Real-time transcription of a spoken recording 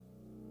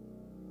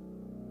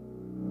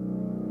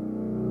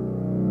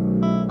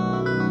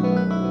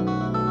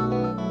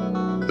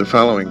The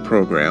following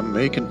program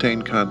may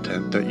contain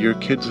content that your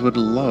kids would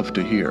love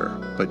to hear,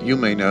 but you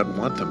may not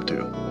want them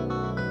to.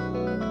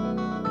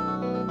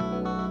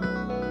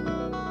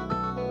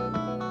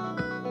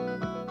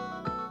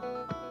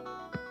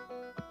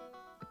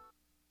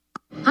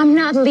 I'm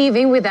not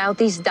leaving without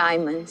these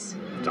diamonds.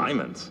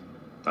 Diamonds?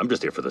 I'm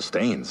just here for the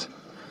stains.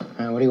 All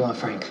right, what do you want,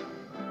 Frank?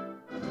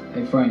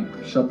 Hey, Frank,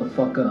 shut the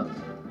fuck up.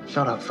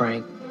 Shut up,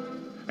 Frank.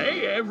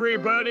 Hey,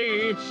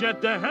 everybody,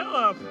 shut the hell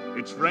up.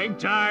 It's Frank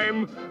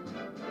time.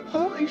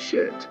 Holy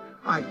shit,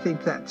 I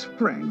think that's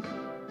Frank.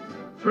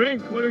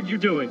 Frank, what are you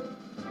doing?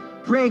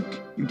 Frank,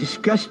 you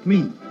disgust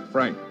me.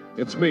 Frank,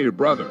 it's me, your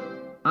brother.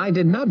 I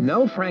did not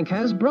know Frank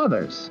has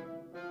brothers.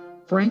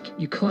 Frank,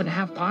 you couldn't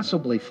have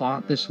possibly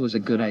thought this was a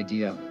good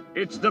idea.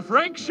 It's the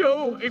Frank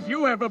Show. If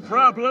you have a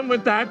problem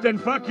with that, then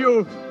fuck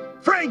you.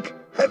 Frank,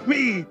 help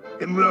me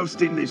in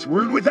roasting this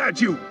world without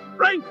you.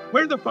 Frank,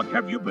 where the fuck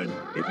have you been?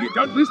 If you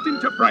don't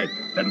listen to Frank,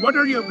 then what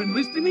are you been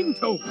listening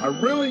to? I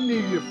really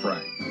need you,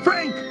 Frank.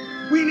 Frank,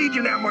 we need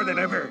you now more than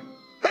ever.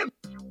 Help.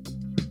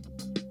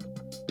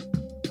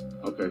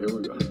 Okay, here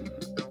we go.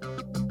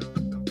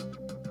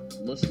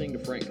 Listening to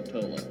Frank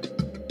Cotola.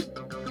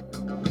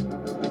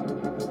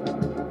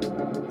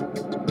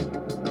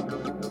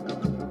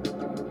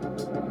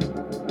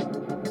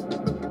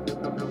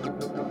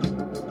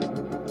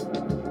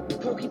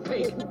 Pokey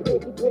pig.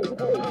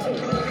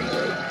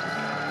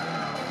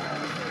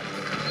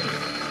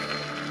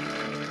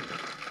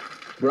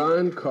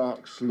 Brian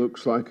Cox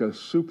looks like a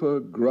super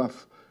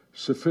gruff,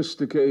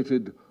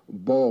 sophisticated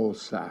ball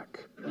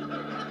sack.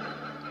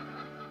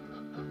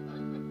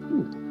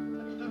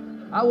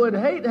 I would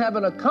hate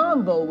having a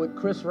convo with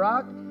Chris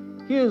Rock.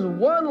 He is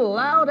one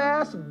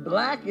loud-ass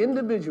black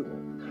individual.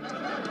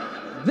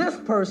 This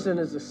person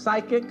is a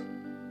psychic.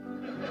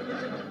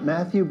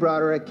 Matthew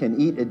Broderick can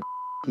eat a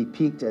he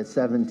peaked at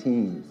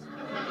 17.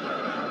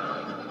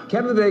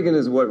 Kevin Bacon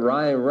is what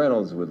Ryan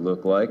Reynolds would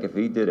look like if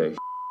he did a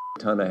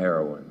ton of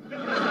heroin.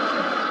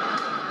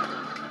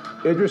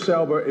 Idris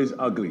Elba is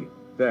ugly.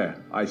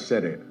 There, I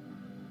said it.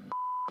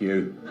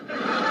 You.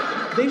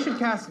 They should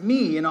cast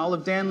me in all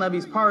of Dan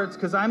Levy's parts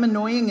because I'm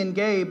annoying and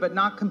gay, but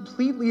not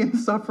completely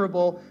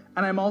insufferable,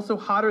 and I'm also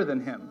hotter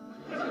than him.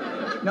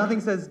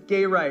 Nothing says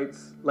gay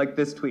rights like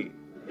this tweet.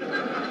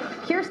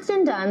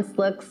 Kirsten Dunst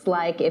looks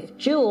like if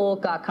Jewel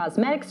got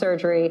cosmetic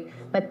surgery,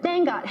 but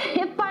then got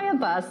hit by a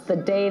bus the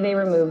day they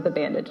removed the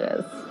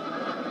bandages.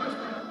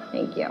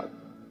 Thank you.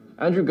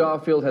 Andrew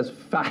Garfield has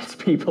fat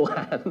people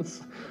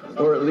hands,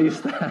 or at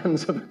least the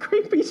hands of a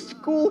creepy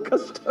school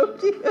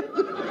custodian.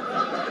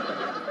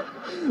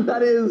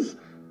 That is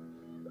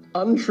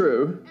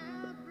untrue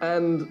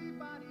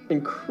and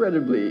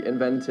incredibly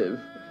inventive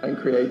and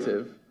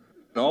creative.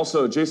 And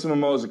also, Jason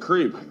Momoa is a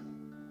creep.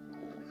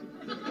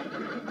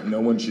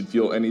 No one should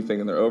feel anything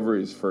in their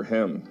ovaries for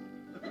him.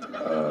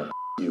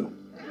 You.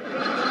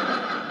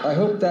 I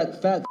hope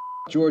that fat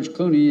George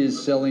Clooney is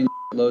selling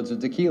loads of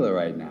tequila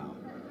right now.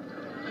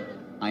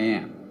 I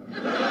am.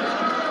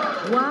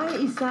 Why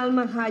is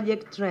Salma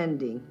Hayek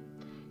trending?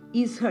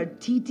 Is her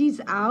titties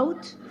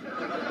out?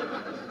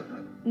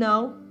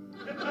 No.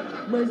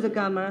 Where's the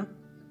camera?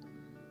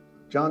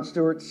 Jon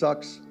Stewart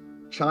sucks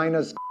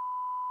China's.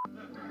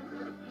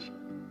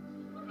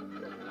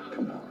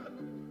 Come on.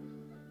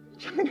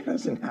 China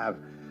doesn't have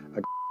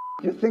a.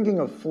 You're thinking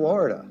of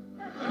Florida.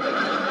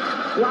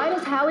 Why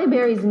does Halle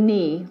Berry's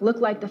knee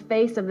look like the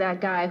face of that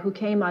guy who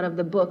came out of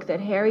the book that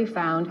Harry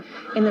found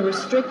in the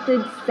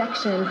restricted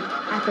section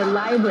at the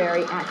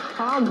library at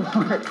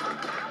Hogwarts?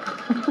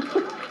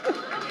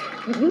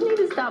 You need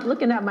to stop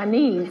looking at my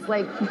knees.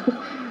 Like,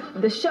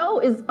 the show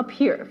is up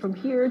here, from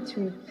here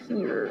to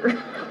here.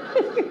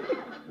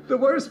 The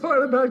worst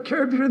part about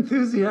Curb Your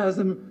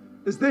Enthusiasm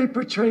is they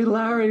portray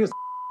Larry as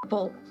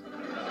bull.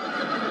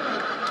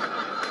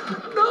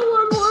 No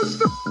one wants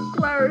to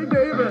Larry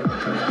David.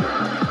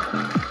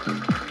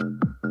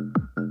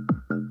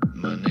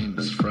 My name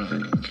is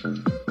Frank.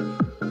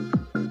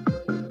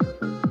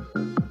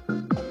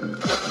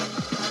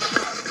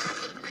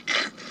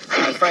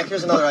 Hey, Frank,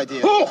 here's another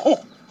idea.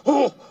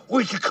 Oh,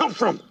 where'd you come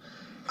from?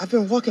 I've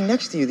been walking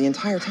next to you the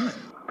entire time.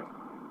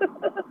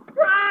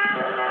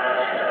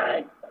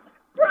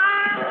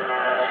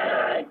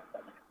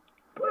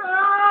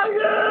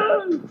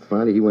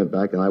 Finally, he went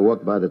back, and I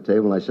walked by the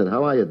table, and I said,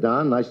 "How are you,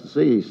 Don? Nice to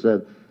see you." He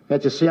said,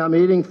 "Can't you see I'm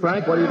eating,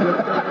 Frank? What are you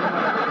doing?"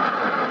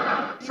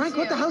 Frank,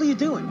 what the hell are you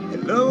doing?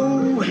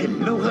 Hello.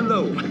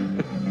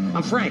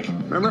 I'm Frank,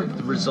 remember?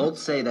 The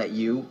results say that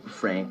you,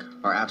 Frank,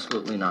 are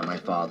absolutely not my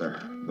father.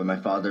 But my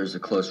father is a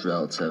close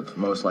relative,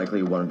 most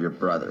likely one of your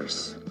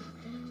brothers.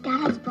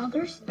 Dad has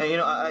brothers? Hey,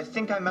 I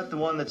think I met the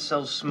one that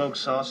sells smoked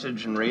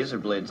sausage and razor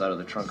blades out of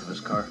the trunk of his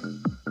car.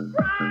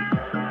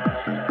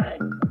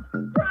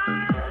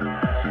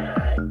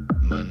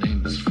 My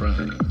name is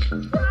Frank.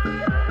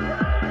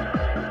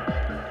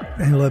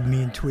 I love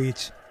mean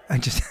tweets. I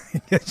just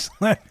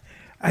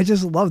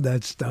love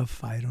that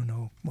stuff. I don't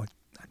know what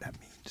that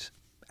means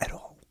at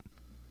all.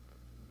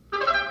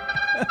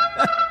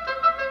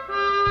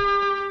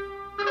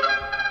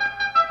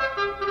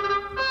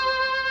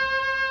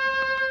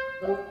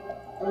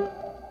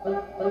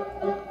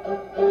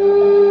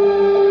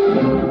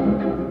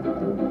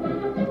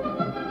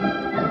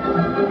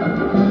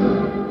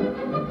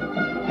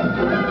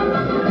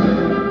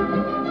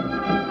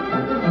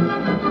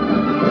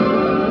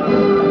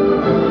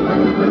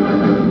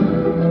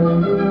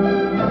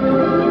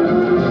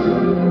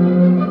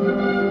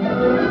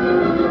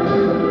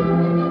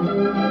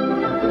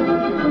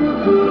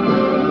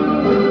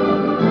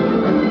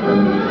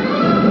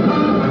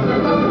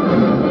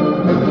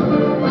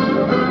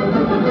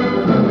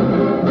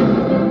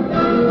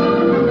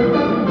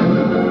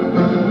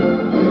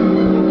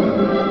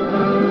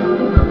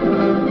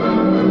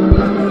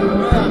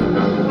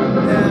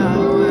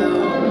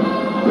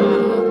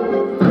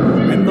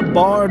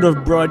 out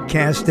of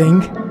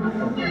broadcasting.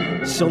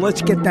 So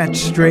let's get that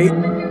straight.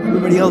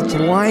 Everybody else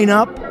line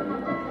up.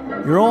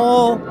 You're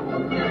all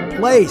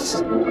place.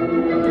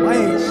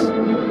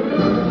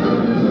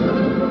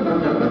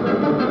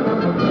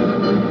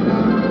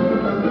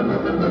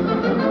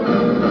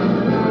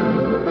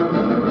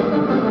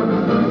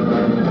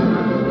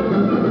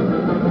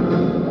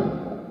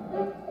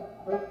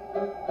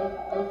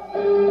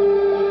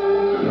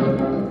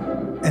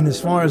 And as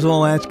far as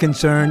all that's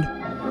concerned,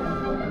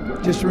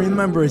 just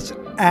remember it's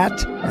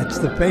that's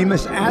the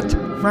famous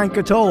Frank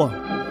Cotola.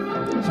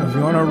 So if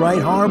you want to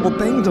write horrible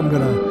things, I'm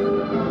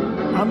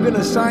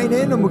gonna sign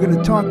in and we're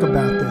gonna talk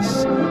about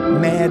this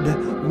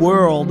mad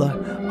world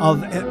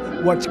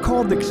of what's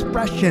called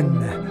expression.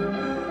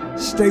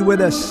 Stay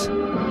with us.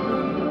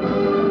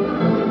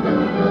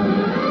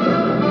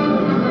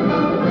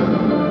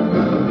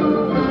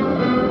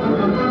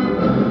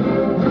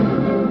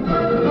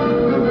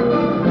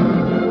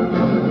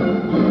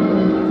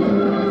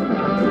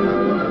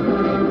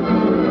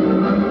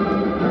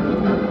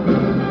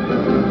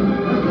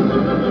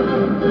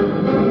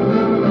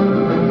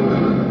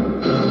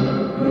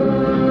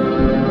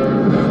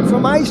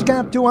 Ice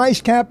cap to ice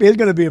cap is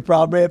going to be a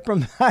problem.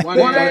 From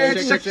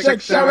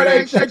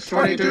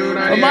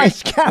 1-866-786-2298. From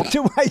ice cap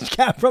to ice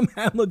cap, from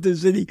Hamilton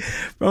City,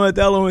 from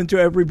Othello into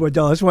every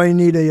bordello. That's why you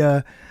need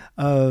a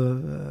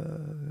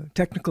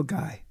technical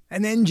guy,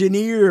 an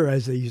engineer,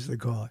 as they used to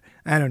call it.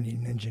 I don't need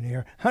an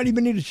engineer. I don't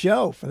even need a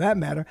show, for that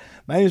matter.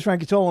 My name is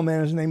Frank Cotola,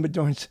 man. His name, but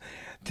doing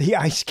the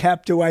ice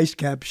cap to ice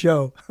cap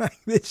show. I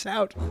miss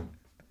out.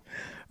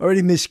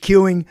 Already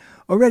miscuing.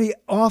 Already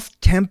off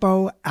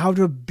tempo, out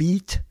of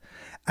beat.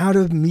 Out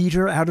of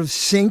meter, out of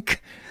sync.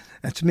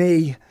 That's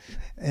me.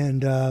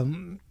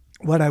 And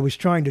what I was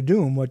trying to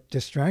do and what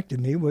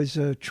distracted me was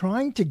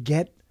trying to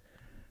get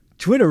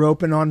Twitter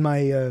open on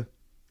my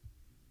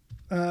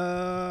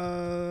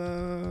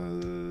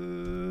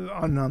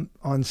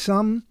on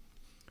some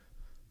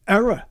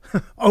error.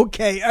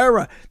 Okay,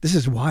 error. This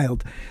is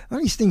wild. All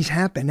these things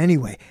happen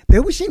anyway. They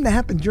always seem to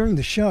happen during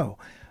the show.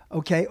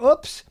 Okay,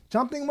 oops,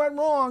 something went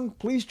wrong.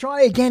 Please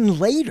try again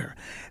later.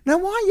 Now,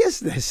 why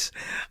is this?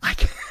 I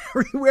can't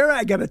everywhere.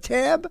 I got a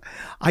tab,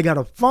 I got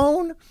a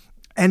phone,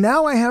 and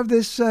now I have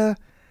this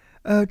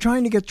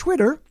trying to get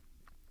Twitter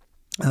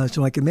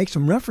so I can make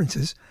some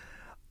references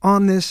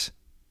on this.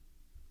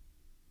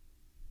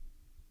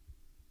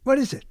 What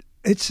is it?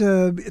 It's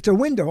a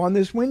window. On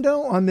this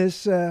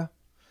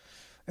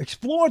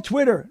explore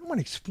Twitter. I don't want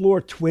to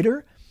explore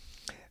Twitter.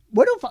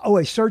 What if,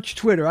 I search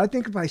Twitter. I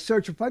think if I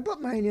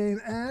put my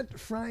name at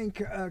Frank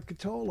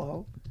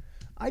Cotola,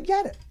 I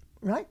get it,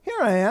 right?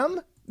 Here I am.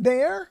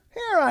 There,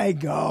 here I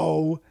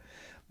go.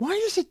 Why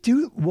does it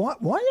do? Why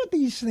are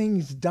these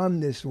things done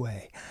this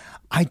way?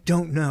 I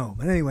don't know.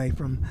 But anyway,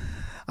 from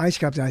Ice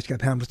Cap to Ice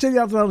Cap, Hamilton City,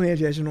 Alpha,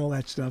 and all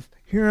that stuff.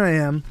 Here I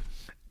am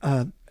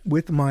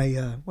with my.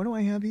 What do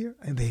I have here?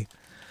 I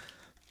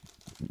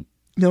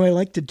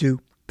like to do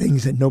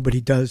things that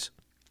nobody does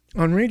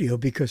on radio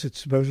because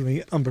it's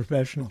supposedly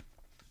unprofessional.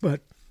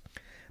 But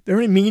the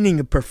very meaning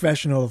of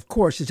professional, of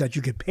course, is that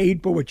you get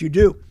paid for what you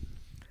do.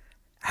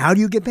 How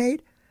do you get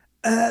paid?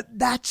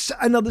 That's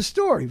another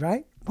story,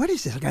 right? What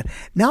is this? I got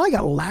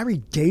Larry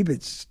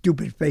David's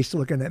stupid face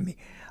looking at me.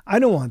 I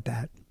don't want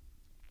that.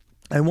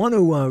 I want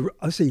to,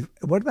 let's see,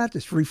 what about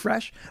this?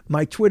 Refresh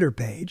my Twitter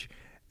page.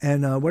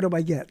 And what do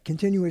I get?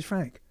 Continuous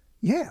Frank.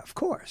 Yeah, of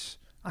course.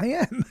 I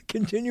am.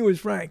 Continuous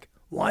Frank.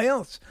 Why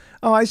else?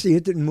 Oh, I see.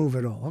 It didn't move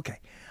at all. Okay.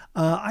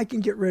 I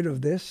can get rid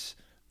of this.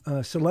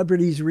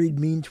 Celebrities read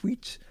mean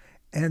tweets.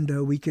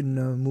 And we can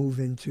move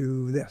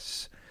into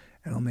this.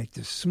 And I'll make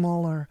this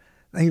smaller.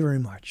 Thank you very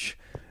much,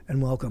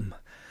 and welcome.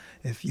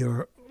 If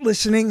you're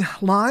listening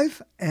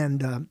live,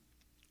 and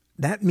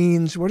that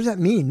means, what does that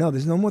mean? No,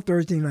 there's no more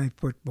Thursday night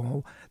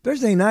football.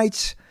 Thursday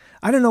nights,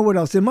 I don't know what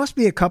else. There must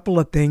be a couple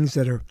of things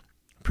that are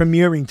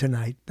premiering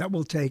tonight that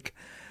will take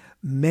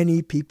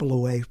many people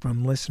away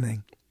from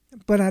listening,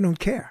 but I don't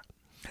care.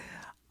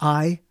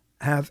 I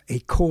have a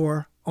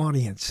core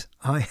audience.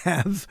 I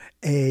have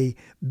a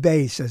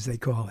base, as they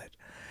call it,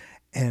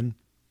 and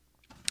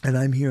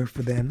I'm here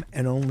for them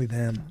and only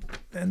them.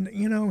 And,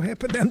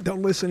 half of them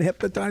don't listen half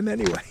the time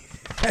anyway.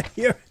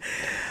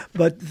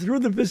 But through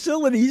the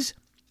facilities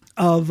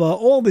of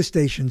all the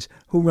stations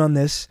who run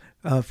this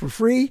for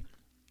free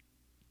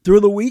through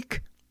the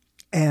week,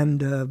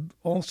 and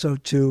also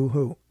to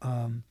who?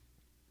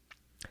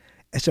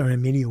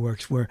 SRM Media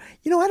Works, where,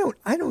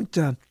 I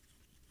don't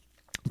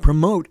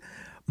promote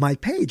my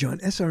page on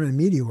SRM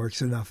Media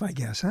Works enough, I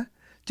guess, huh?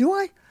 Do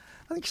I?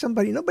 I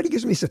think nobody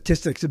gives me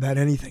statistics about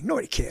anything.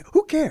 Nobody cares.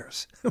 Who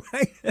cares?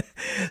 Right?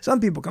 Some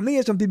people come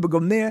here, some people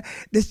come there.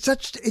 It's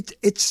such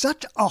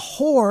a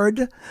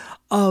horde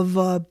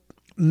of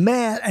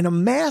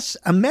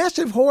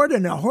massive horde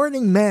and a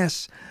hoarding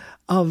mass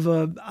of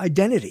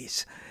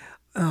identities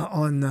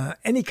on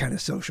any kind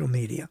of social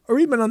media, or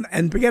even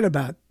and forget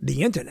about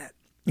the internet.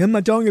 I'm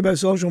not talking about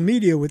social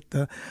media with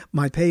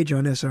my page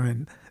on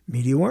SRM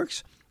Media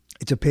Works.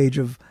 It's a page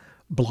of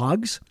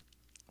blogs,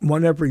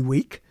 one every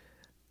week.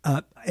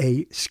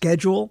 A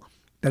schedule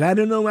that I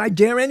don't know I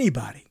dare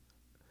anybody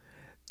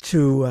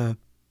to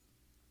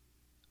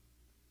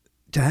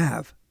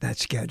have that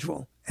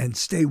schedule and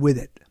stay with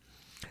it.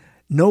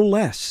 No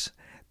less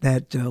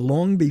that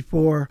long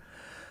before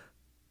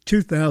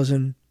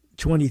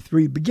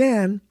 2023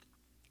 began,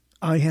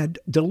 I had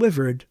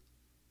delivered,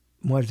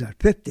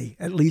 50,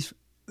 at least,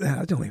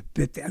 it's only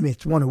 50. I mean,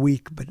 it's one a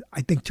week, but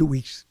I think 2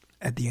 weeks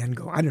at the end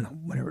go. I don't know,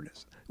 whatever it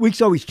is.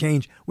 Weeks always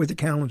change with the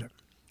calendar.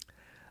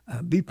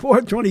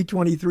 Before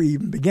 2023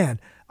 even began,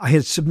 I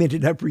had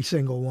submitted every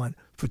single one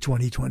for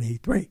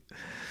 2023.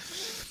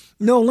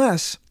 No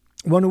less,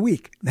 one a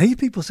week. Now you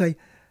people say,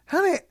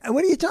 what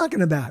are you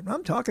talking about?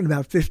 I'm talking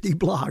about 50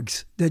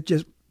 blogs that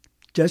just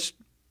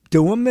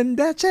do them and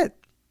that's it.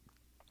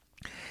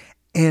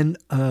 And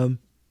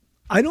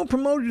I don't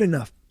promote it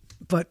enough,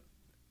 but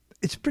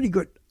it's pretty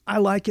good. I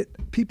like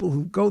it. People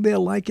who go there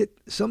like it.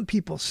 Some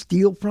people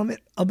steal from it.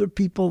 Other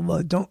people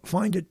don't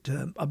find it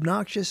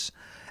obnoxious.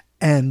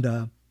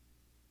 And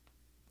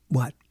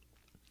what?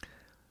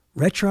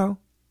 Retro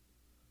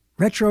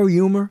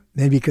humor?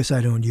 Maybe because I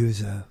don't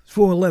use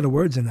 4-letter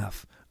words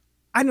enough.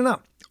 I don't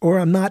know. Or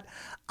I'm not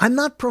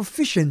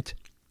proficient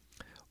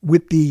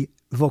with the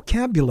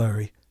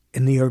vocabulary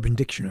in the Urban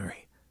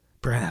Dictionary,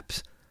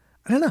 perhaps.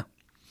 I don't know.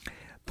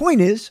 Point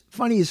is,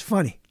 funny is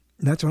funny.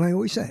 And that's what I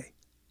always say.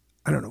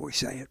 I don't always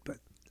say it, but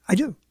I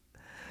do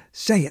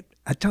say it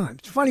at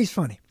times. Funny's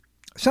funny.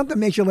 Something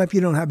makes you laugh,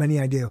 you don't have any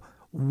idea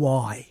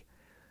why.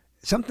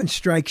 Something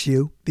strikes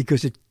you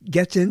because it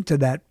gets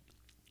into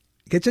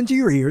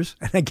your ears.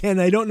 And again,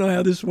 I don't know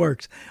how this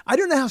works. I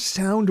don't know how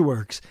sound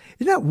works.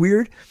 Isn't that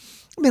weird?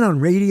 I've been on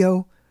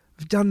radio.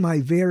 I've done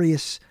my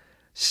various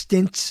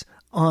stints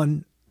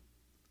on,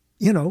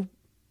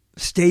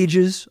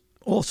 stages,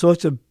 all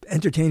sorts of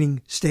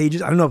entertaining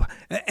stages. I don't know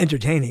if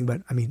entertaining,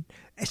 but I mean,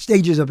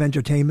 stages of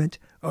entertainment,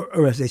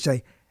 or as they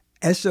say,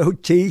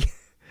 SOT.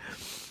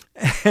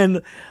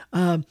 And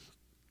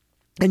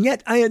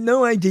yet I had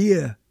no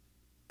idea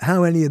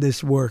how any of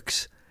this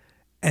works.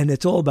 And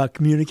it's all about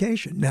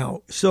communication.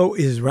 Now, so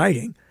is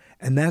writing.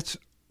 And that's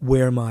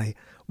where my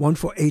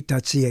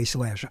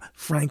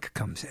 148.ca/Frank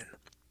comes in.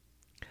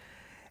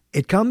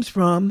 It comes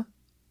from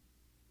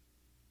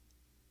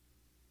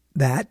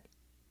that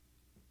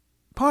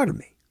part of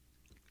me.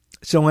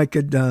 So I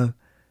could,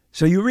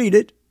 so you read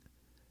it.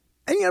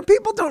 And,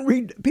 people don't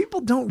read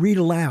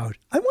aloud.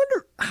 I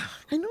wonder, I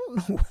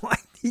don't know why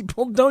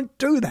people don't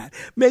do that.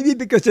 Maybe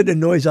because it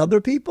annoys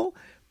other people.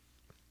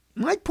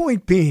 My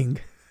point being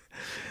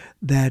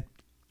that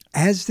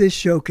as this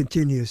show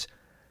continues,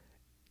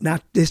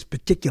 not this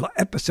particular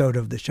episode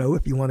of the show,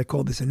 if you want to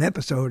call this an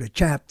episode, a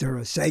chapter,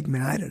 a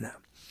segment, I don't know.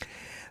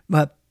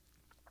 But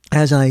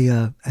as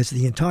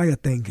the entire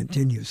thing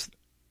continues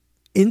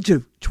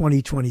into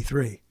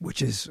 2023,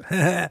 which is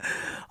a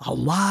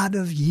lot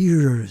of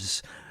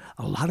years,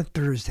 a lot of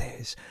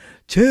Thursdays,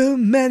 too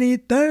many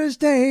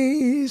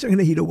Thursdays. I'm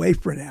going to eat a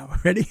wafer now.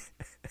 Ready?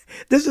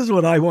 This is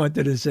what I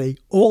wanted to say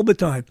all the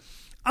time.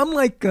 I'm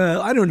like,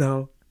 I don't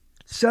know,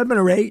 7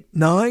 or 8,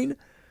 9,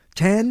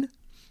 10,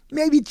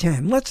 maybe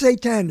 10. Let's say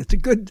 10. It's a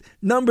good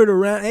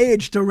number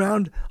age to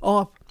round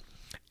off.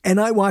 And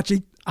I'm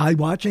watching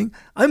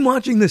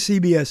the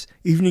CBS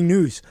Evening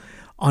News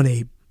on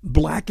a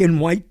black and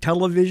white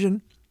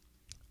television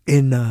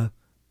in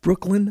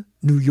Brooklyn,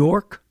 New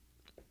York.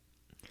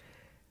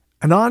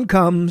 And on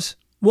comes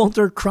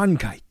Walter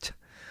Cronkite.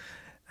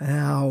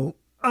 Now,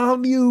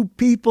 all you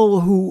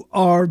people who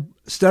are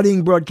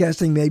studying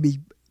broadcasting maybe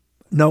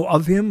know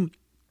of him.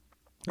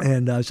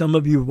 And some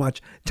of you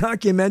watch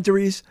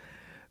documentaries,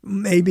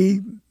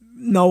 maybe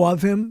know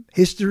of him.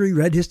 History,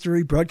 read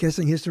history,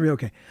 broadcasting history.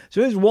 Okay.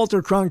 So here's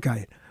Walter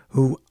Cronkite,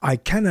 who I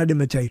cannot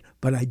imitate,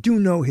 but I do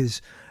know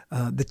his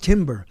the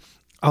timbre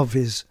of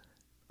his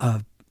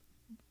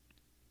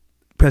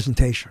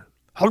presentation.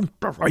 See,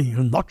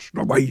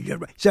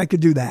 I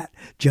could do that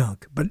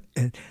junk, but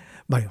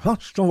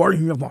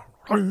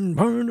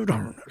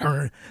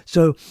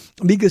so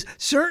because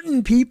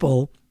certain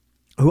people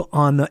who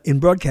in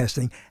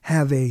broadcasting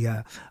have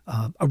a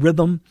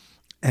rhythm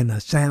and a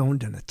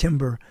sound and a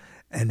timbre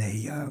and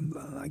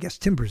I guess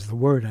timbre is the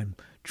word I'm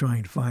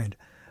trying to find.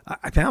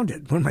 I found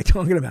it. What am I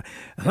talking about?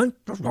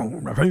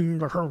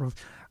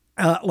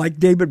 Like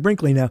David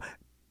Brinkley. Now,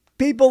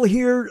 people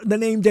hear the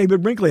name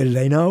David Brinkley. Do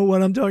they know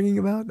what I'm talking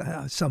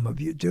about? Some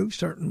of you do.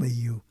 Certainly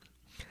you.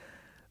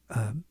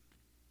 I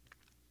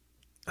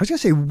was going to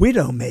say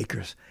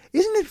Widowmakers.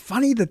 Isn't it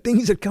funny the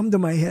things that come to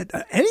my head,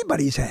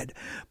 anybody's head,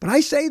 but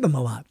I say them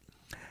a lot.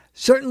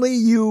 Certainly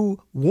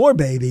you war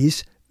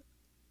babies,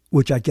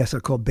 which I guess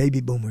are called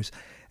baby boomers.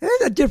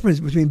 There's a difference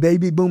between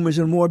baby boomers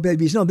and war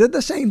babies. No, they're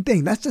the same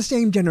thing. That's the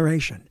same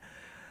generation.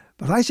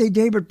 But I say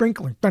David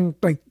Brinkley. David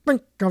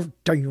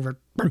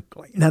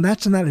Brinkley. Now,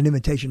 that's not an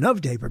imitation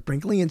of David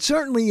Brinkley. And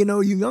certainly,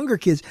 you younger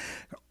kids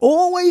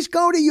always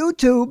go to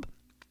YouTube,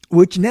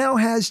 which now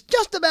has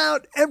just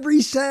about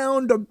every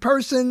sound, a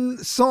person,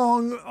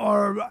 song,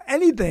 or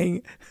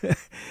anything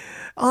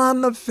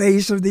on the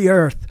face of the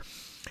earth.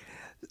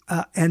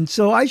 And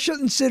so I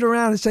shouldn't sit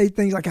around and say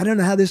things like, I don't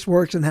know how this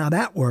works and how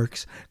that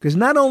works. Because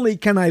not only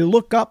can I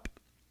look up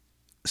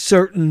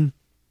certain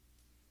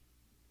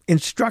I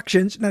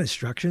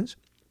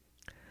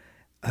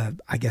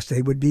guess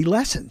they would be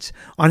lessons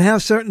on how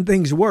certain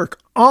things work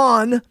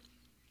on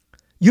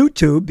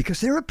YouTube,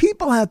 because there are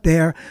people out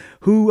there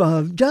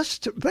who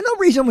just, for no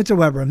reason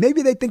whatsoever,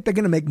 maybe they think they're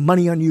going to make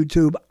money on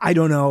YouTube. I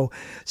don't know.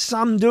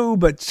 Some do,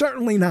 but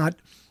certainly not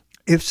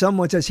if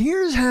someone says,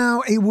 here's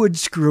how a wood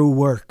screw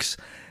works.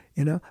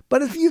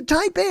 But if you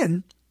type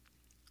in,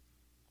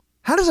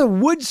 how does a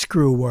wood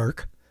screw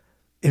work?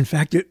 In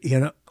fact,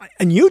 on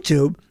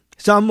YouTube,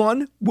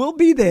 someone will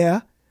be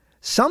there.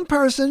 Some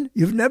person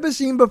you've never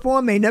seen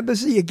before, may never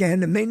see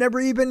again, and may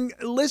never even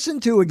listen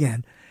to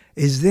again,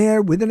 is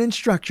there with an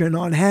instruction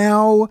on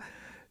how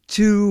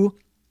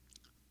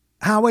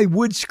a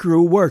wood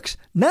screw works.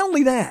 Not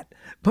only that,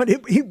 but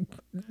he,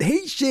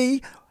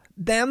 she,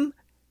 them,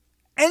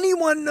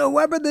 anyone,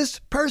 whoever this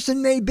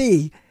person may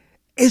be,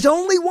 is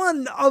only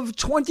one of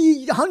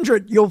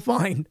 2,000 you'll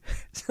find.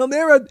 So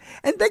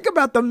and think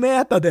about the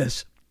math of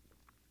this.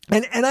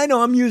 And I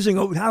know I'm using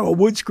how a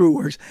wood screw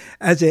works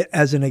as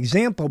an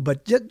example,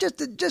 but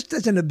just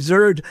as an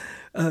absurd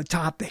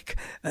topic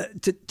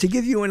to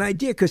give you an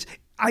idea. Because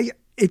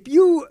if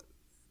you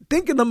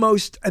think of the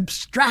most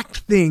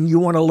abstract thing you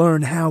want to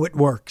learn how it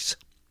works,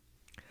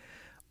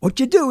 what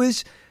you do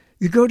is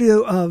you go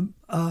to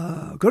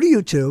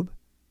YouTube.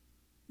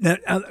 Now,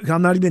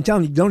 I'm not even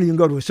telling you, don't even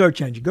go to a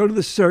search engine. Go to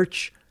the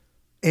search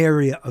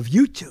area of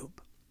YouTube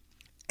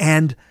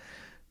and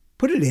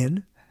put it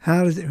in.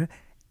 How does it?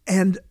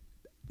 And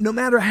no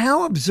matter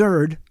how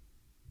absurd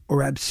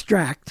or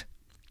abstract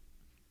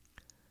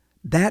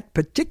that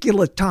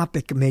particular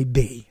topic may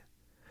be,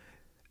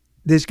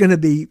 there's going to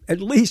be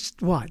at least,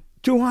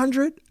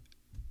 200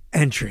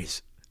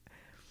 entries.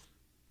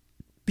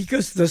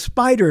 Because the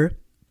spider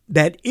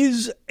that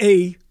is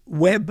a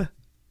web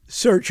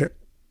searcher,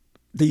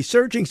 the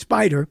searching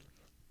spider,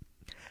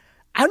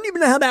 I don't even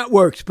know how that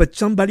works, but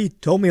somebody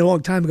told me a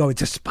long time ago,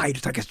 it's a spider,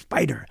 it's like a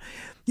spider.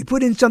 You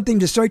put in something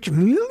to search,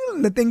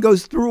 the thing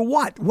goes through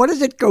what? What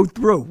does it go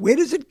through? Where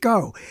does it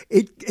go?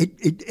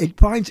 It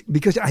finds,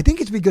 because I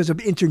think it's because of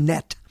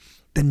internet,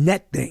 the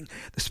net thing.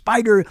 The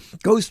spider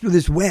goes through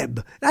this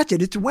web. That's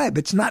it, it's web.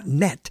 It's not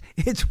net.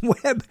 It's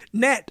web,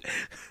 net.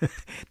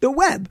 The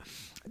web.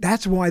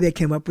 That's why they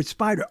came up with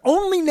spider.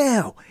 Only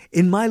now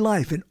in my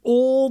life and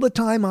all the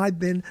time I've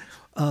been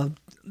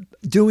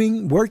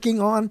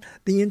working on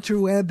the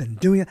interweb and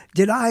doing it,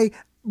 did I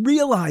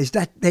realize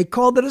that they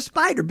called it a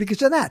spider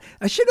because of that.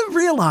 I should have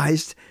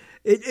realized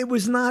it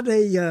was not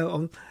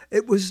it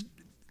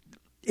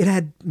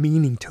had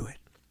meaning to it.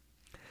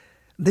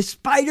 The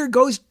spider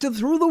goes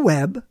through the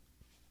web,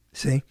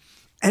 see,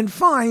 and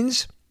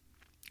finds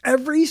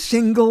every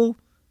single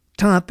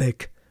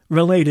topic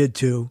related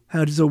to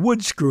how does a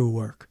wood screw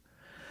work.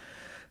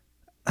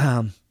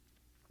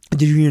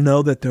 Did you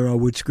know that there are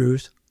wood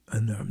screws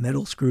and there are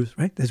metal screws,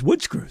 right? There's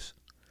wood screws.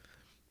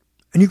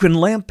 And you can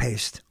lamp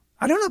paste.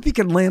 I don't know if you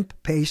can lamp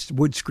paste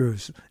wood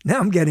screws. Now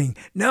I'm going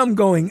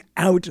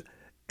out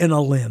on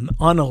a limb.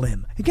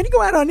 Can you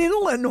go out on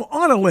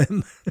a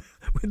limb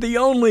with the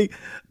only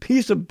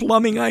piece of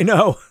plumbing I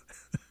know?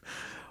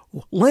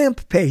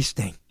 Lamp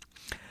pasting.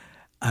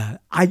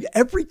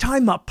 Every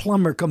time a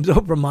plumber comes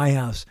over my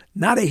house,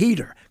 not a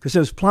heater, because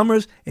there's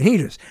plumbers and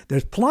heaters.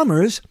 There's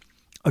plumbers,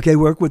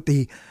 work with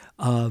the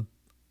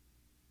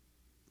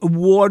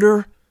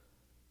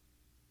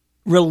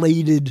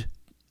water-related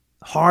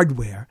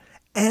hardware,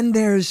 and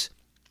there's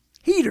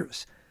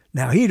heaters.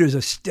 Now, heaters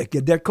are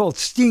they're called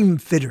steam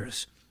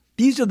fitters.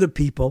 These are the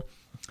people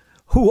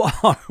who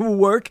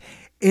work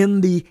in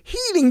the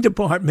heating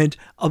department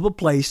of a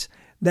place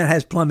that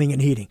has plumbing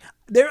and heating.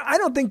 I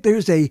don't think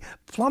there's a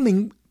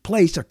plumbing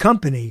place or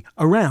company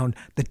around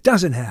that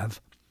doesn't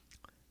have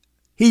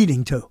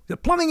heating too. The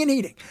plumbing and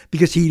heating,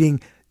 because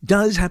heating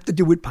does have to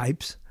do with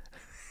pipes.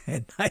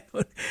 And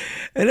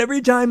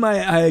every time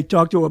I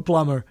talk to a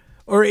plumber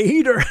or a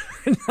heater,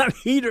 a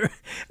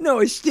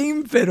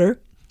steam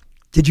fitter.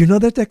 Did you know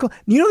that they're called?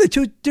 You know, they're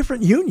two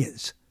different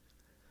unions.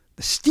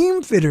 The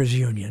steam fitters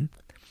union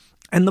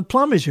and the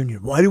plumbers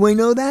union. Why do I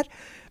know that?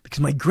 Because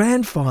my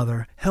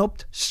grandfather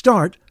helped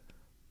start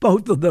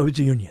both of those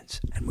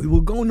unions. And we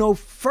will go no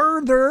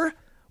further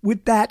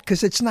with that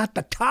because it's not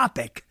the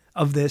topic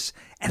of this.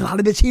 And a lot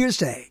of it's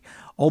hearsay.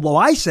 Although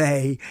I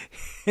say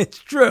it's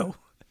true.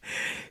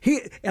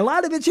 A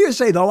lot of it's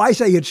hearsay, though I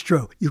say it's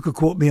true. You could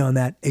quote me on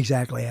that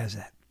exactly as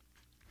that.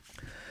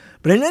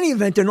 But in any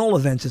event, in all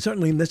events, and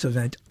certainly in this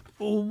event,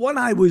 what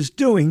I was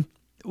doing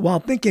while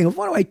thinking of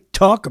what do I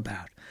talk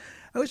about,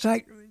 I was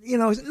like,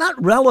 it's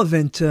not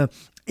relevant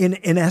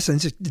in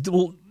essence.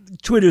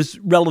 Twitter's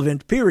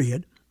relevant,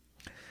 period.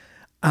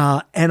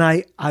 And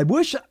I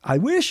wish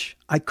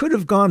I could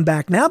have gone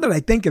back. Now that I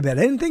think of it,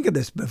 I didn't think of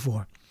this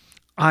before.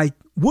 I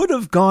would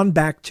have gone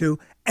back to,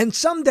 and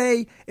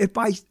someday, if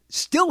I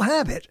still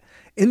have it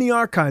in the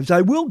archives,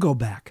 I will go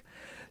back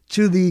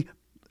to the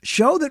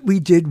show that we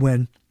did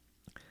when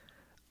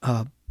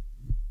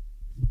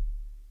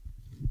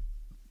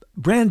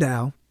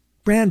Brando,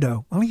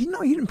 well, he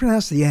didn't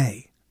pronounce the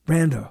A.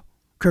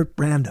 Kurt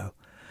Brando,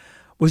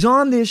 was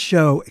on this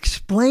show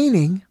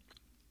explaining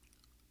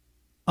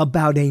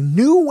about a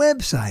new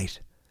website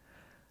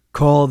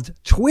called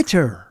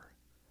Twitter.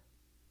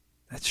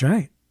 That's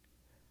right.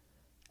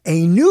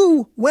 A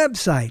new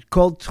website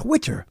called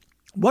Twitter.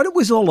 What it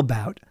was all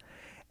about,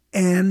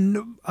 and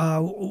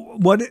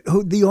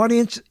who the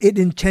audience it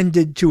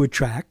intended to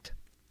attract.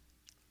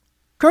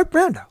 Kurt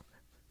Brando,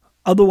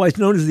 otherwise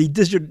known as the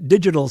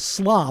digital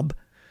slob,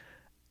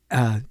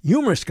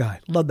 humorous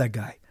guy. Love that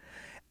guy.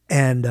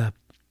 And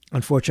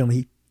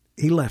unfortunately,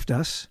 he left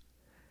us.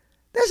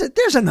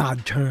 There's an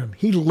odd term.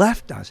 He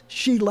left us.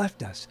 She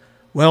left us.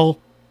 Well,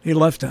 he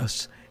left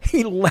us.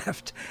 He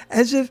left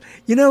as if,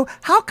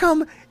 how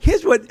come,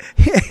 here's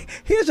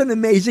an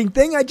amazing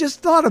thing I just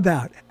thought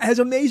about, as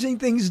amazing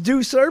things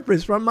do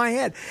surface from my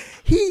head.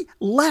 He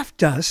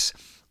left us,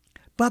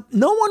 but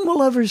no one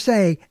will ever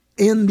say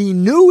in the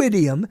new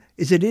idiom,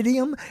 is it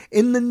idiom?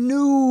 In the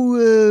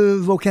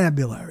new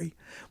vocabulary,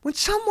 when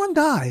someone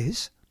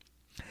dies,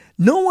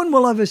 no one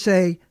will ever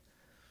say,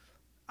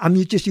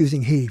 I'm just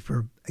using he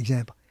for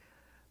example.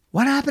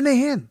 What happened to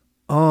him?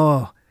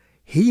 Oh,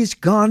 he's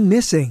gone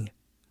missing.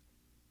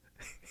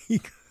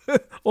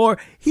 Or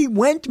he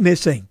went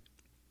missing.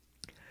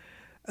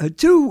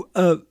 Two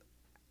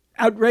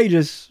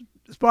outrageous,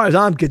 as far as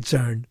I'm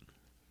concerned,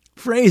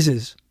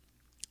 phrases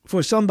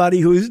for somebody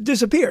who's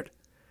disappeared.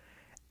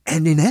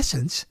 And in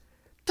essence,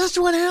 that's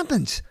what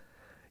happens.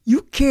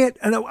 You can't,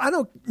 and I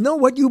don't know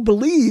what you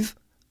believe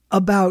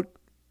about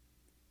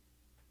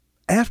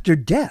after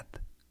death.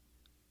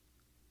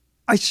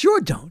 I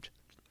sure don't.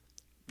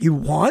 You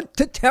want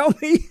to tell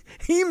me?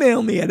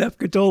 Email me at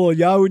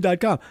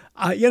fcatolo@yahoo.com.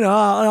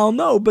 I'll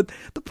know. But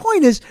the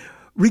point is,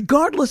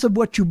 regardless of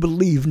what you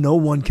believe, no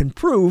one can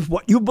prove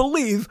what you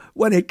believe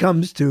when it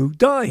comes to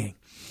dying.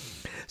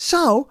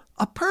 So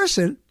a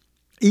person,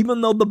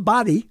 even though the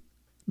body,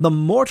 the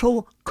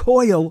mortal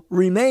coil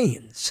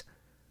remains,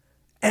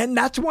 and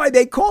that's why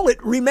they call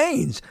it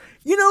remains.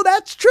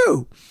 That's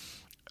true.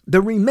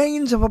 The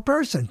remains of a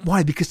person.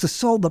 Why? Because the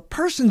soul, the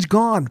person's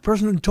gone. The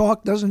person doesn't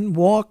talk, doesn't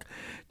walk,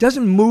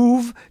 doesn't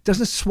move,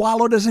 doesn't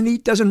swallow, doesn't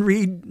eat, doesn't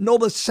read. No,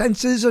 the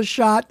senses are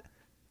shot.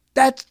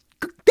 That's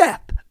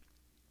death.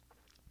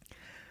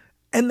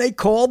 And they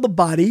call the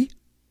body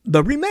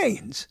the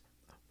remains.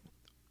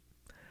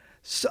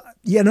 So,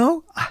 if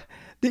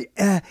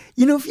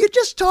you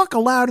just talk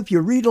aloud, if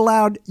you read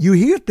aloud, you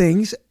hear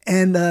things,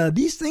 and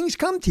these things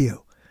come to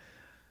you.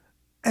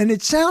 And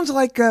it sounds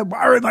like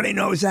everybody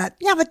knows that.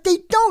 Yeah, but they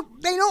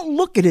don't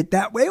look at it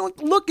that way. They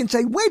don't look and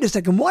say, wait a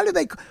second, where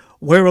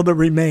are the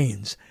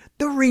remains?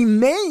 The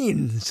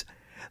remains,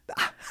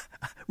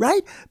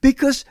 right?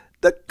 Because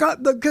the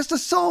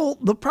soul,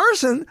 the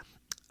person,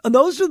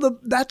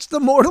 that's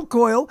the mortal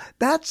coil,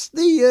 that's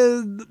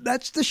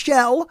the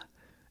shell,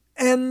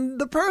 and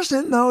the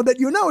person,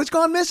 has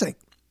gone missing.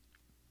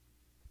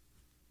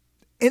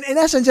 In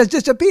essence, has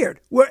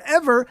disappeared.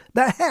 Wherever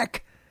the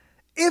heck,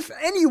 if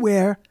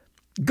anywhere,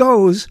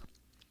 goes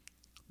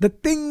the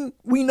thing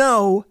we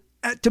know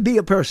to be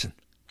a person.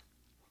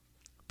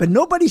 But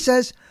nobody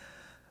says,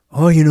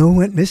 who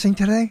went missing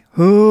today?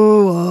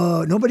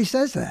 Nobody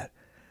says that.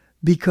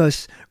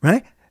 Because,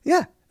 right?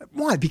 Yeah.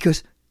 Why?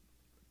 Because,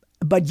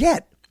 but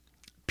yet,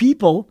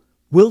 people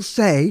will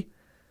say,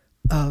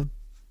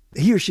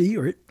 he or she,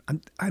 or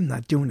I'm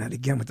not doing that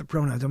again with the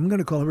pronouns. I'm going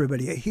to call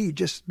everybody a he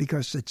just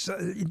because it's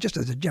just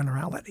as a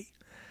generality.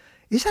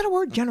 Is that a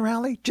word,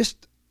 generality?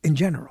 Just in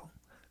general.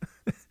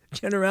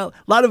 A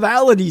lot of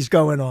alities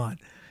going on,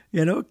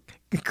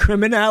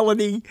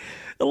 criminality.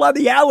 A lot of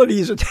the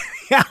alities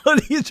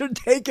are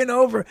taking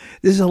over.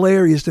 This is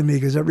hilarious to me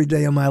because every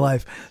day of my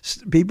life,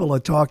 people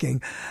are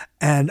talking,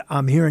 and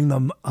I'm hearing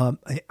them on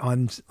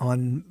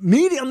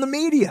the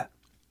media,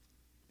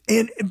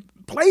 in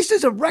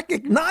places of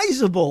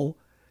recognizable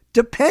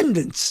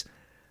dependence,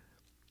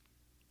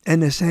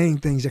 and they're saying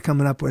things. They're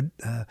coming up with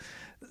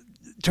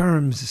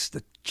terms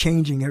that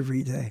changing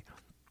every day,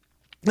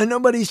 and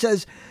nobody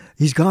says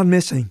he's gone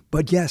missing.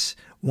 But yes,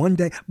 one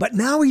day. But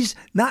now he's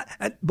not.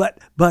 But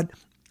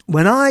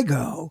when I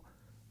go,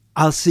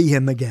 I'll see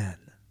him again.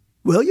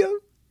 Will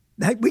you?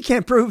 We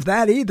can't prove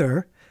that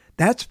either.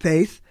 That's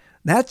faith.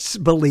 That's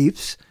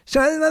beliefs.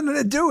 So it has nothing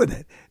to do with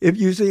it if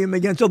you see him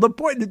again. So the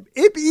point,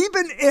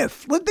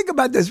 let's think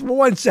about this for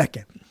 1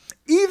 second.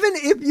 Even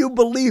if you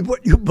believe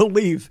what you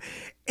believe,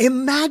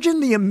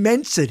 imagine the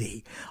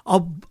immensity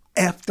of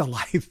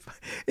afterlife.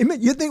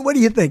 You think? What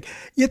do you think?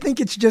 You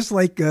think it's just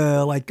like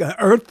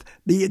Earth?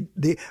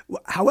 The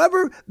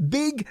however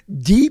big,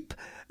 deep,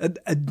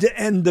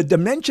 and the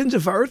dimensions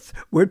of Earth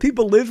where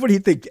people live. What do you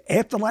think?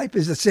 Afterlife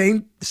is the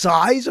same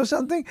size or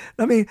something?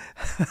 I mean,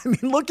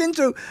 look at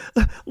the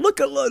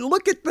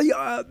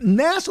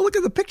NASA. Look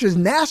at the pictures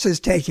NASA's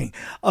taking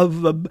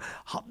of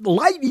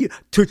light.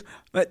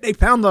 They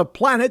found the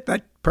planet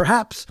that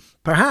perhaps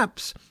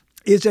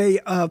is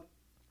a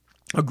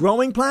A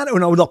growing planet? Oh,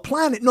 no, the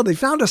planet. No, they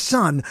found a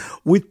sun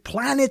with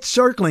planets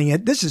circling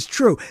it. This is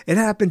true. It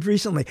happened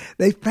recently.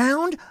 They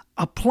found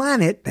a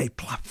planet. They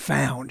got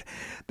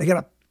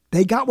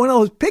one of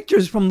those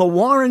pictures from the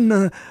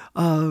Warren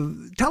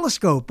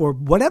telescope or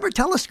whatever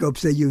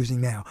telescopes they're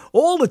using now.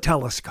 All the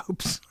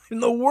telescopes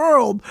in the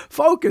world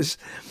focus.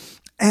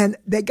 And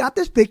they got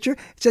this picture.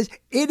 It says,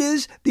 it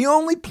is the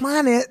only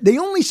planet, the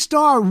only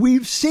star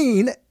we've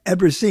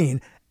ever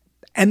seen.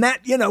 And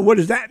that, what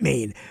does that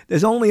mean?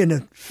 There's only an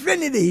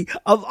infinity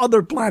of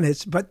other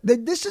planets, but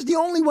this is the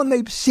only one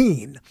they've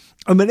seen.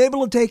 I've been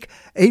able to take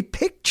a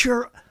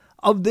picture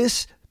of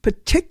this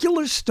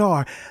particular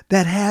star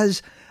that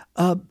has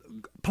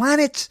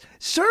planets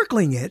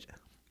circling it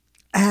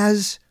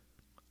as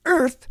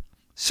Earth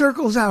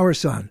circles our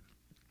sun.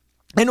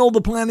 And all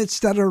the planets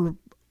that are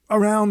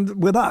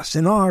around with us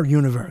in our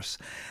universe.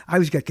 I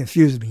always get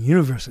confused between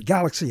universe, a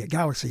galaxy, a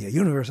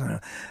universe.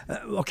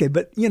 Okay,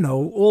 but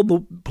all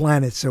the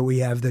planets that we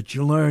have that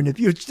you learn, if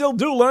you still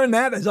do learn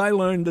that, as I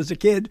learned as a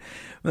kid,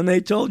 when they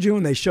told you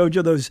and they showed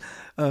you those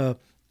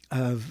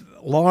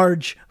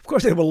large, of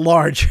course they were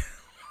large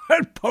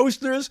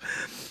posters,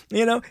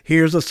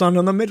 here's the sun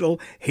in the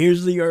middle,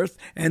 here's the Earth,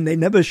 and they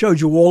never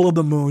showed you all of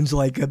the moons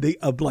like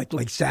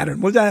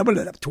Saturn. What did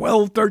that have?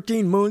 12,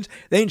 13 moons?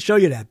 They didn't show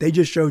you that. They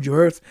just showed you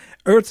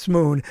Earth's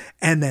moon,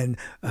 and then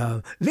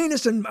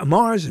Venus and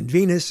Mars and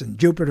Venus and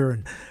Jupiter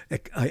and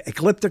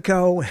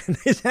Ecliptico. And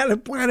is that a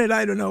planet?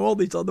 I don't know. All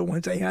these other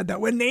ones they had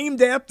that were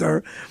named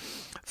after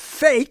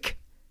fake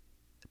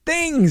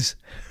things.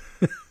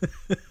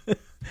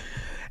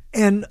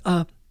 And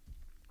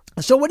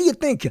so what do you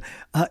think?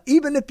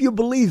 Even if you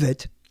believe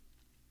it,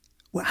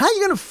 how are you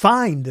going to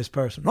find this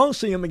person? I'll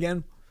see him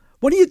again.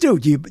 What do?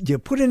 Do you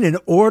put in an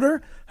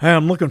order? Hey,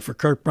 I'm looking for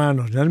Kurt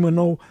Brando. Does anyone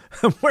know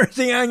where's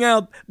he hang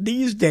out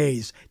these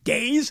days?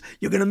 Days?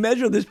 You're going to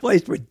measure this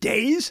place for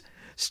days?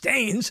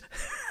 Stains?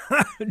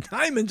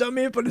 Diamonds, I'm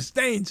here for the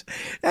stains.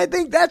 I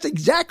think that's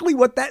exactly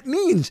what that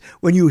means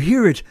when you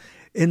hear it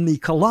in the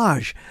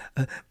collage.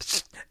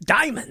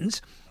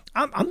 Diamonds?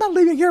 I'm not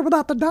leaving here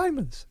without the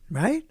diamonds,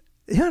 right?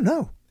 Yeah,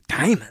 no.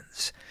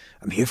 Diamonds.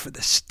 I'm here for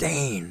the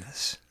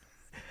stains.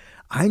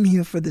 I'm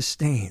here for the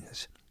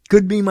stains.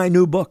 Could be my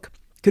new book.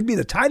 Could be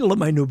the title of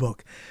my new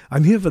book.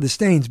 I'm Here for the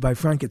Stains by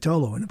Frank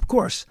Catolo. And of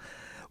course,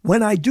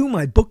 when I do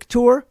my book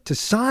tour to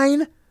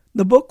sign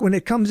the book when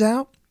it comes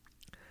out,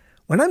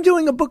 when I'm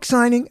doing a book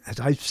signing,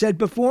 as I've said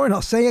before and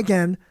I'll say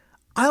again,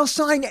 I'll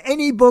sign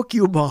any book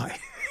you buy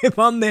if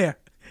I'm there.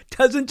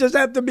 Doesn't just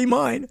have to be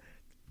mine.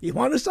 You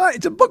want to sign?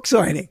 It's a book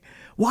signing.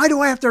 Why do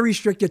I have to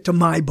restrict it to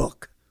my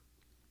book?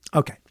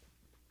 Okay.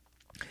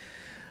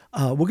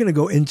 We're going to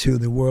go into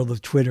the world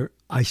of Twitter.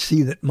 I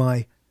see that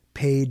my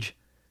page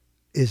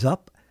is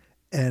up,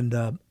 and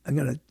I'm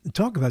going to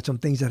talk about some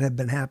things that have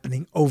been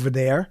happening over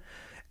there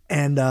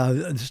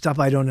and stuff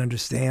I don't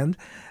understand.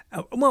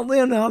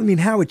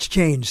 How it's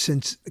changed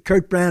since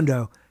Kurt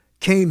Brando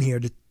came here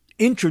to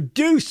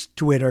introduce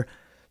Twitter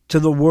to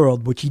the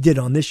world, which he did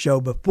on this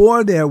show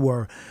before there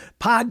were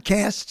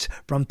podcasts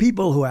from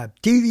people who have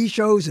TV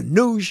shows and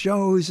news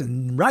shows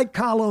and write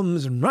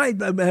columns and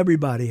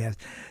everybody has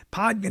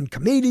and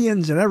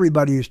comedians and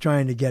everybody who's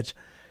trying to get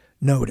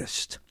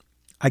noticed.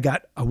 I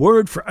got a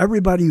word for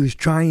everybody who's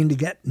trying to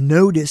get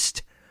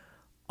noticed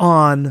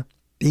on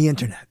the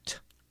internet.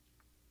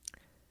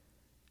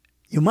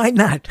 You might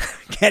not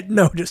get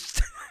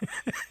noticed.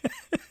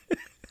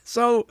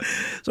 So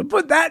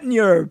put that in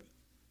your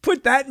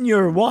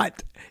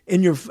what?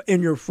 In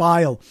your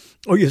file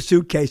or your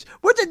suitcase.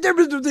 What's the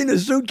difference between a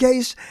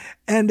suitcase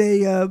and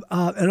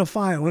a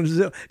file?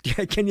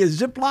 Can you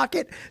Ziploc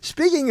it?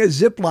 Speaking of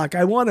Ziploc,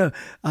 I want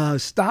to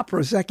stop for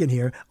a second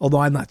here, although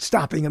I'm not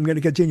stopping. I'm going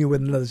to continue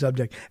with another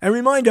subject and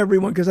remind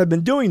everyone, because I've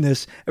been doing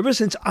this ever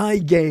since I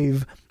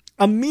gave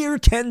a mere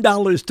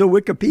 $10 to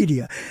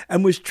Wikipedia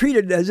and was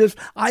treated as if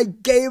I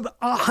gave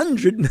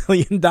 $100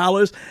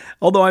 million,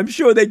 although I'm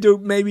sure they do.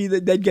 Maybe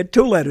they'd get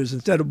 2 letters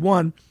instead of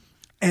 1.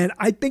 And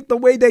I think the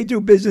way they do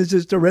business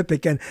is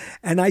terrific. And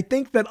I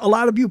think that a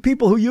lot of you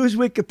people who use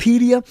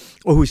Wikipedia,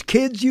 or whose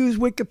kids use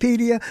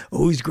Wikipedia,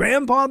 or whose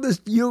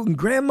grandfathers and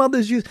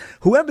grandmothers use,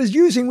 whoever's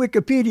using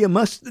Wikipedia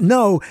must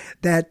know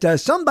that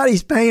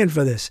somebody's paying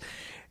for this.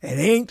 It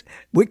ain't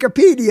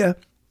Wikipedia.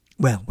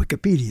 Well,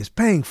 Wikipedia is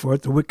paying for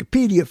it. The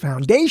Wikipedia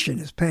Foundation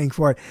is paying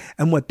for it.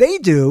 And what they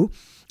do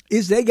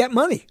is they get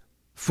money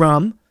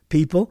from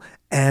people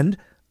and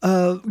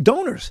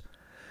donors,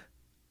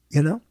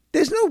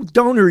 There's no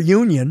donor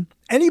union.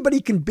 Anybody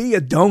can be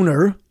a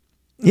donor.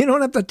 You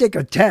don't have to take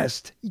a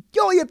test.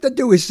 All you have to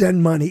do is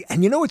send money.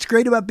 And you know what's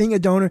great about being a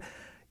donor?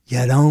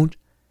 You don't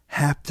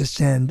have to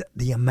send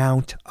the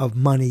amount of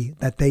money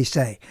that they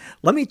say.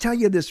 Let me tell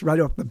you this right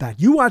off the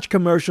bat. You watch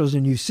commercials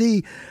and you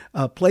see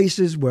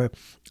places where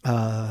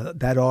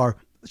that are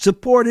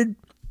supported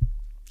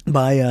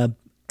by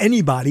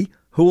anybody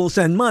who will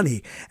send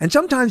money. And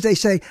sometimes they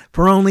say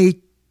for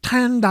only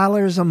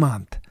 $10 a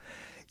month.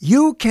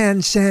 You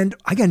can send,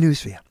 I got news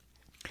for you.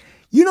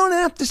 You don't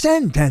have to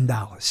send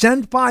 $10.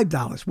 Send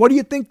 $5. What do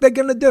you think they're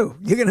going to do?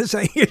 You're going to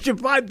say, here's your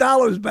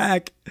 $5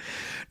 back.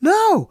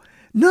 No.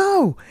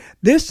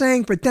 They're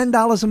saying for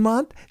 $10 a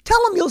month,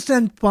 tell them you'll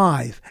send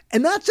 $5.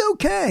 And that's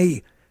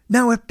okay.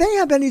 Now, if they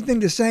have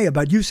anything to say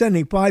about you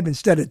sending $5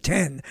 instead of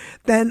 $10,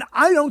 then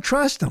I don't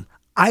trust them.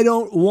 I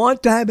don't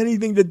want to have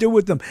anything to do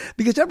with them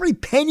because every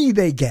penny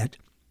they get,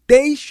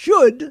 they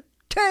should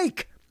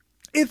take.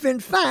 If in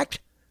fact,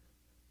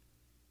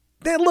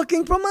 they're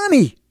looking for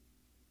money.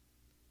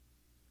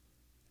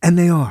 And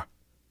they are.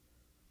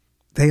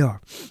 They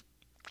are.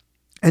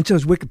 And so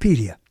is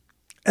Wikipedia.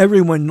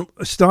 Everyone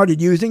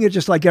started using it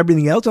just like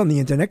everything else on the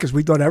internet because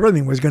we thought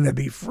everything was going to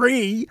be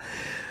free.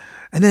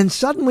 And then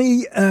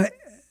suddenly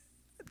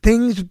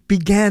things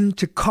began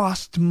to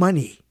cost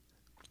money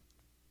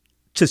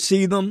to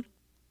see them,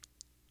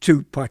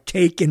 to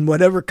partake in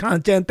whatever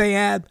content they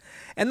had.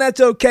 And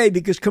that's okay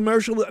because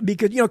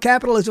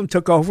capitalism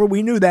took over.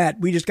 We knew that.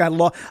 We just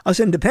got us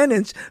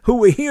independents who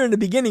were here in the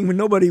beginning when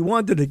nobody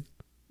wanted to,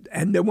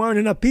 and there weren't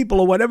enough people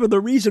or whatever the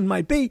reason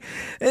might be.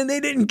 And they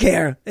didn't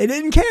care. They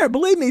didn't care.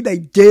 Believe me, they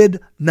did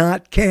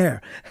not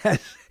care.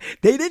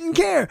 They didn't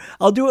care.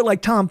 I'll do it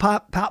like Tom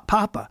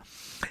Papa.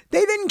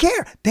 They didn't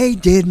care. They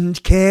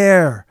didn't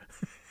care.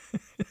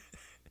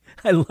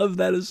 I love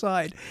that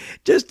aside.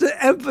 Just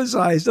to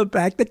emphasize the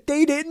fact that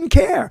they didn't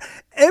care.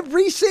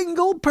 Every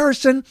single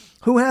person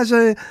who has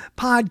a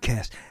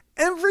podcast,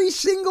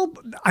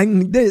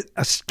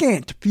 a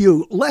scant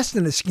few, less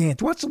than a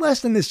scant. What's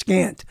less than a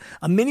scant?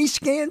 A mini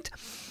scant?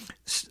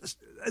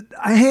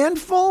 A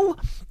handful?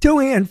 2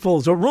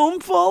 handfuls? A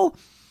room full?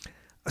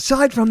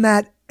 Aside from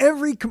that,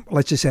 every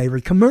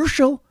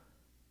commercial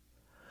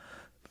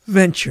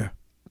venture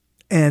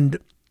and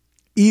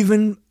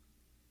even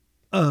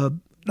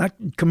not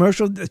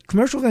commercial,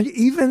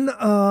 even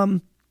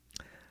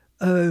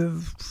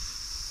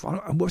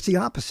what's the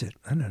opposite?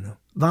 I don't know.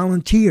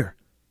 Volunteer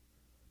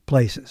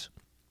places.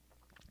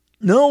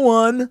 No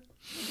one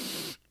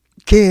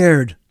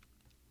cared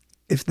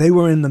if they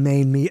were in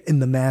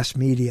the mass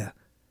media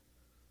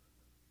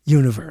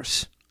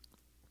universe.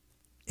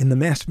 In the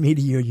mass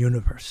media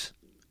universe.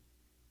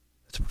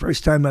 It's the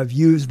first time I've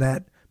used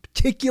that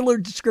particular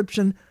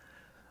description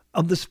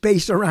of the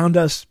space around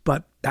us,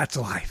 but that's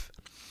life.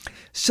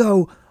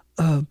 So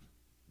they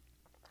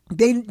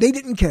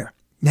didn't care.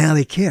 Now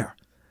they care.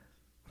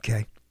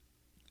 Okay.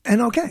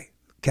 And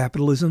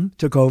capitalism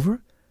took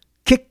over,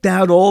 kicked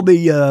out all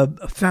the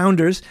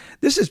founders.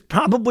 This is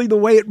probably the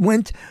way it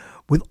went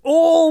with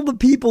all the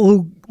people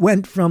who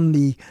went from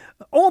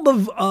all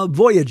the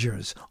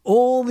voyagers,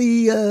 all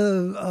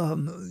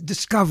the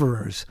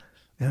discoverers,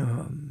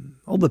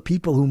 all the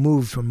people who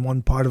moved from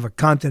one part of a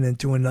continent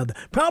to another,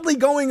 probably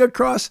going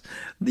across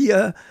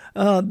the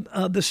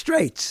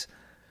straits.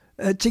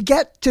 To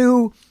get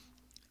to,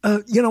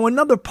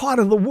 another part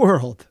of the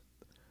world,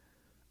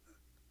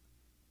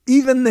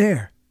 even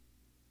there,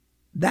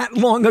 that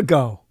long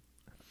ago.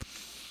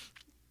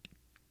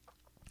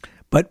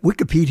 But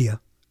Wikipedia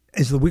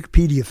is the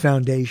Wikipedia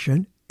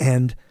Foundation,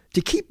 and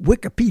to keep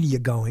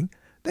Wikipedia going,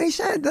 they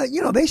said that,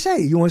 they say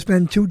you want to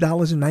spend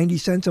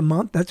 $2.90 a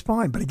month, that's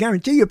fine. But I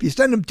guarantee you, if you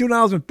send them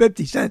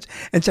 $2.50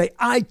 and say,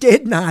 I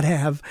did not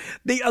have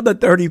the other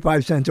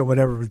 35 cents or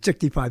whatever,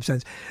 65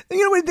 cents,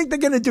 you know what do you think they're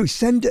going to do?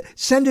 Send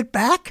it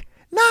back?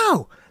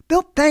 No,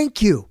 they'll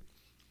thank you.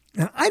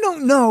 Now, I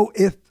don't know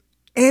if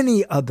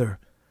any other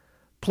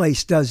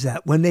place does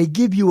that when they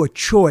give you a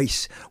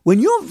choice. When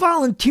you're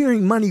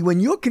volunteering money, when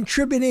you're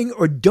contributing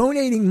or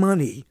donating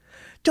money,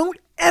 don't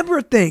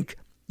ever think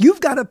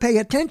you've got to pay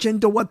attention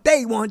to what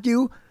they want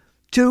you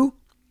to,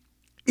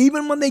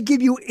 even when they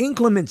give you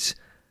increments.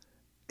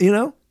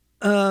 Political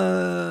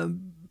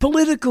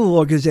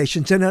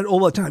organizations send out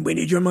all the time, we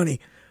need your money.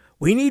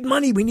 We need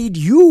money. We need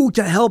you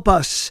to help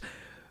us.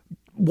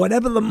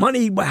 Whatever the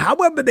money,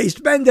 however they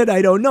spend it,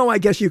 I don't know. I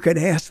guess you could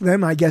ask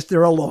them. I guess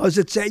there are laws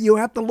that say you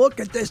have to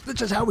look at this.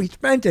 This is how we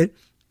spent it.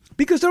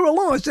 Because there are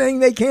laws saying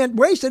they can't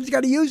waste it. It's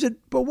got to use it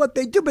for what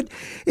they do. But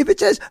if it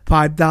says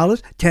 $5,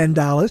 $10,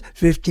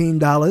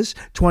 $15,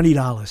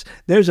 $20,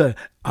 there's a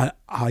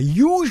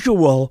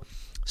usual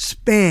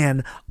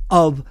span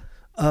of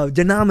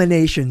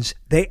denominations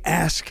they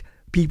ask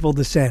people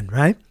to send,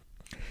 right?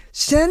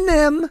 Send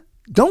them.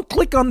 Don't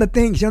click on the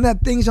things. You don't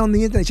have things on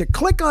the internet. Say,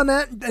 click on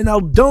that and I'll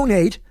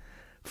donate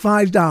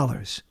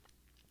 $5.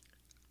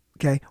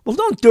 Okay. Well,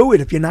 don't do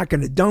it if you're not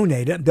going to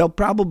donate it. They'll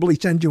probably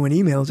send you an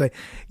email and say,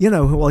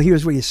 well,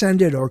 here's where you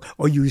send it, or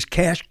use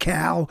Cash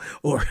Cow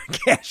or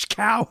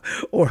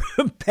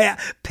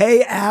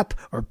Pay App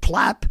or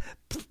Plap,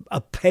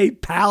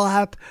 Pal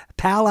app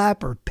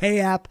or Pay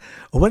app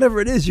or whatever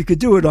it is. You could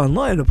do it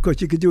online. Of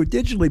course, you could do it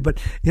digitally. But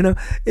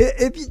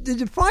if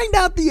you find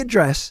out the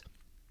address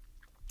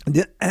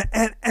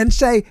and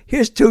say,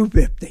 here's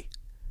 $2.50.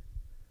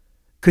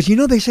 Because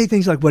they say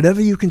things like,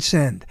 whatever you can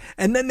send.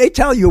 And then they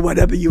tell you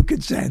whatever you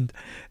can send.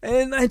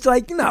 And it's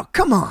like, no,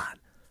 come on.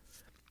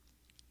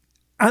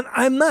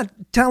 I'm not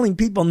telling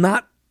people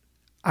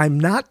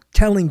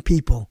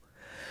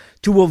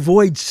to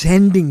avoid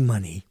sending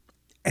money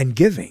and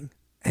giving.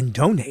 and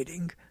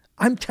donating.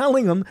 I'm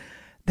telling them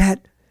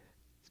that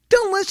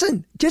don't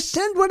listen. Just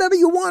send whatever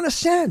you want to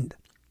send.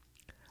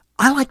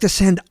 I like to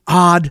send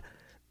odd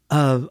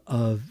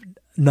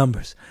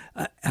numbers.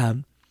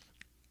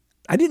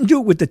 I didn't do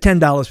it with the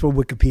 $10 for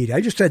Wikipedia.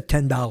 I just said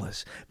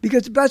 $10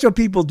 because that's what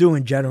people do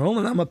in general,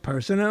 and I'm a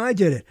person, and I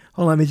did it.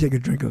 Hold on, let me take a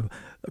drink of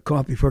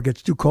coffee before it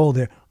gets too cold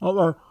there.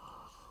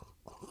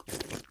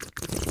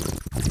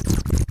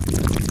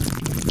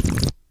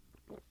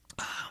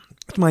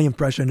 It's my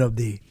impression of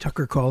the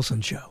Tucker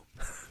Carlson show.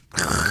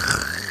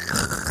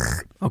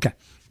 Okay.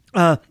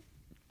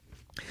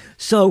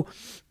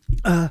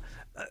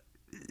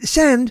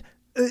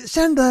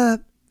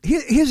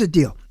 Here's a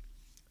deal.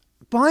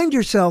 Find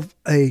yourself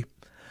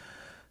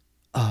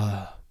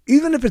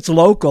even if it's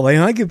local,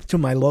 and I give to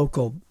my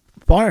local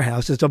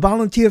firehouse, it's a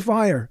volunteer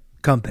fire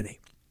company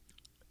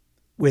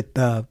with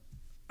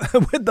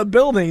with the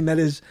building that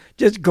is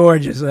just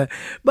gorgeous.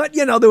 But,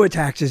 there were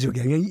taxes you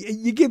get.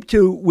 You give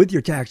to, with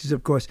your taxes,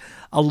 of course,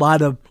 a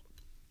lot of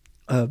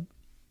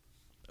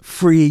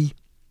free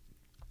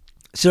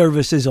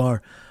services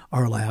are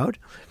allowed.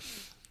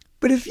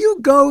 But if you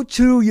go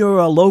to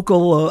your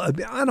local,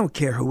 I don't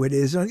care who it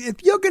is,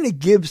 if you're going to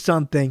give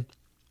something,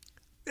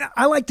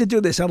 I like to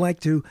do this. I like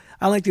to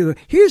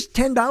here's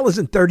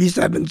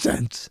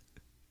 $10.37.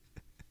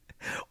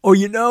 Or,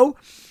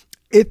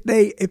 if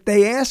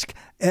they ask,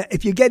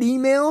 if you get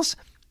emails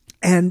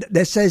and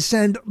that says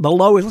send the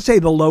lowest, let's say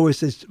the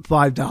lowest is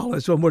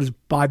 $5. So what does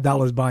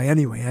 $5 buy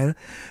anyway? Huh?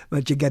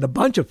 But you get a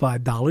bunch of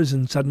 $5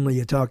 and suddenly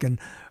you're talking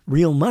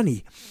real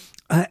money.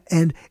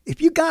 And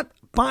if you got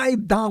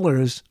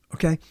 $5,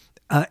 okay,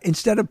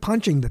 instead of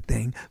punching the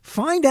thing,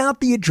 find out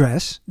the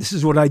address. This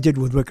is what I did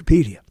with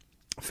Wikipedia.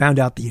 Found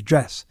out the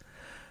address.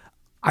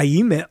 I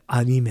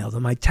emailed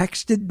them. I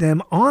texted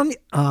them on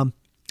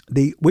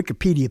the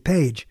Wikipedia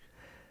page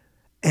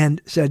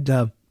and said,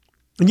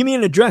 give me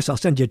an address. I'll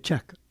send you a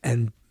check.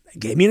 And they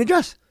gave me an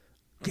address.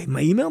 Gave me my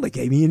email. They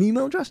gave me an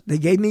email address. They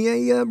gave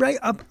me a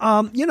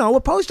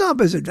post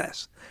office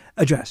address.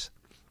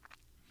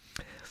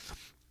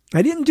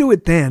 I didn't do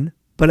it then,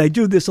 but I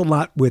do this a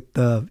lot with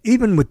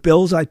even with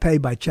bills I pay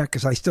by check,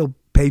 because I still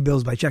pay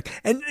bills by check.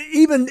 And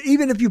even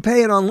if you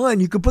pay it online,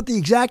 you can put the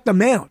exact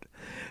amount.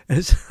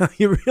 And so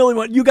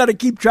you got to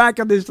keep track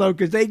of this, though,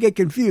 because they get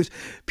confused.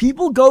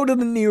 People go to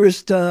the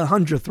nearest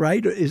hundredth,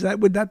 right?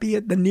 Would that be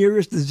it? The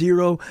nearest, the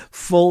zero,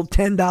 full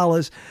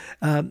 $10.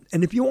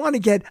 And if you want to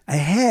get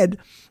ahead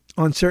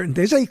on certain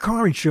things, like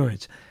car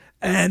insurance,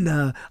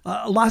 and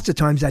lots of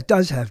times that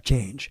does have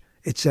change.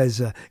 It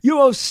says you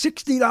owe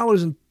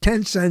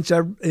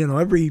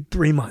 $60.10 every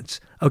 3 months.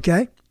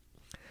 Okay,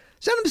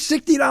 send them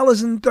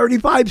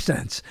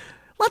 $60.35.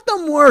 Let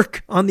them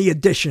work on the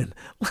addition.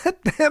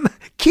 Let them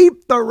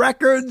keep the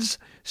records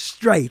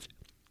straight.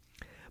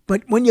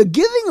 But when you're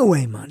giving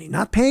away money,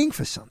 not paying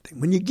for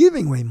something, when you're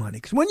giving away money,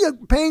 because when you're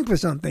paying for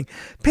something,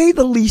 pay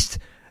the least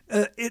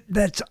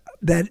that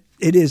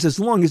it is, as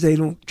long as they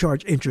don't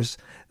charge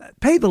interest.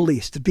 Pay the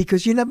least,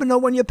 because you never know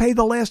when you pay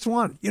the last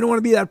one. You don't want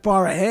to be that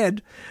far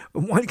ahead,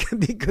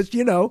 because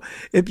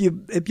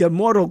if your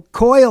mortal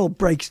coil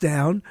breaks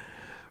down,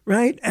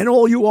 right, and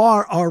all you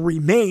are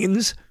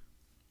remains,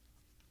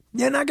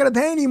 you're not going to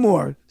pay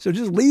anymore. So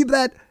just leave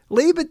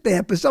it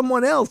there for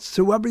someone else,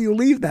 whoever you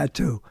leave that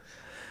to.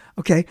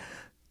 Okay.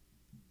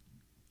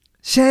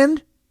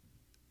 Send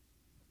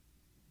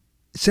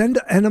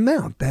an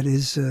amount that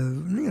is,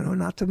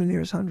 not to the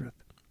nearest hundredth.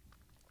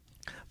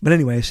 But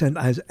anyway,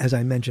 as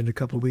I mentioned a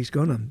couple of weeks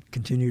ago, and I'm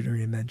continuing to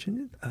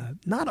mention it,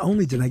 not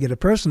only did I get a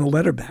personal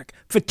letter back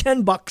for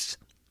 $10,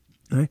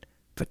 right?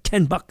 For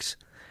 $10.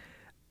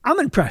 I'm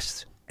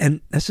impressed.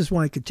 And this is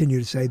why I continue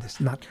to say this.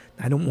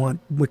 I don't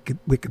want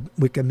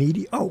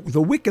Wikimedia. Oh,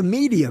 the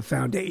Wikimedia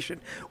Foundation.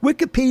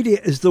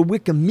 Wikipedia is the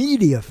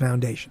Wikimedia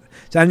Foundation.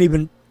 So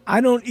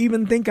I don't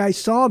even think I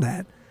saw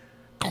that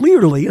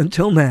clearly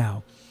until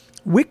now.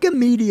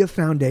 Wikimedia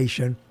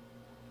Foundation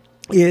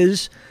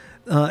is,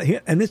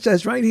 and it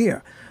says right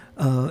here,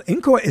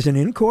 is an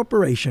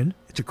incorporation.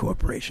 It's a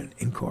corporation,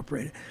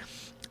 incorporated.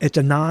 It's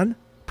a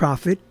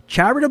non-profit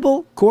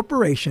charitable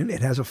corporation.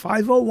 It has a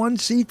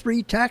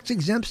 501c3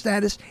 tax-exempt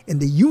status in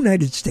the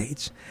United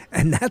States,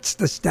 and that's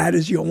the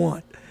status you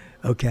want,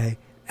 okay?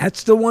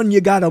 That's the one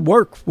you got to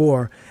work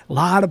for. A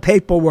lot of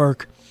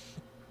paperwork.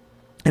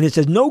 And it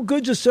says, no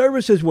goods or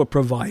services were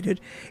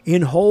provided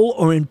in whole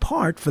or in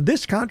part for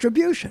this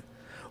contribution.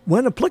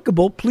 When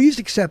applicable, please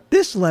accept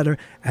this letter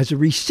as a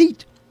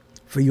receipt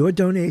for your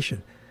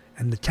donation.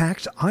 And the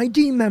tax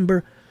ID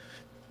member,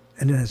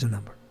 and it has a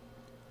number.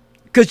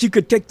 Because you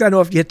could take that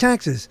off your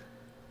taxes.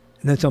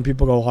 And then some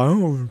people go, I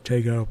don't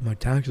take it off my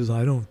taxes.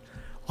 I don't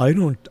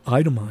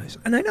itemize.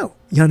 And I know.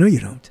 Yeah, I know you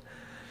don't.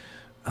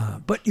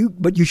 But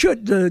you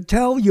should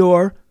tell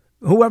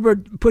whoever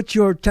puts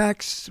your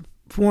tax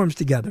forms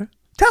together,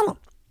 tell them.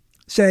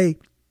 Say,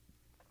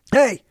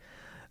 hey,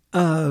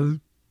 I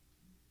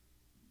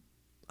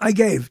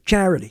gave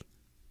charity.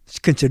 It's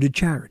considered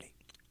charity.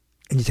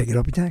 And you take it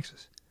off your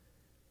taxes.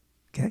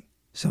 Okay?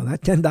 So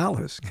that $10,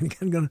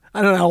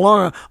 I don't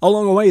know how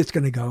long away it's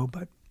going to go,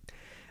 but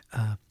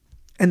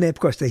And of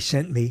course, they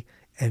sent me,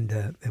 and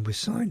it was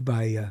signed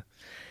by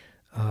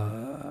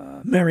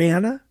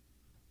Mariana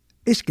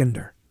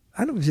Iskander.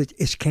 I don't know if it's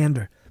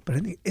Iskander, but I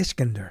think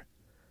Iskander.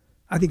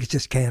 I think it's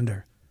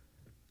Iskander.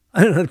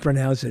 I don't know how to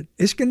pronounce it.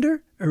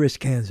 Iskander or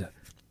Iskanza?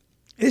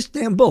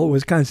 Istanbul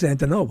was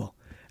Constantinople.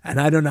 And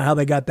I don't know how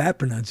they got that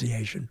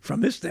pronunciation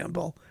from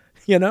Istanbul,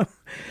 you know.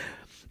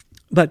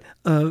 But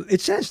it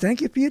says,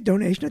 thank you for your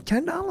donation of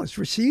 $10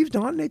 received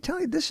on. They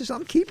tell you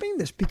I'm keeping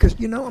this because,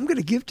 I'm going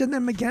to give to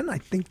them again. I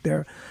think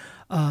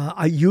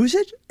I use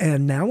it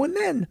and now and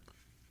then.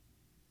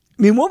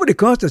 I mean, what would it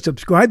cost to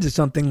subscribe to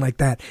something like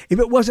that if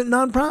it wasn't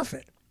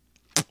nonprofit?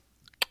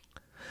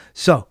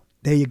 So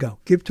there you go.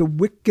 Give to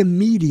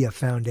Wikimedia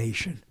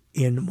Foundation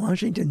in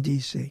Washington,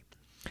 D.C.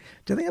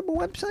 Do they have a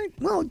website?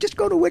 Well, just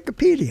go to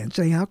Wikipedia and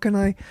say, how can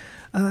I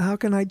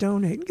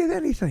donate? And give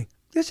anything.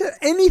 Just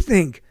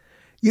anything.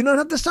 You don't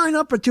have to sign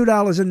up for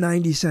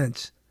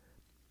 $2.90.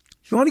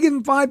 If you want to give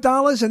them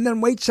 $5 and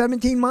then wait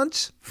 17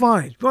 months,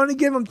 fine. If you want to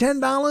give them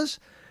 $10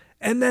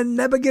 and then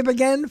never give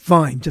again,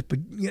 fine. Just,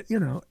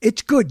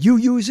 it's good. You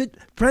use it.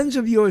 Friends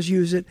of yours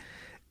use it.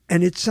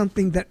 And it's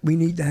something that we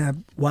need to have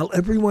while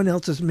everyone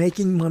else is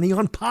making money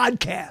on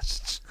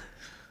podcasts.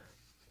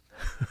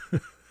 Why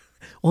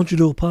don't you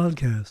do a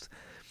podcast?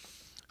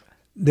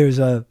 There's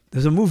a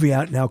movie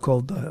out now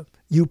called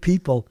You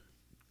People,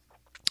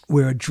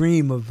 where a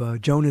dream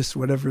of Jonas,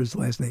 whatever his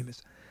last name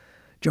is,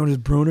 Jonas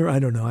Brunner. I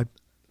don't know.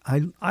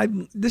 I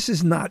this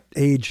is not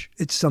age.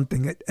 It's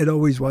something. It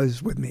always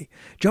was with me.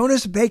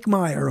 Jonas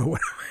Bakemeyer or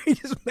whatever. I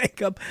just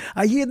make up.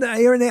 I hear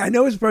a name. I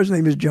know his first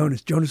name is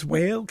Jonas. Jonas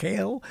Whale,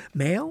 Kale,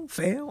 Male,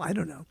 Fail. I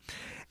don't know.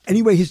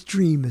 Anyway, his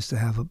dream is to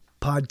have a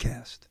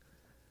podcast,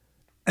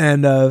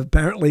 and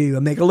apparently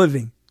make a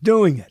living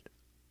doing it.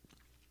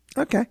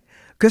 Okay,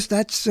 because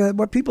that's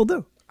what people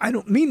do. I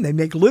don't mean they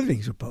make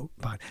livings about,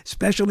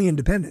 especially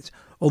independents,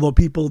 although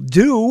people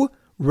do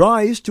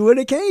rise to an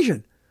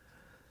occasion.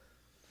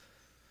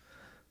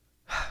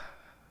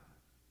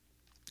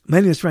 My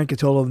name is Frank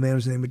Catolo, the man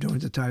whose name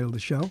adorns the title of the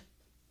show.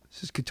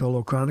 This is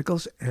Catolo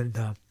Chronicles, and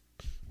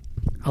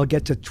I'll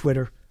get to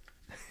Twitter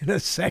in a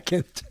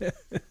second.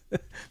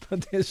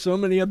 But there's so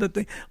many other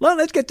things. Well,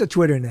 let's get to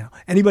Twitter now.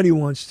 Anybody who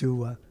wants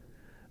to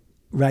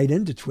write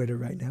into Twitter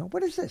right now.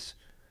 What is this?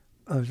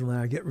 I'll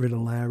get rid of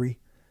Larry.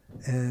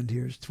 And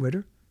here's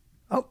Twitter.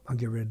 Oh, I'll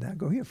get rid of that.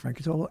 Go here.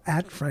 Frank Catolo.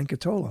 At Frank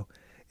Catolo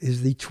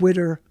is the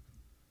Twitter.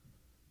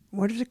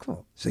 What is it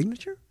called?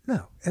 Signature?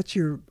 No. That's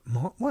your,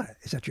 what?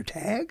 Is that your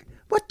tag?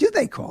 What do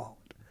they call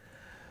it?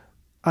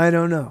 I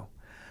don't know.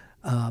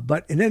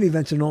 But in any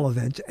event, in all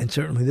events, and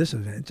certainly this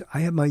event, I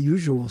have my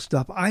usual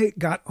stuff. I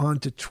got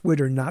onto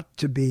Twitter not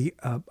to be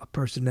a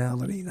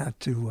personality, not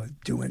to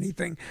do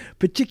anything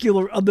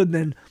particular other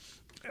than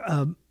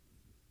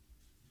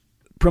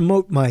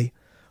promote my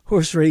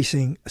horse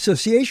racing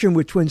association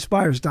with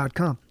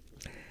twinspires.com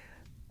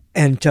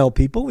and tell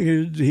people,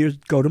 here's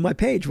go to my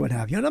page, what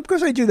have you. And of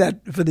course I do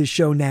that for this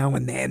show now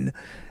and then,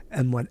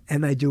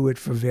 and I do it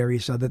for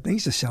various other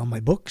things, to sell my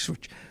books,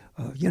 which,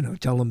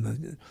 tell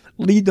them,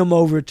 lead them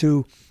over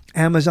to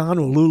Amazon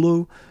or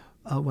Lulu,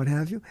 what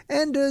have you.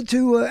 And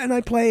and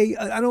I play,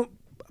 I don't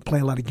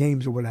play a lot of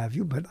games or what have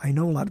you, but I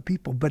know a lot of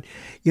people. But,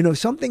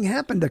 something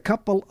happened a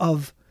couple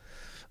of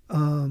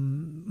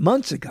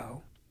months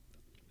ago.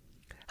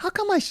 How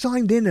come I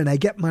signed in and I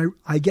get my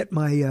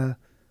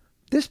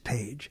this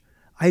page?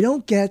 I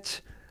don't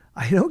get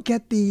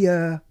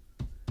the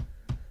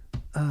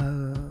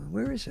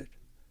where is it?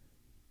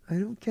 I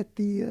don't get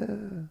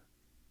the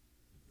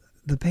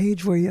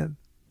page where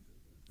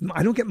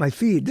I don't get my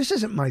feed. This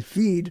isn't my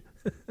feed.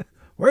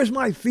 Where's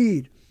my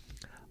feed?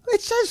 It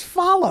says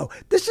follow.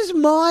 This is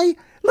listen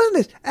to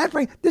this.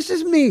 This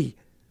is me.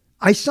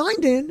 I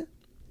signed in.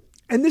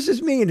 And this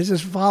is me, and it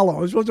says follow.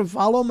 I was supposed to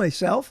follow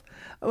myself.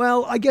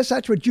 Well, I guess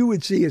that's what you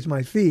would see as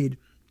my feed.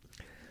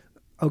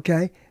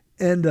 Okay?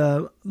 And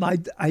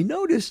I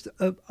noticed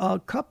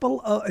a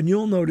couple, and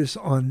you'll notice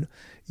on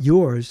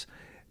yours,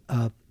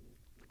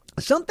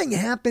 something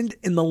happened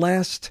in the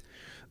last,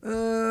 I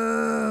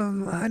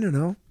don't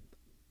know.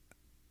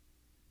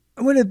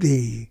 What would it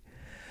be?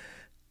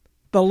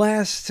 The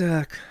last,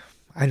 I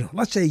don't know,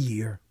 let's say a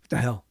year. What the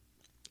hell?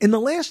 In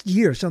the last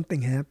year,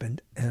 something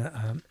happened.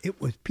 It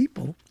were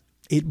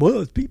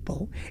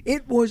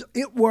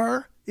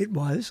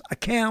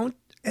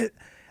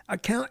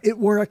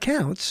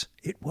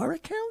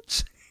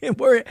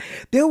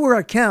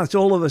accounts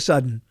all of a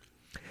sudden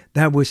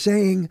that were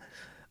saying,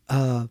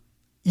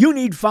 you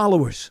need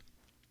followers.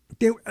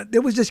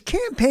 There was this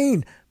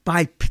campaign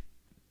by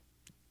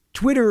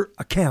Twitter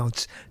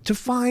accounts to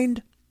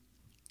find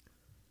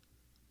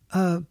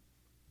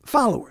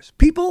followers.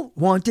 People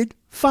wanted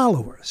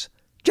followers.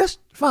 Just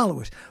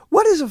followers.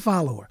 What is a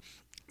follower?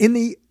 In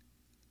the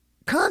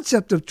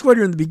concept of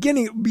Twitter in the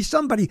beginning, it would be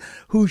somebody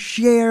who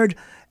shared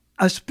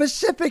a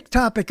specific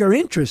topic or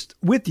interest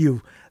with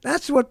you.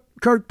 That's what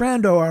Kurt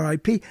Brando,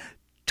 R.I.P.,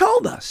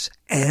 told us.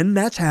 And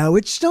that's how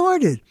it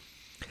started.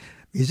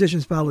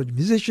 Musicians followed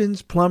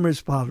musicians,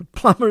 plumbers followed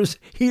plumbers,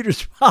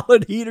 heaters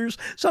followed heaters.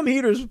 Some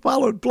heaters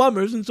followed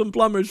plumbers, and some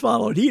plumbers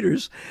followed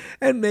heaters.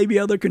 And maybe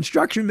other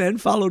construction men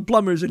followed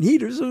plumbers and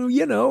heaters,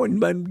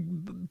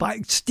 and by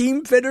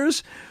steam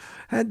fitters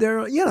had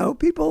their,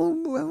 people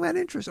who had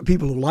interest.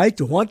 People who liked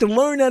to want to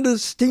learn how to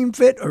steam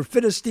fit or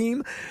fit a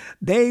steam,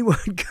 they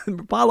would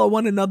follow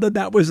one another.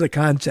 That was the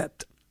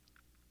concept.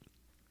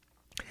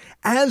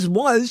 As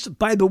was,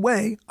 by the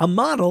way, a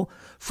model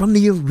from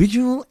the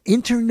original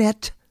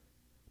internet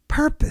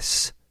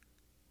purpose.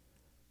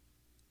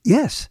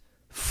 Yes,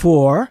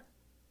 for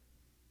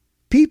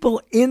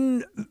people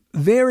in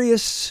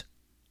various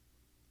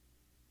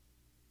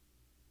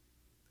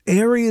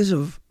areas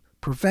of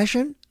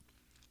profession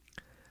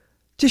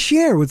to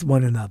share with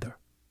one another.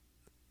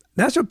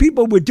 That's what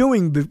people were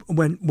doing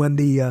when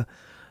the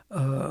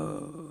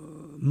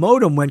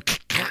modem went,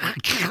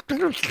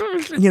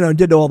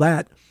 did all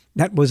that.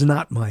 That was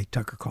not my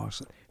Tucker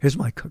Carlson. Here's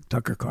my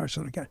Tucker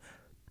Carlson again.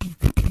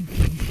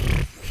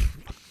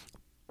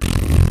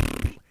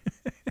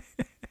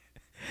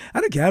 I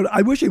don't care.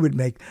 I wish he would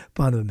make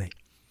fun of me.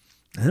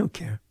 I don't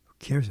care. Who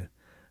cares?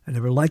 I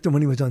never liked him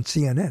when he was on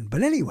CNN.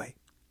 But anyway,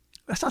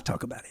 let's not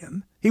talk about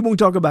him. He won't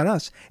talk about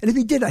us. And if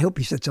he did, I hope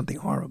he said something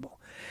horrible.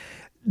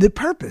 The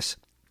purpose.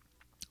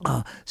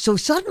 So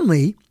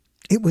suddenly,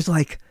 it was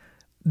like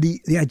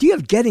the idea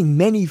of getting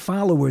many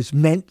followers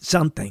meant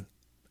something.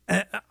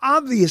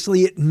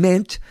 Obviously, it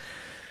meant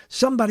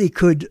somebody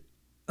could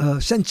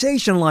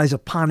sensationalize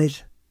upon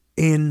it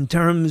in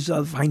terms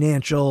of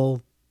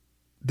financial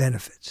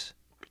benefits.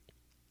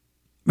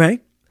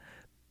 Right?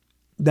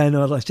 Then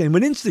let's say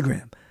with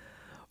Instagram,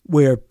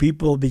 where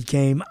people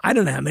became, I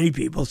don't know how many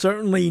people,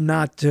 certainly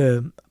not,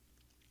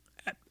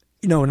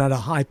 not a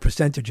high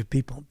percentage of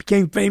people,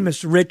 became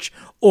famous, rich,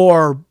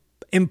 or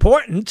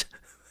important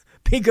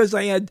because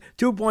they had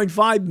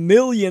 2.5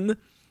 million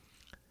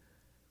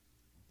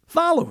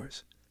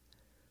followers.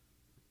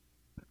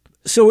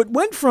 So it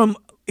went from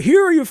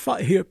here are your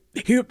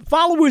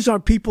followers are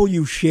people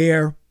you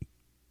share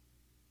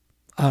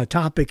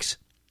topics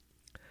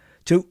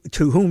to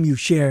whom you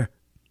share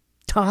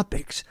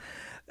topics.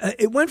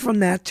 It went from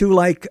that to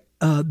like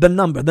the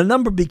number. The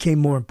number became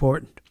more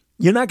important.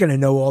 You're not going to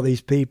know all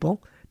these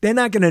people. They're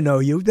not going to know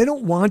you. They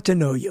don't want to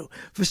know you.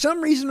 For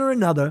some reason or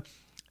another,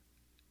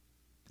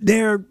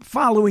 they're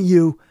following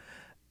you.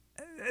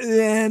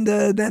 And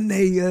then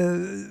they,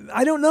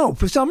 I don't know,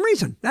 for some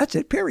reason. That's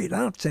it, period. I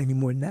don't have to say any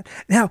more than that.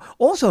 Now,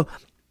 also,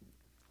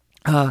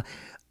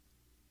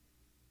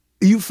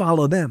 you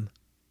follow them.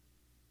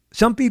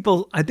 Some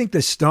people, I think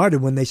this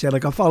started when they said,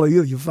 like, I'll follow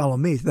you if you follow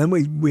me. Then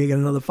we get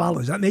another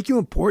follower. Does that make you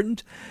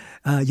important?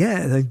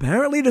 Yeah,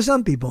 apparently to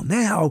some people.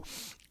 Now,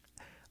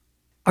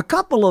 a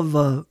couple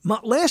of,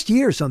 last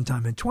year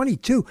sometime in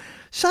 22,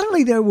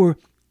 suddenly there were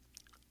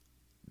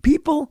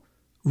people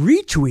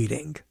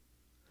retweeting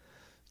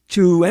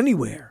to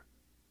anywhere,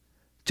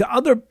 to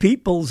other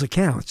people's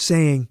accounts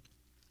saying,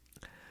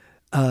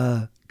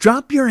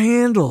 drop your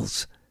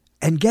handles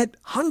and get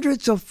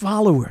hundreds of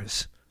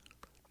followers.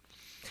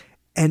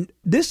 And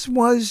this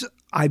was,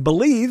 I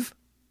believe,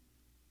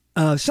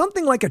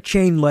 something like a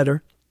chain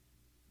letter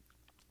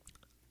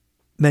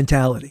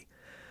mentality.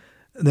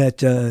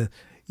 That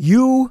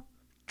you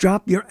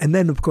drop your, and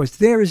then of course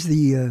there is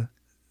the,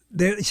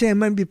 see, I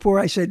remember before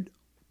I said,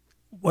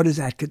 what is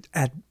that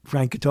at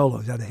Frank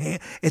Catolo? Is that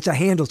it's a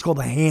handle. It's called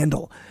a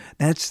handle.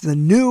 That's the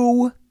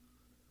new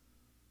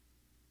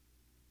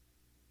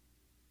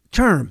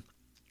term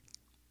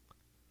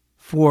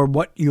for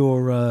what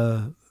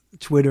your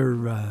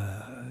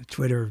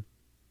Twitter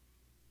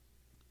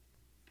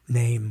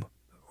name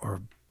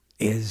or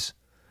is,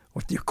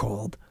 what you're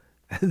called.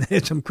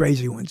 There's some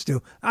crazy ones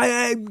too.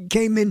 I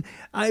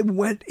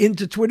went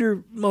into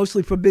Twitter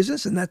mostly for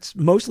business, and that's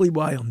mostly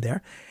why I'm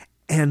there.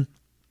 And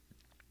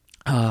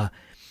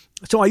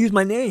so I use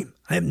my name.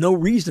 I have no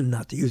reason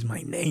not to use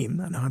my name.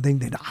 I don't have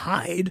anything to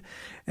hide.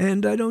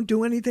 And I don't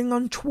do anything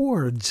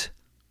untowards.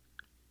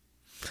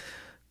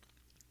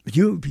 If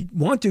you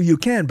want to, you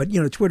can. But,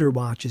 Twitter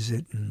watches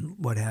it and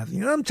what have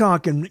you. I'm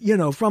talking,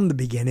 from the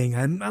beginning.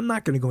 I'm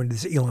not going to go into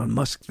this Elon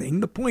Musk thing.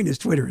 The point is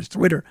Twitter is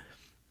Twitter.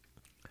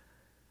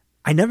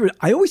 I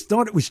always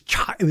thought it was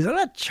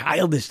a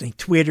childish thing,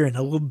 Twitter and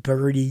a little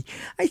birdie.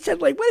 I said,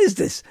 like, what is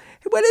this?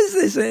 What is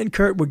this? And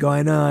Kurt would go,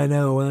 I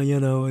know. Well,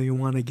 you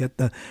want to get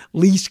the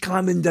least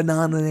common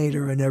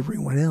denominator in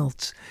everyone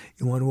else.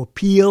 You want to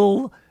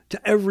appeal to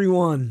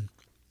everyone.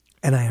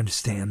 And I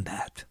understand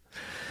that.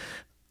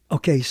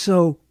 Okay,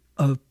 so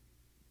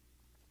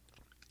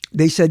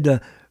they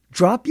said,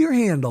 drop your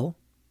handle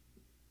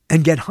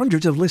and get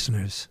hundreds of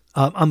listeners.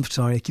 I'm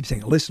sorry, I keep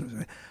saying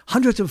listeners.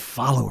 Hundreds of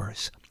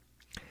followers.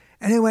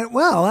 And they went,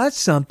 well, that's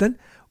something.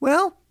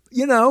 Well,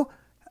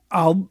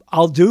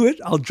 I'll do it.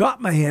 I'll drop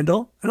my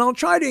handle and I'll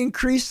try to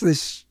increase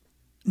this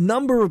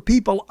number of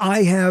people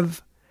I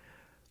have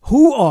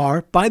who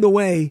are, by the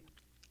way,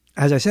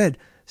 as I said,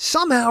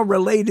 somehow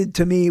related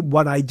to me,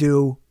 what I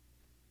do.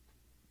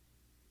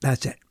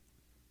 That's it.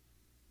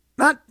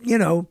 Not,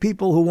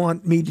 people who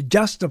want me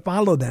to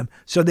follow them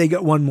so they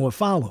get one more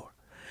follower.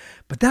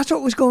 But that's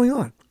what was going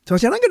on. So I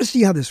said, I'm going to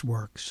see how this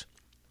works.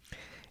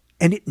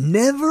 And it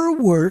never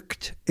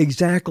worked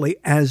exactly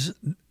as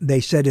they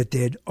said it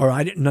did, or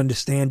I didn't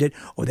understand it,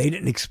 or they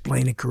didn't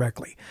explain it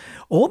correctly.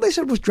 All they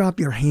said was drop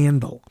your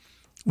handle,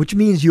 which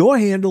means your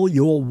handle,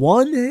 your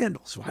one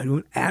handle. So I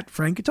went at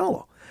Frank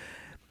Catolo.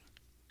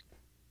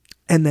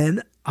 And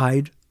then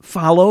I'd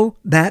follow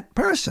that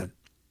person.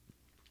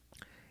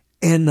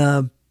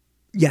 And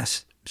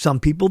yes, some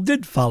people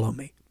did follow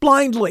me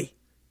blindly.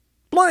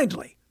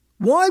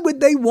 Why would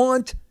they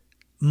want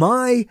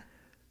my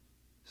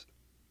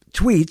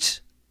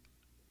tweets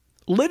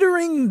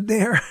littering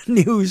their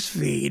news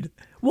feed?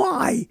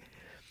 Why?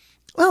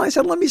 Well, I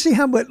said, let me see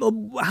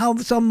how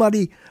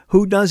somebody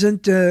who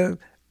doesn't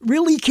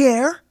really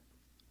care.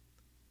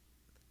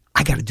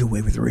 I got to do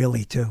away with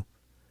really too.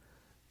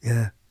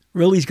 Yeah,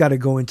 really's got to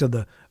go into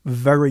the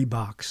very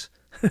box.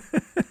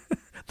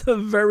 The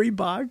very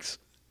box.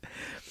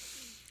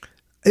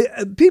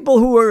 People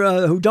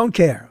who don't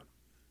care.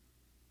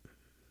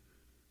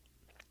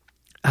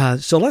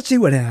 So let's see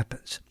what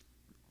happens.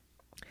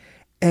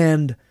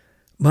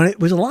 But it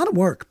was a lot of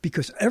work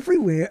because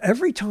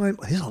every time,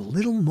 there's a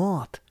little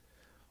moth.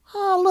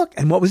 Oh, look.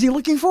 And what was he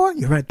looking for?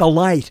 You're right, the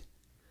light.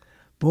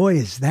 Boy,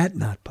 is that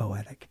not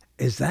poetic.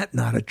 Is that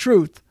not a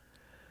truth?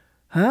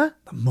 Huh?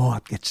 The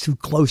moth gets too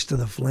close to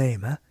the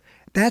flame, huh?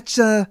 That's,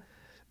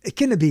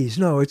 Echinobes.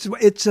 No,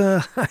 it's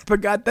I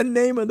forgot the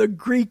name of the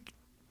Greek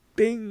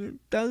thing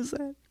that does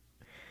that.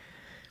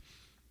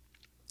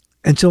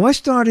 And so I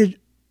started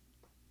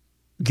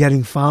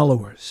getting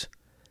followers.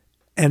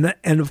 And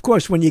of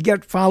course, when you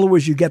get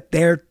followers, you get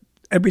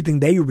everything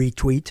they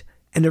retweet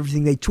and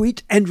everything they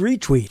tweet and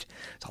retweet.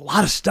 There's a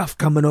lot of stuff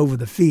coming over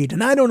the feed.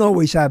 And I don't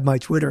always have my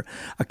Twitter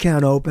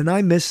account open.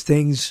 I miss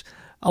things,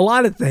 a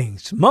lot of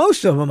things.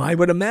 Most of them, I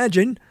would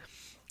imagine,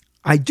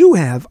 I do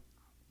have.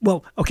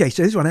 Well, okay,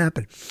 so here's what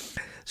happened.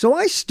 So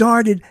I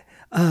started,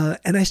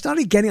 and I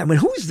started getting,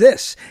 who's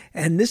this?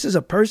 And this is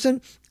a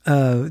person,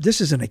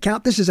 this is an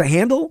account, this is a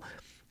handle.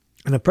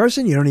 And a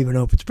person, you don't even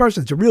know if it's a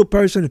person. It's a real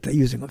person. If they're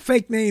using a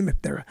fake name,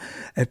 if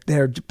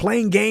they're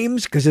playing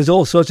games, because there's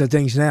all sorts of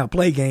things now.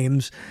 Play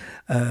games,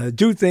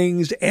 do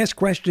things, ask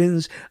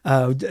questions,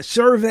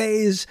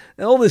 surveys,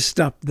 all this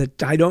stuff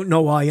that I don't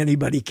know why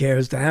anybody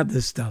cares to have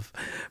this stuff,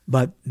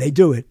 but they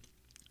do it.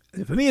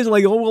 For me, it's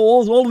like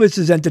all of this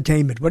is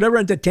entertainment. Whatever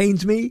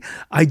entertains me,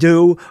 I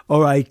do,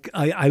 or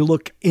I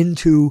look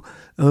into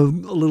a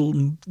little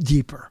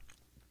deeper.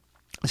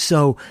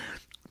 So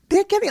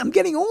I'm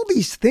getting all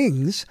these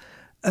things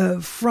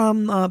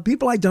from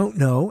people I don't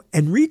know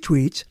and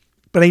retweets,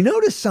 but I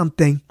noticed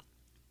something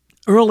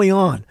early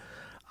on.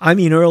 I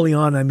mean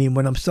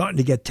when I'm starting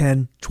to get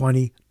 10,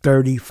 20,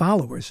 30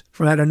 followers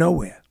from out of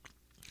nowhere.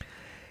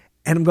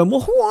 And I'm going, well,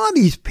 who are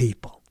these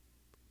people?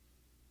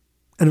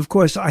 And of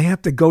course, I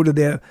have to go to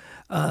their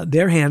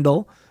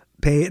handle,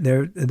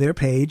 their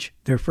page,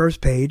 their first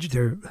page,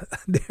 their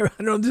I don't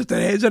know,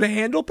 is it a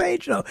handle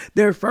page? No,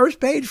 their first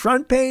page,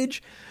 front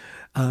page.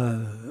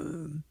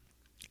 And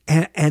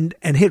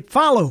hit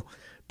follow,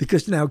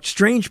 because now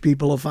strange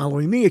people are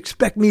following me,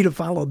 expect me to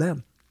follow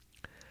them.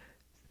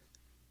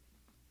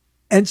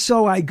 And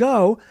so I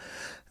go,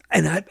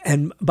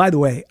 and by the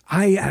way,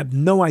 I have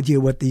no idea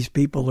what these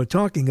people are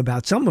talking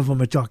about. Some of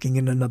them are talking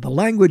in another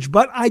language,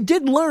 but I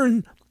did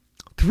learn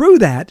through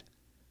that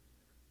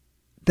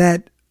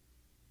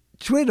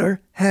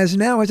Twitter has a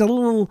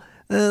little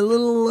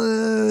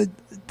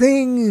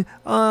thing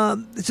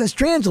that says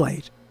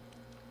translate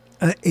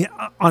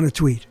on a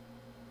tweet.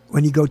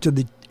 When you go to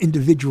the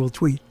individual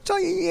tweet. So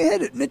you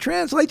hit it and it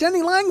translates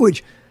any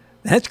language.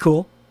 That's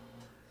cool.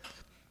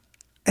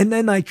 And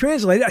then I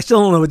translate it. I still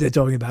don't know what they're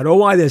talking about or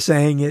why they're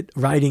saying it,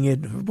 writing it,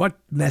 what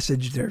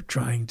message they're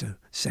trying to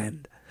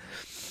send.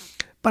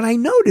 But I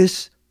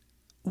notice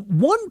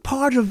one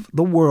part of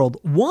the world,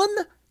 one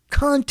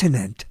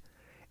continent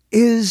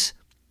is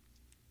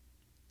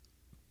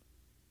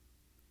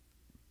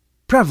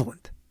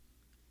prevalent.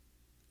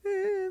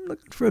 I'm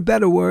looking for a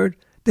better word.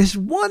 There's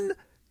one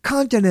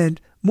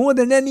continent more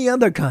than any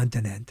other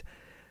continent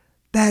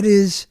that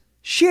is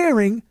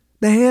sharing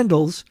the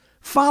handles,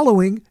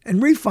 following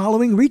and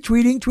refollowing,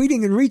 retweeting,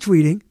 tweeting and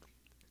retweeting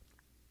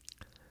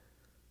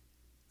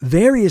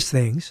various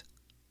things.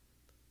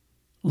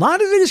 A lot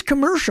of it is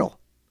commercial,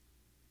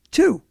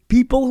 too.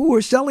 People who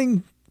are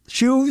selling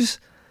shoes,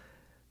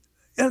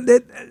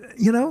 that,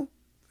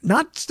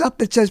 not stuff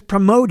that says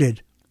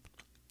promoted.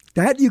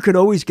 That you can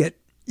always get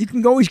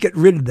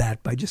rid of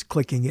that by just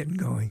clicking it and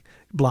going,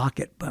 block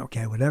it.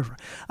 Okay, whatever.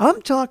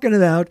 I'm talking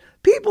about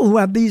people who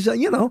have these,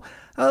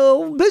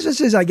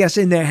 businesses, I guess,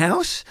 in their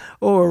house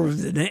or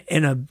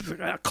in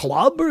a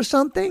club or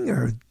something,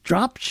 or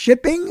drop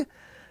shipping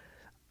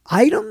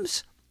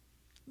items.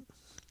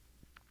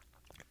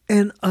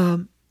 And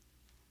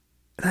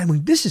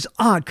this is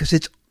odd because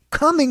it's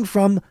coming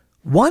from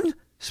one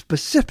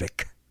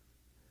specific.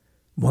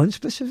 One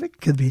specific?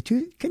 Could be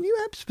two. Can you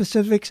have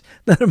specifics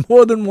that are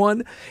more than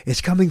one?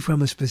 It's coming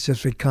from a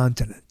specific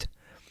continent.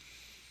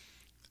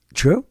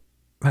 True?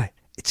 Right.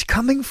 It's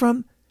coming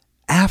from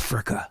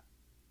Africa.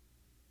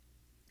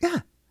 Yeah.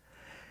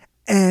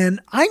 And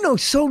I know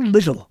so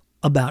little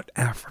about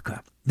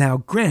Africa. Now,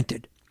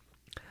 granted,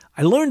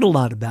 I learned a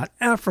lot about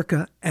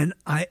Africa, and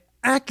I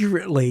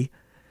accurately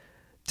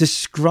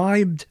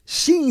described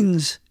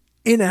scenes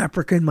in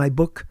Africa in my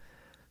book,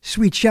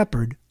 Sweet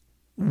Shepherd,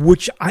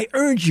 which I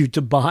urge you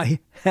to buy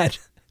at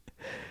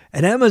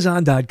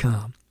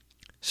Amazon.com.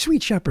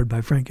 Sweet Shepherd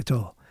by Frank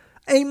Cotola.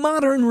 A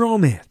modern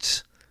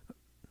romance.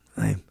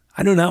 I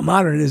don't know how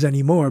modern it is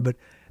anymore, but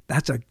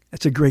that's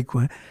a great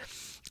one.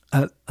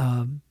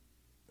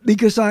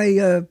 Because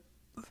I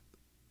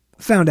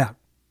found out.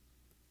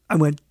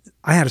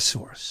 I had a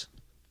source.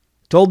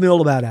 Told me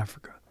all about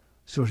Africa.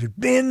 Source had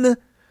been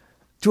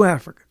to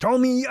Africa.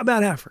 Told me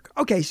about Africa.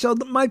 Okay, so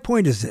my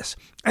point is this.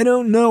 I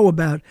don't know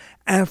about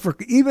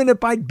Africa. Even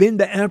if I'd been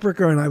to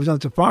Africa and I was on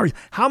safari,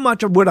 how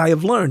much would I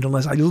have learned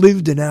unless I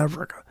lived in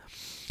Africa?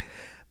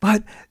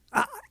 But,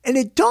 and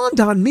it dawned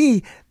on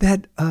me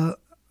that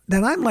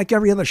I'm like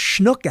every other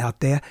schnook out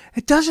there.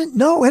 It doesn't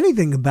know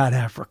anything about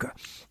Africa.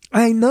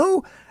 I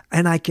know,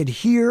 and I can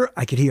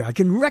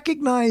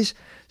recognize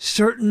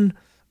certain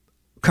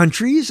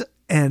countries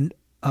and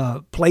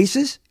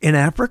places in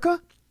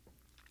Africa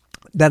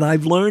that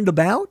I've learned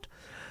about.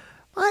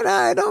 But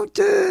I don't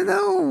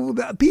know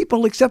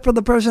people except for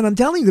the person I'm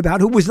telling you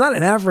about, who was not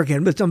an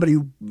African, but somebody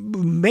who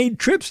made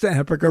trips to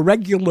Africa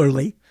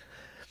regularly.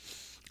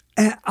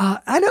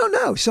 I don't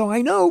know. So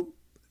I know,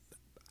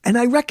 and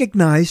I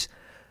recognize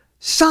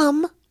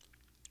some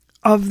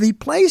of the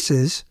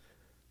places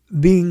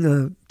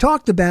being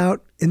talked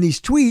about in these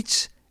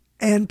tweets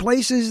and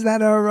places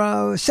that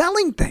are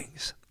selling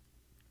things.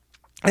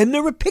 And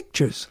there are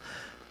pictures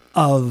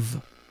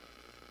of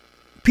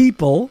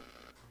people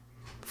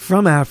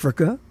from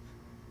Africa.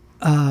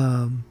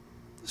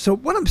 So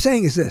what I'm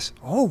saying is this.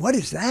 Oh, what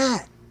is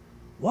that?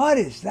 What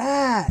is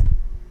that?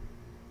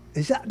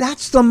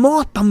 That's the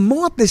moth. The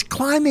moth is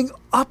climbing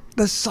up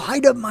the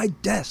side of my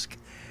desk.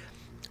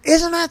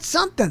 Isn't that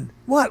something?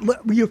 What?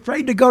 Were you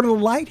afraid to go to the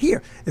light?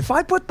 Here, if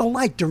I put the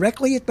light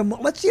directly at the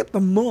moth, let's see if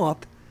the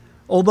moth,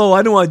 although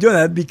I don't want to do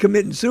that, I'd be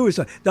committing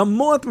suicide. The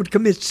moth would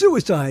commit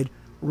suicide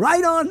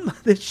right on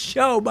this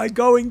show by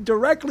going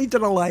directly to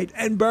the light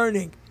and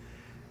burning.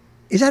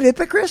 Is that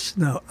hypocrite?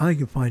 No, I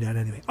can find out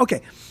anyway.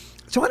 Okay,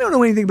 so I don't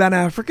know anything about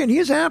Africa, and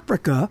here's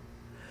Africa,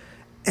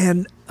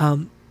 and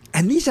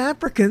these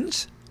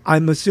Africans,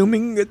 I'm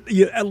assuming,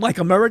 like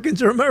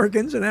Americans are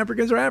Americans and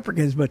Africans are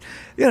Africans, but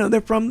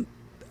they're from.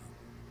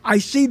 I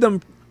see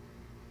them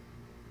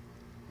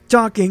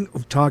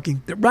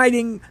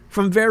writing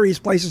from various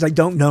places I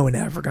don't know in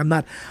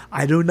Africa.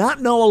 I do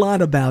not know a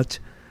lot about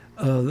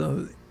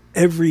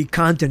every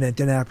continent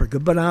in Africa,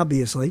 but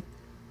obviously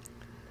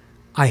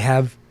I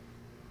have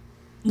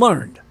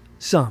learned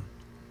some.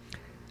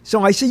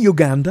 So I see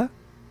Uganda,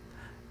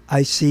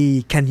 I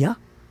see Kenya,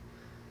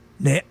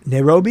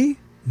 Nairobi,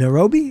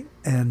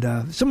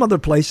 and some other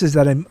places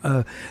that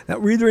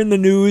that were either in the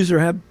news or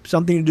have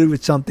something to do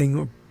with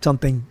something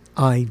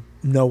I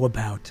know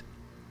about.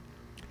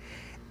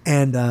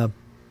 And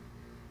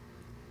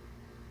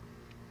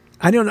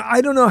I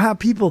don't know how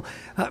people,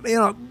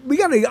 we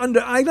got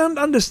to I don't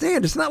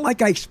understand. It's not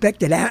like I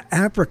expected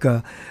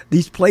Africa,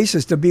 these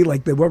places, to be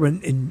like they were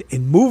in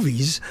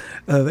movies,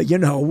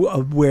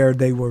 where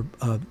they were,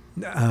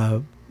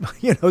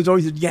 it's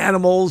always the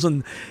animals,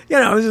 and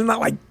it's not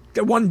like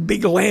one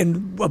big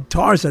land of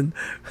Tarzan,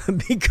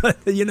 because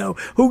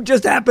who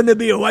just happened to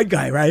be a white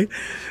guy, right?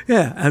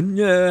 Yeah, and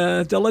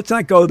so let's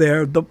not go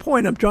there. The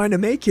point I'm trying to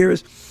make here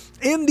is,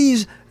 in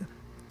these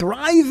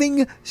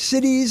thriving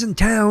cities and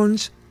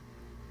towns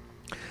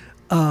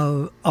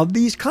of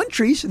these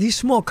countries, these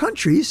small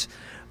countries,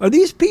 are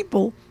these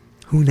people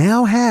who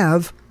now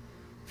have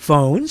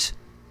phones.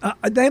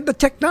 They have the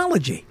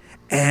technology,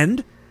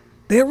 and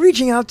they're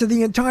reaching out to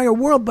the entire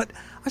world. But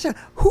I said,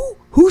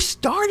 who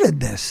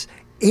started this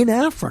in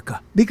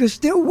Africa? Because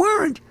there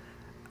weren't,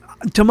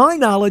 to my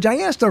knowledge, I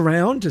asked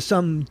around to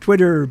some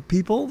Twitter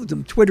people,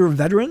 some Twitter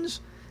veterans.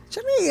 I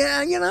said, hey,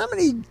 how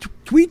many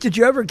tweets did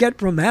you ever get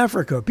from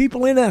Africa,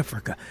 people in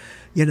Africa?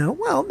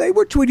 Well, they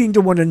were tweeting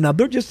to one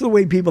another, just the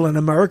way people in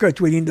America are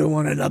tweeting to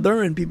one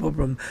another, and people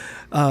from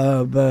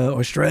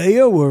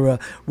Australia were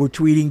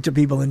tweeting to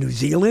people in New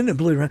Zealand, and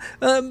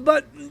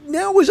but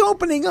now it was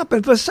opening up,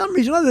 and for some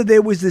reason or other,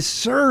 there was this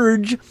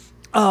surge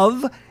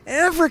of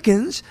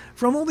Africans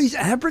from all these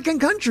African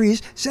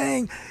countries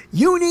saying,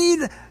 you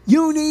need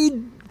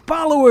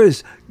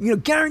followers,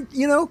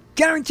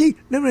 guaranteed.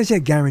 Nobody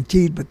said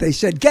guaranteed, but they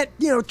said get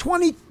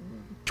 200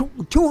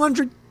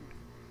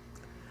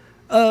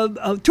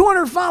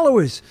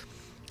 followers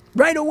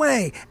right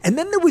away. And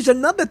then there was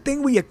another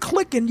thing where you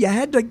click and you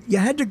had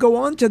to go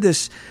on to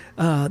this.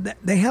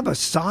 They have a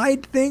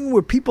side thing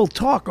where people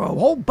talk, a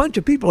whole bunch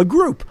of people, a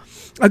group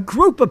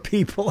of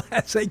people,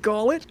 as they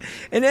call it,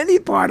 in any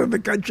part of the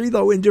country,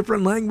 though in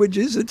different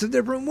languages, it's a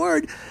different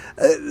word,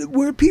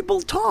 where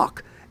people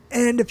talk.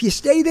 And if you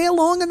stay there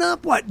long enough,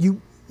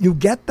 you You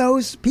get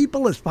those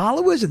people as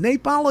followers and they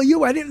follow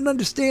you. I didn't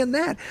understand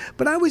that.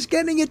 But I was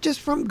getting it just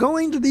from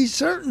going to these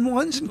certain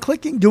ones and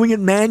clicking, doing it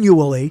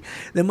manually.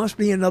 There must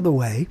be another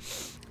way.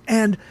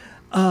 And,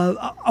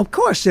 of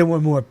course, there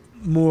were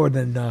more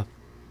than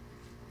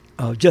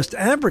just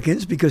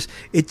Africans because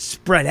it's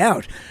spread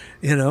out.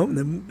 You know,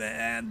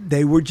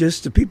 they were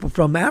just the people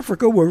from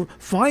Africa were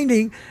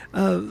finding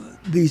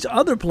these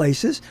other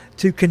places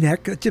to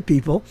connect to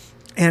people,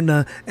 and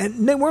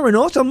they weren't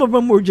all. Some of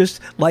them were just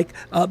like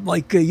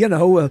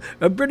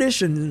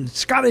British and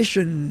Scottish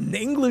and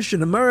English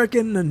and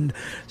American and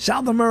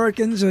South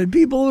Americans and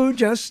people who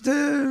just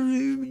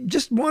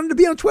wanted to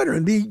be on Twitter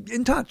and be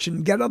in touch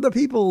and get other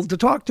people to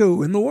talk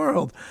to in the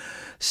world.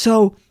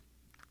 So,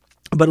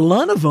 but a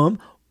lot of them.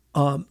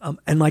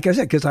 And like I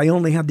said, because I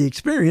only have the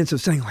experience of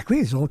saying, like,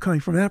 wait, it's all coming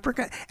from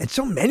Africa. And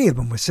so many of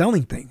them were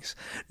selling things.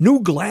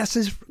 New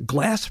glasses,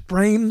 glass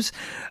frames,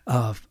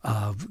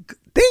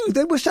 things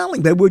they were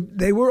selling.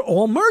 They were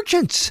all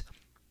merchants.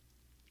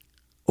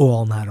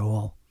 All, not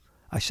all.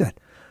 I said,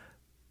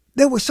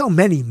 there were so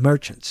many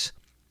merchants.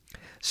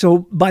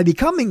 So by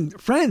becoming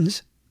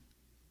friends,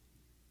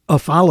 by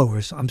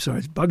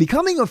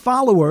becoming a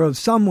follower of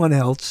someone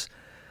else,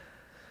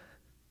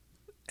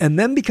 and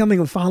then becoming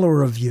a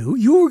follower of you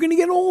were going to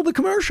get all the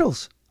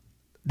commercials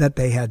that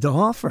they had to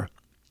offer.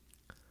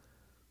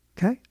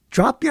 Okay?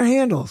 Drop your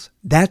handles.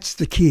 That's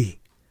the key.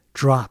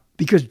 Drop.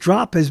 Because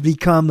drop has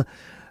become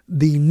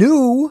the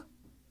new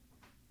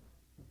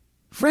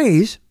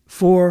phrase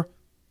for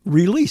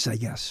release, I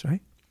guess, right?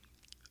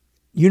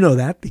 You know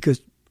that because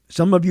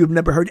some of you have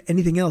never heard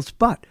anything else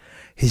but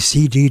his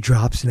CD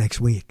drops next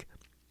week,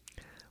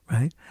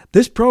 right?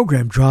 This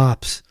program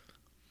drops,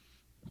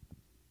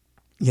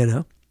 you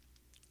know.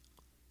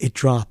 It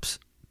drops.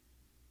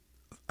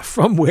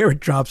 From where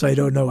it drops, I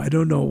don't know. I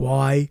don't know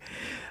why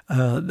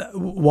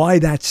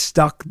that's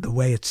stuck the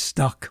way it's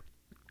stuck.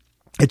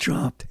 It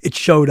dropped. It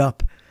showed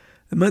up.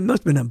 There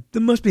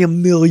must be a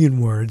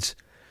million words.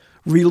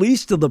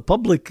 Released to the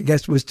public, I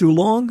guess, was too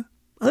long.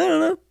 I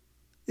don't know.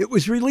 It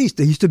was released.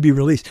 It used to be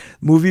released.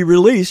 Movie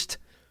released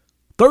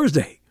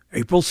Thursday,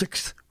 April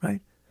 6th,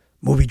 right?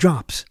 Movie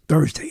drops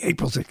Thursday,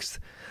 April 6th.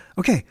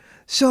 Okay,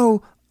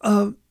 so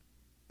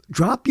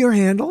drop your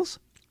handles.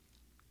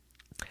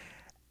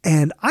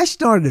 And I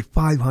started at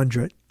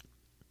 500,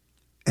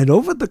 and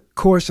over the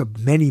course of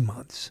many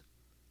months,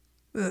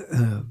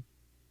 at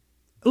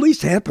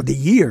least half of the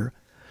year,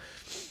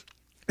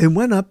 it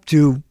went up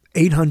to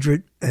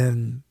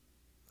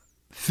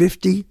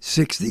 850,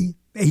 60,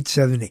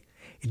 870.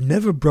 It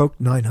never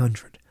broke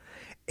 900.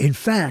 In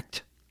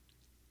fact,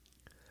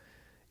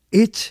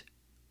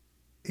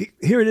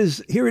 here it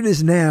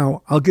is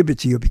now. I'll give it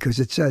to you because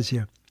it says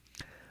here,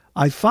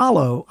 I'm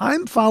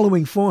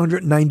following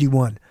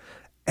 491.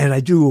 And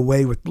I do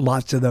away with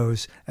lots of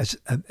those.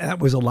 That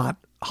was a lot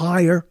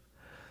higher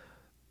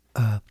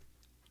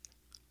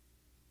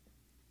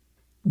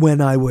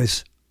when I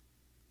was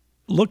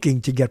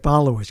looking to get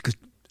followers. Because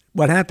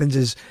what happens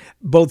is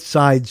both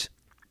sides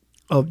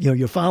of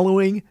your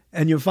following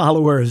and your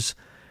followers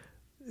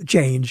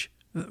change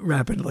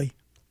rapidly.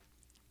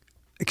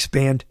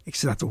 Expand.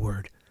 It's not the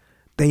word.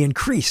 They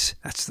increase.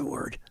 That's the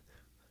word.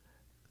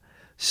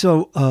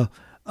 So but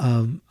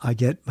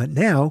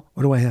now,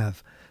 what do I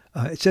have?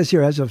 It says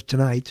here, as of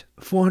tonight,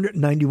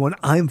 491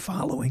 I'm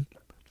following.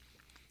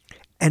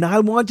 And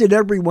I wanted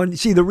everyone,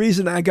 see, the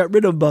reason I got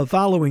rid of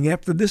following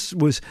after this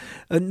was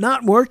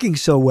not working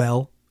so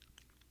well,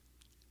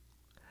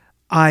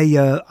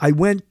 I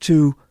went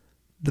to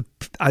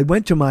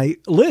my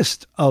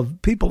list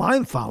of people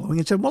I'm following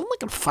and said, well, I'm not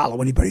going to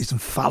follow anybody who doesn't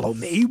follow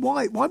me.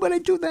 Why would I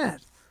do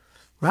that?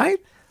 Right?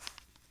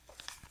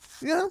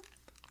 You know?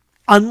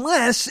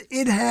 Unless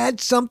it had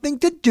something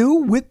to do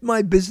with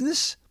my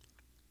business.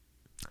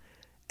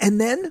 And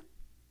then,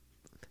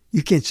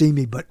 you can't see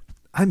me, but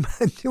I'm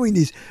doing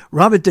these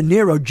Robert De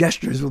Niro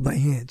gestures with my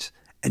hands.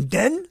 And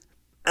then,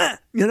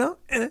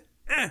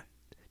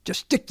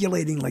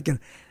 gesticulating like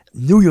a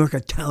New York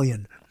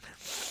Italian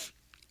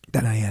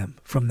that I am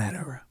from that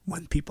era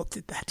when people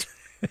did that.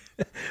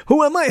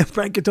 Who am I?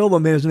 Frank Cattola,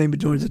 man's name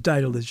joins the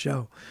title of this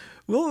show.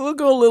 We'll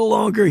go a little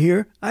longer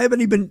here. I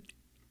haven't even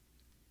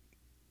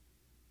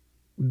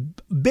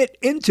bit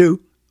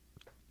into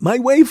my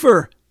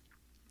wafer.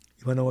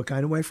 You want to know what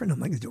kind of wafer? No, I'm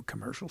not going to do a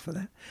commercial for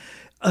that.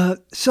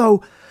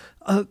 So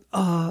now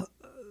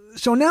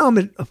I'm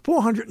at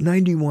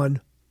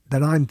 491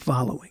 that I'm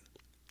following.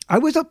 I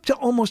was up to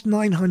almost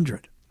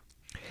 900.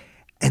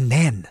 And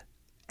then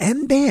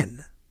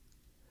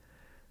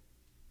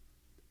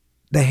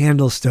the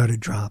handle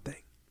started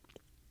dropping.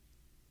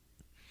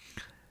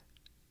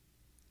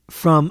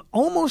 From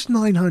almost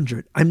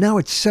 900, I'm now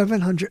at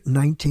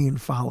 719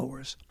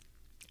 followers.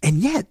 And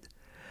yet,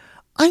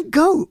 I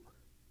go.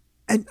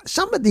 And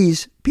some of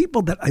these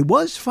people that I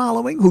was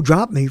following who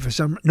dropped me for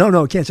some...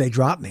 No, I can't say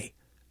dropped me.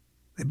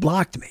 They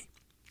blocked me.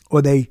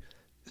 Or they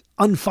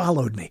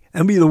unfollowed me.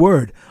 And be the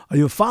word. Are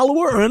you a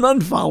follower or an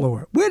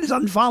unfollower? Where does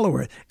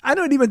unfollower? I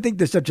don't even think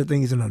there's such a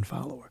thing as an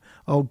unfollower.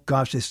 Oh,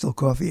 gosh, there's still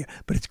coffee here.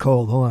 But it's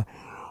cold. Hold on.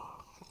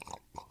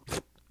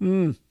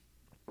 Now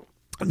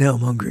I'm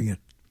hungry again.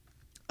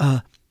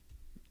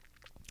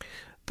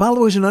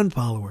 Followers and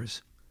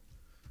unfollowers.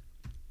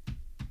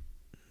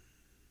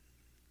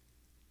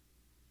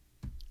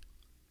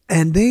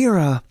 And they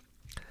are,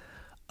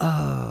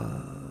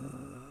 I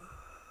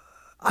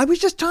was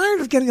just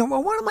tired of getting,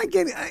 well, what am I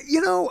getting?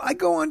 I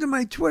go onto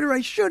my Twitter. I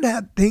should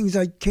have things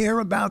I care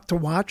about to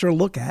watch or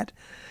look at,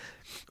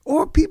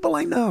 or people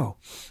I know.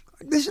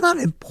 It's not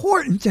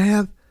important to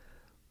have,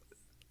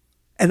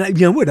 and I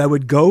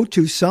would go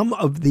to some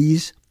of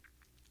these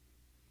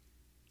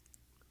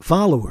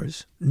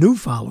followers, new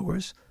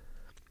followers.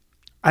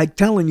 I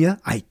telling you,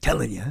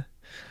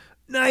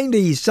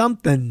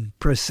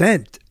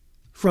 90-something%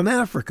 from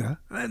Africa,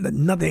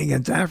 and nothing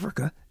against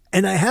Africa.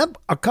 And I have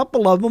a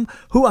couple of them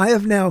who I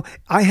have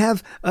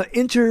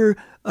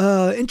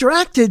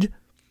interacted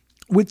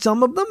with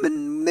some of them,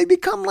 and they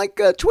become like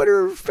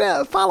Twitter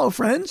follow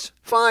friends.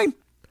 Fine.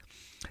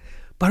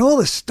 But all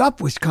this stuff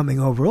was coming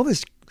over, all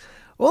this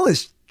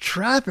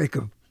traffic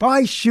of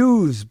buy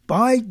shoes,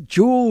 buy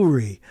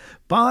jewelry,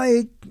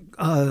 buy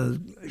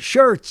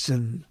shirts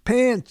and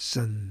pants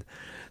and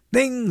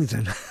things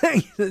and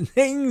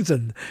things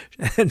and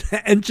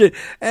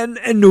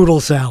noodle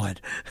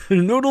salad,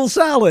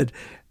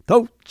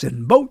 totes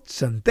and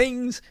boats and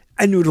things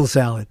and noodle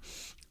salad.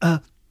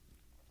 And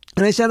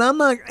I said,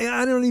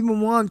 I don't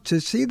even want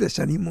to see this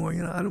anymore.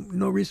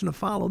 No reason to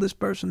follow this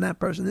person, that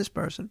person, this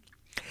person.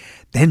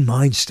 Then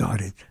mine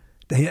started.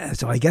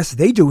 So I guess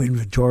they do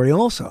inventory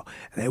also.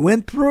 They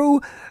went through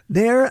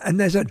there and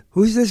they said,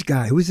 who's this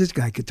guy? Who's this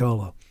guy,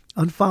 Catolo?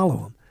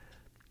 Unfollow him.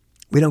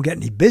 We don't get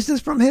any business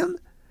from him.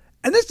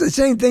 And this is the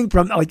same thing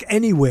from like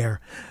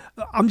anywhere.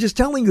 I'm just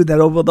telling you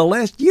that over the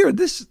last year,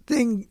 this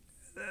thing,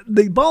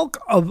 the bulk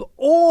of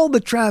all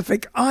the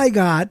traffic I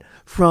got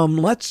from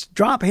let's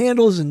drop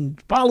handles and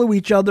follow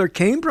each other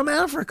came from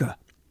Africa.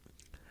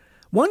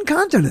 One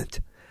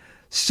continent.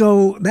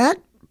 So that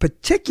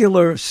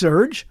particular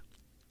surge,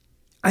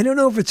 I don't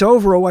know if it's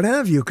over or what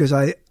have you, because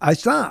I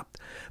stopped.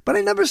 But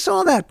I never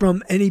saw that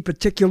from any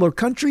particular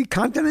country,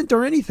 continent,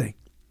 or anything.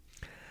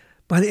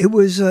 But it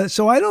was, I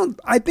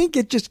think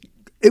it just,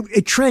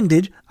 it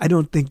trended. I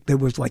don't think there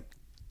were like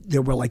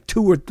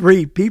 2 or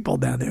 3 people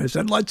down there who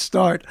said, let's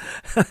start,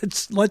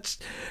 let's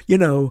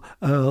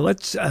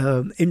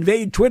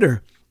invade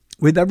Twitter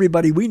with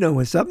everybody we know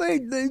and stuff.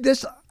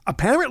 This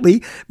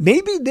apparently,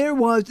 maybe they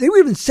were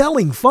even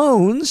selling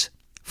phones.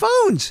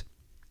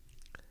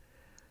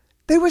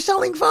 They were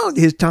selling phones.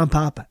 Here's Tom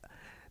Papa.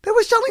 They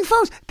were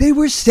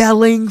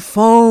selling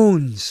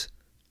phones.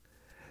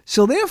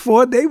 So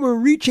therefore, they were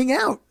reaching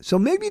out. So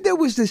maybe there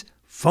was this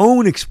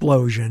phone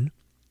explosion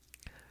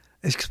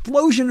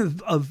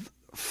of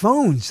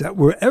phones that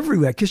were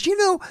everywhere. Because,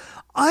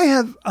 I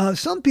have,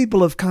 some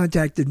people have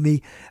contacted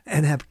me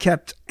and have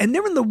kept, and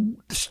they're in the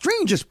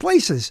strangest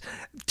places.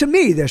 To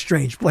me, they're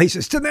strange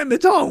places. To them,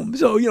 it's home.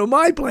 So,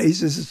 my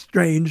place is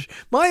strange.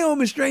 My home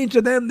is strange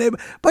to them.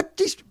 But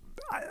these,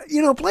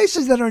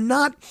 places that are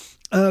not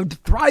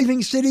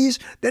thriving cities,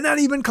 they're not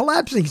even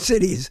collapsing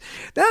cities.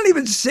 They're not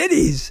even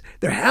cities.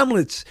 They're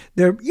hamlets.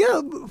 They're,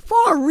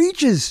 far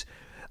reaches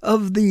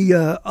of the,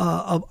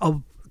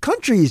 of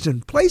countries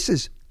and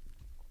places.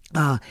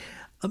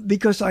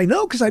 Because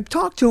I've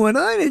talked to and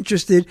I'm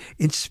interested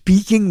in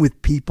speaking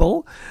with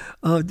people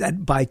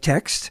that by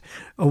text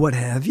or what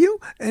have you,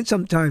 and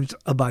sometimes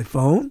by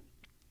phone,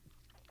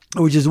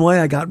 which is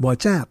why I got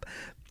WhatsApp.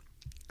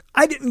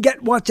 I didn't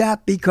get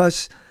WhatsApp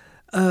because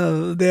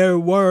there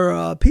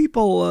were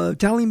people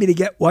telling me to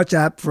get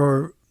WhatsApp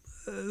for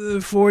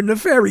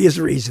nefarious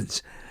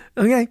reasons.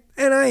 Okay,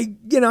 and I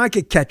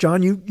could catch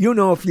on. You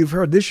know, if you've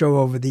heard this show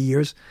over the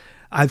years,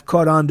 I've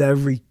caught on to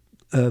every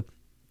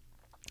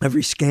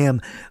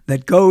scam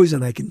that goes,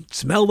 and I can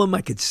smell them, I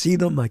can see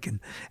them,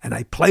 and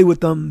I play with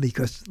them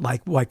because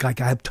like I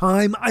have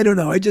time. I don't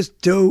know, I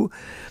just do.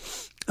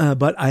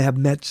 But I have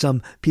met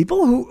some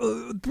people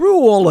who,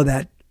 through all of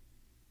that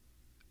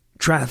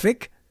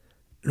traffic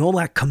and all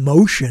that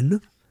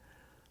commotion,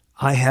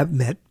 I have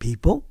met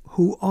people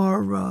who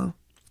are,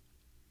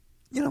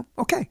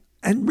 okay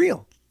and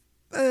real.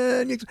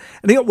 And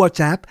they got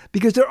WhatsApp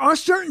because there are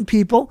certain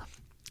people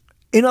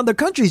in other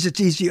countries, it's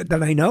easier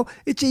that I know.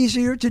 It's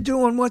easier to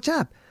do on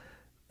WhatsApp.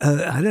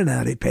 I don't know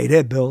how they pay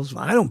their bills.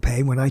 I don't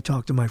pay when I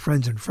talk to my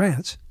friends in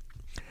France.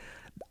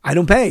 I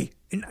don't pay.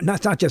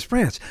 Not just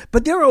France,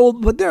 but there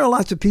are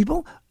lots of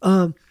people.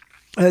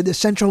 The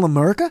Central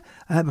America.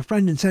 I have a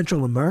friend in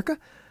Central America,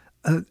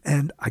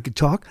 and I could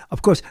talk.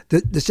 Of course,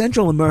 the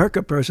Central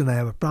America person, I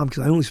have a problem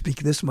because I only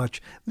speak this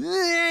much.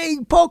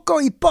 Poco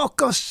y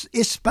pocos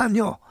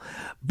español,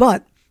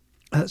 but.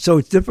 So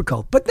it's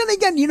difficult. But then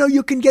again, you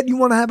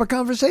want to have a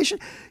conversation,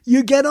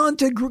 you get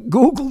onto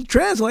Google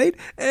Translate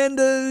and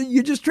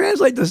you just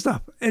translate the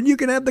stuff and you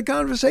can have the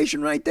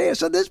conversation right there.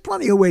 So there's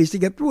plenty of ways to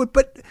get through it.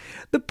 But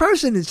the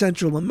person in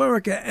Central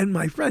America and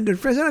my friend and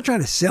friends, they're not trying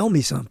to sell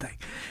me something,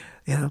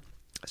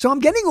 So I'm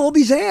getting all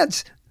these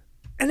ads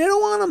and I don't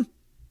want them.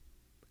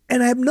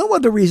 And I have no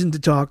other reason to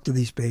talk to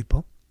these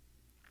people.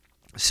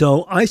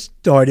 So I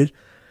started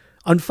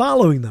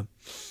unfollowing them.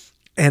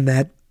 And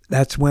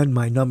that's when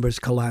my numbers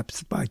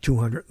collapsed by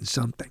 200 and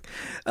something.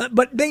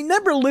 But they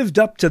never lived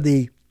up to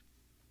the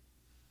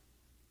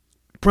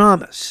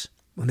promise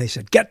when they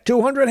said, get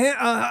 200,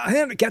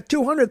 get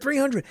 200,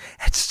 300.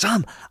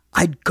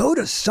 I'd go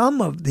to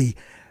some of the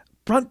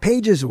front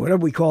pages or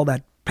whatever we call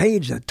that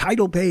page, the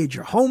title page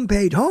or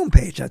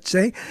homepage, I'd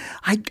say.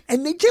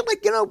 And they did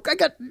like, I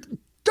got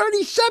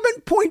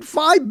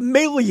 37.5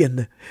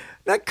 million.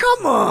 Now,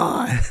 come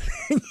on.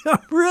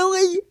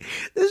 Really?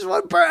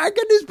 I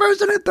got this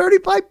person at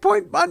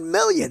 35.1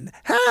 million.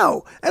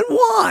 How? And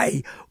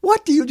why?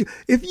 What do you do?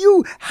 If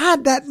you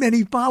had that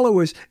many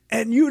followers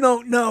and you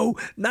don't know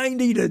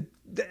 90%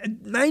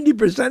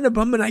 of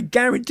them, and I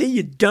guarantee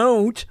you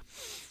don't,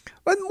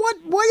 but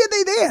why are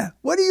they there?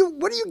 What are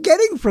you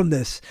getting from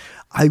this?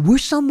 I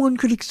wish someone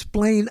could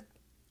explain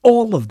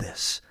all of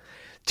this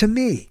to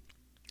me.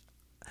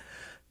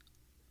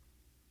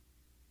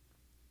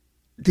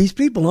 These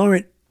people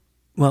aren't,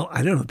 well,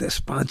 I don't know if they're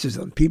sponsors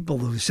of people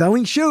who are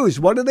selling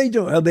shoes. What are they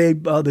doing? Are they,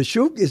 the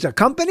shoe is a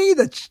company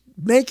that's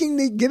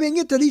giving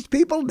it to these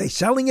people? Are they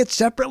selling it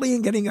separately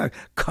and getting a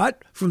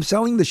cut from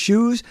selling the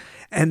shoes?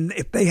 And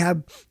if they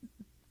have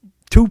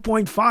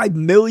 2.5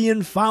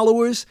 million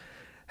followers,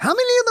 how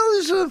many of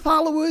those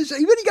followers,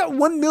 even you got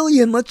 1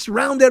 million, let's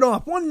round it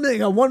off. 1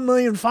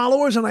 million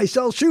followers and I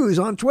sell shoes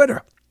on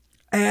Twitter.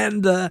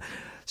 And,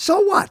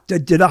 so what?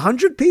 Did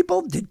 100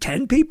 people? Did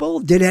 10 people?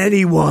 Did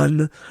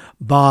anyone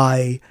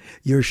buy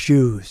your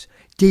shoes?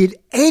 Did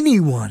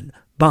anyone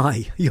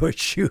buy your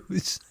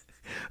shoes?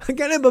 What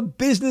kind of a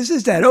business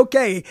is that?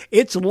 Okay,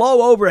 it's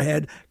low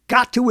overhead.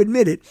 Got to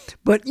admit it.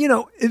 But,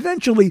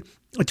 eventually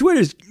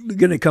Twitter's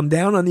going to come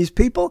down on these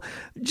people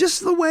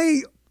just the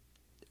way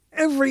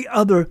every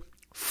other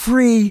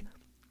free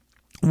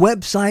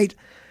website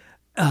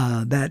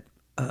that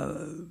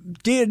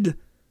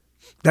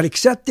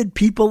accepted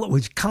people that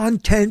was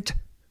content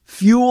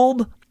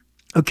fueled,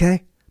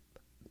 okay?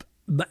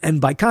 And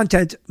by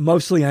content,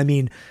 mostly I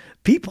mean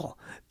people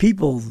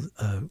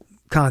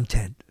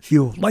content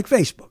fueled, like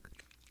Facebook.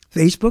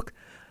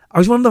 I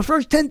was one of the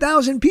first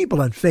 10,000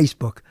 people on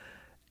Facebook.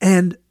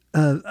 And,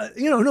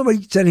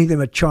 nobody said anything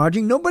about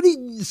charging.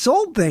 Nobody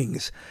sold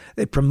things.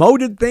 They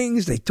promoted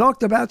things. They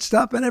talked about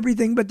stuff and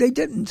everything, but they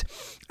didn't.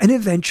 And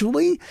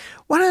eventually,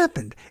 what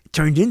happened? It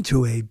turned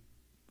into a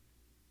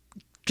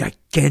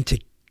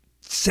gigantic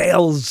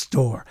sales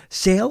store.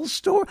 Sales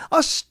store?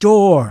 A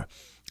store.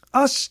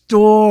 Now,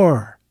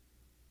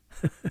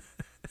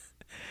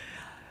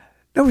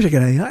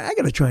 I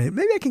got to try it.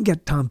 Maybe I can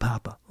get Tom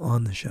Papa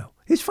on the show.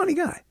 He's a funny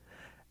guy.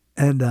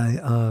 And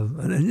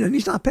and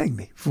he's not paying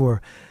me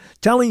for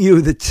telling you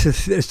that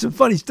there's some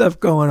funny stuff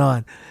going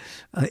on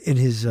in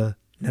his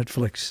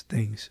Netflix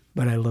things.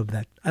 But I love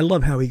that. I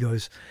love how he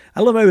goes.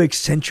 I love how he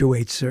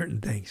accentuates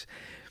certain things.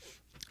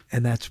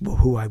 And that's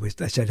who I was.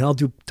 I said, I'll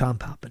do Tom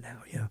Papa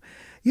now.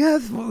 You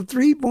have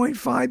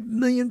 3.5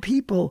 million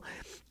people,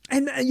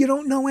 and you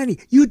don't know any.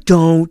 You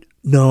don't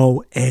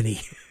know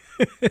any.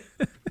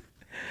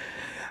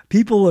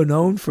 People are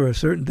known for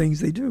certain things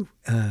they do,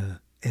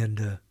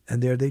 and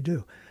there they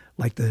do.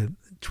 Like the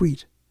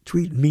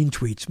mean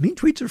tweets. Mean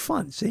tweets are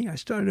fun. See, I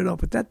started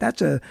off with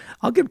that.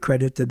 I'll give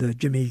credit to the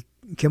Jimmy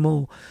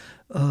Kimmel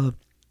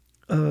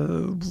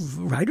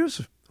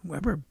writers,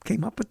 whoever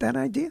came up with that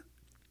idea.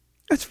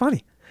 That's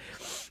funny.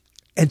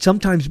 And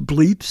sometimes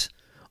bleeps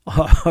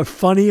are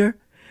funnier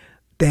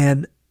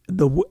than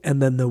the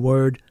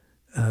word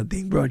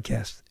being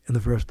broadcast in the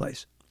first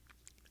place.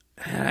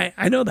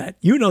 I know that.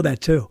 You know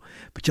that too.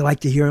 But you like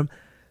to hear them.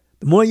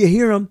 The more you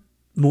hear them,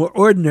 the more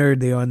ordinary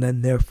they are, and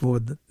then therefore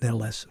they're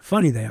less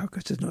funny they are,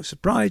 because there's no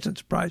surprise, and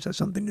surprise has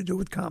something to do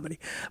with comedy.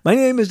 My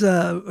name is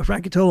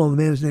Frank Cotola, the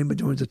man's name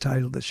adorns the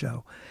title of the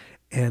show.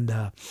 And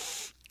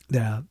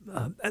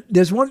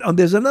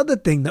there's another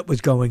thing that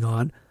was going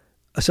on,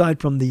 aside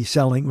from the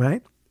selling,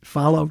 right?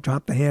 Follow,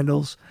 drop the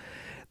handles.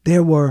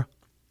 There were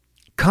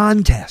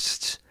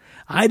contests.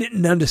 I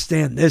didn't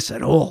understand this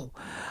at all,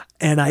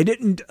 and I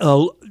didn't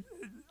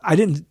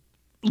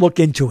look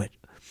into it.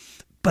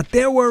 But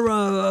there were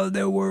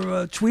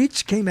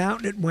tweets came out,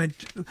 and it went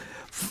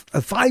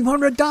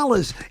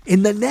 $500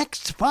 in the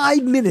next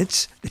 5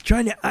 minutes. They're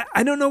trying to.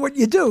 I don't know what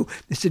you do.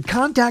 They said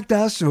contact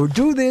us or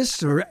do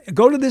this or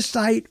go to this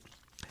site.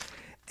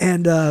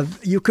 And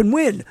you can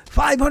win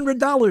 $500,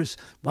 $100,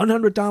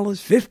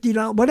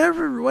 $50,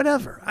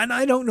 whatever. And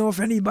I don't know if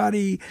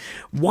anybody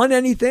won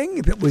anything,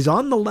 if it was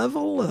on the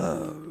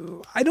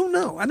level. I don't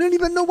know. I don't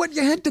even know what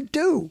you had to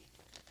do.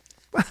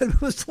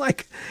 It was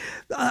like,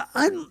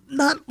 I'm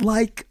not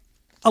like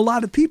a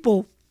lot of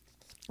people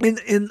in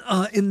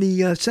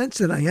the sense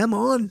that I am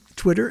on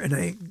Twitter, and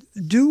I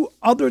do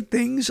other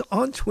things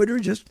on Twitter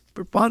just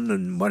for fun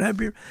and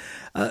whatever.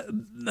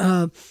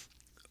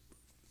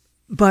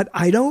 But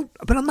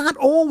I'm not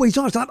always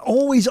on. It's not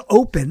always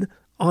open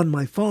on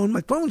my phone.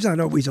 My phone's not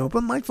always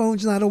open. My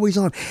phone's not always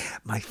on.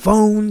 My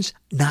phone's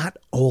not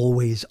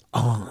always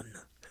on.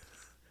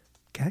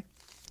 Okay?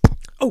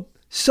 Oh,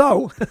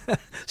 so,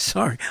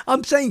 sorry.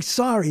 I'm saying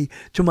sorry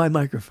to my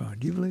microphone.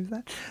 Do you believe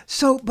that?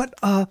 So, but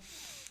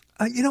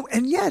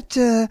and yet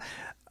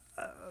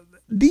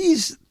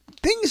these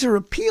things are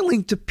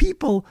appealing to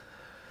people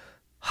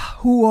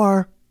who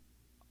are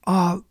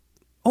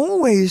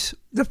always,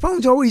 the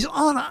phone's always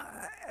on,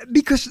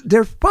 because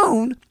their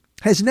phone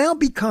has now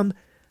become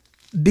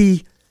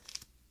the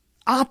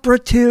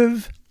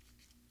operative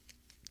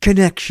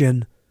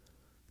connection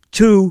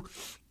to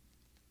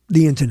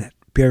the internet,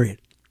 period.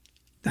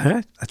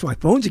 That's why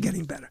phones are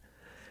getting better.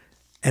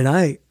 And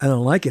I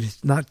don't like it.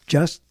 It's not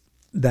just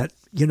that,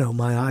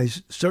 my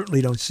eyes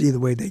certainly don't see the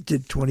way they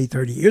did 20,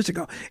 30 years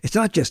ago. It's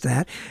not just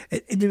that. I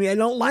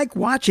don't like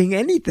watching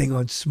anything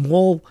on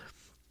small.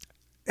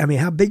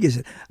 How big is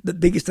it? The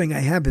biggest thing I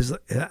have is,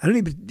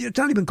 it's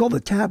not even called a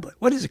tablet.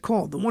 What is it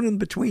called? The one in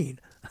between.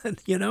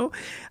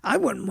 I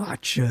wouldn't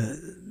watch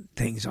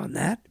things on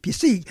that. If you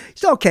see,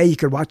 it's okay, you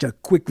could watch a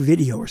quick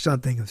video or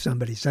something if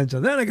somebody sends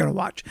it. Then I'm going to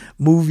watch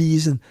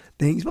movies and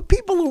things. But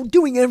people are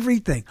doing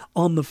everything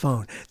on the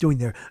phone.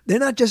 They're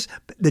not just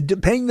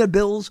paying their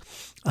bills,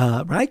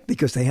 right?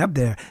 Because they have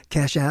their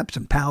Cash Apps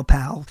and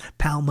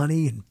Pal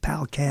Money and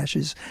Pal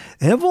Cashes.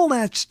 They have all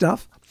that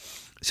stuff.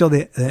 So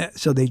they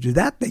do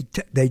that.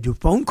 They do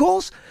phone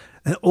calls,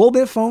 and all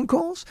their phone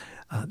calls.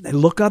 They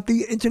look up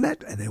the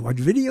internet and they watch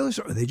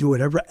videos, or they do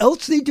whatever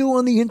else they do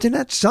on the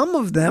internet. Some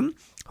of them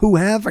who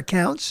have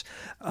accounts,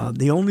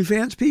 the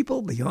OnlyFans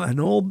people, and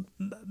all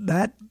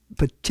that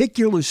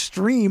particular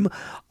stream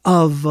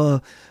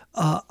of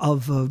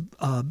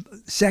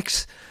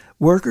sex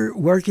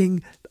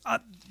working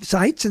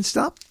sites and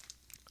stuff,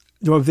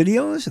 there are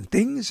videos and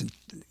things and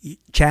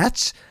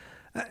chats.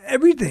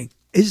 Everything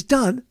is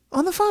done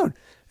on the phone,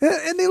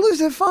 and they lose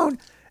their phone.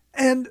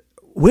 And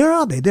where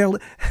are they? They're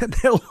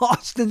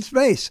lost in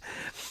space.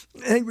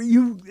 And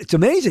it's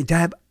amazing to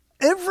have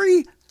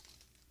everything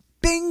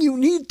you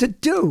need to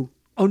do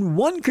on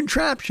one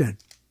contraption.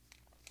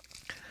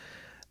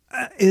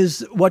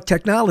 Is what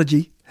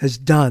technology has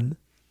done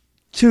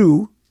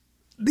to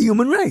the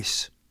human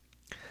race.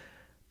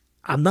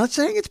 I'm not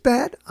saying it's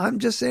bad. I'm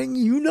just saying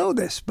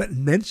this. But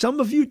then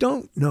some of you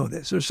don't know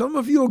this, or some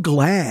of you are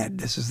glad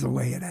this is the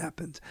way it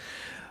happens.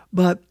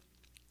 But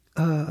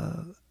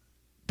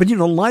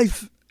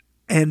life.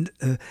 And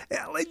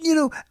I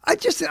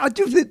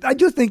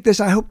do think this.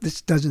 I hope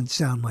this doesn't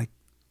sound like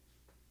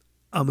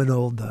I'm an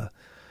old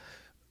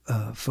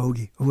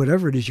fogey or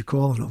whatever it is you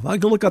call it. I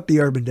can look up the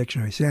Urban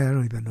Dictionary. Say I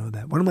don't even know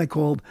that. What am I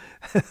called?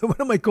 What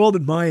am I called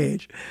at my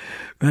age?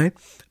 Right?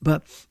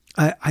 But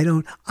I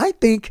don't. I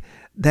think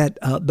that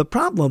the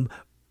problem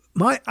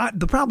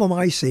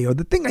I see, or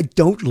the thing I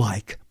don't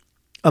like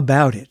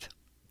about it,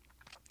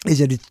 is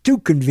that it's too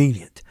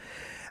convenient.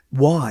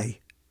 Why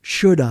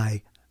should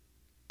I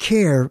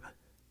care?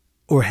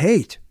 Or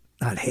hate,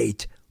 not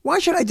hate. Why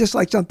should I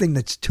dislike something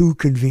that's too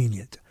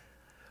convenient?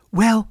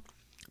 Well,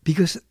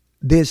 because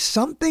there's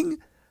something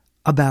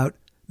about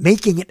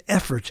making an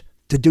effort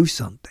to do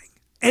something.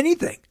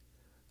 Anything.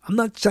 I'm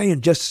not saying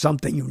just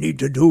something you need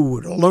to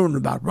do to learn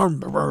about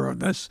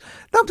this.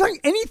 No, I'm saying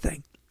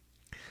anything.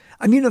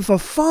 If a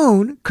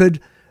phone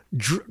could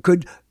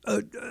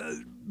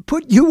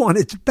put you on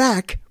its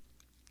back,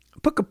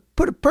 put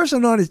a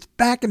person on its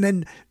back and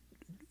then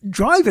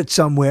drive it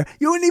somewhere,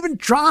 you wouldn't even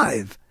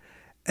drive.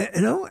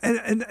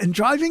 And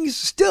driving is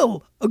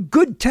still a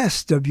good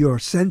test of your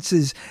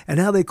senses and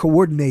how they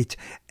coordinate,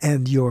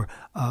 and your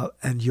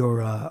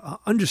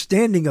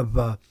understanding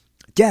of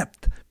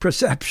depth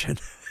perception.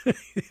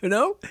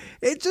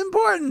 It's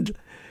important.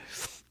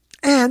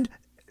 And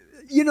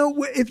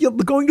if you're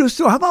going to a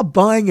store, how about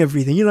buying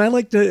everything? I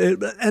like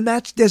to, and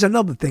there's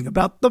another thing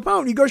about the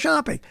phone. You go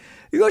shopping.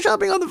 You go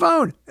shopping on the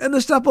phone, and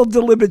the stuff will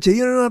deliver to you.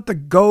 You don't have to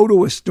go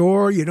to a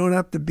store. You don't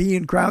have to be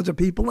in crowds of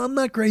people. I'm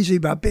not crazy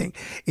about being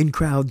in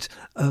crowds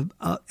and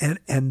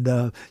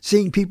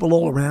seeing people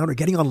all around or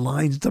getting on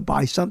lines to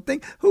buy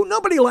something.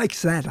 Nobody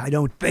likes that, I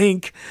don't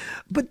think.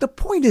 But the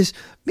point is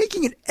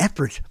making an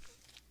effort.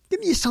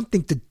 Giving you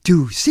something to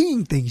do,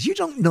 seeing things. You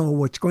don't know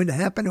what's going to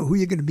happen or who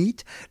you're going to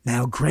meet.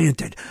 Now,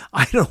 granted,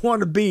 I don't want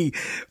to be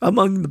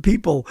among the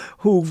people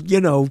who,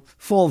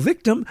 fall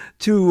victim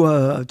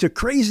to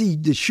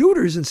crazy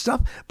shooters and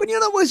stuff. But,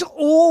 there's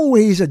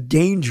always a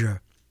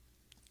danger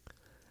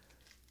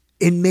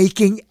in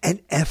making an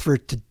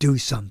effort to do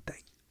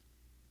something.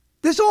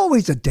 There's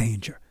always a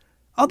danger.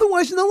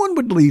 Otherwise, no one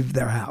would leave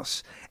their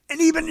house. And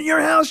even in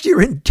your house,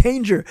 you're in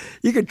danger.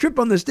 You can trip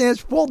on the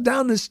stairs, fall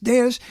down the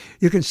stairs.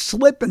 You can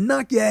slip and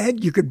knock your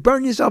head. You could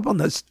burn yourself on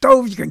the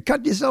stove. You can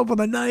cut yourself with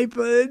a knife.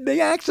 The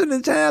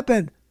accidents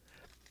happen.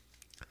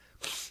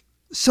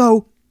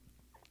 So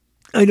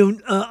I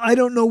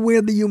don't know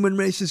where the human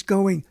race is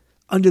going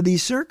under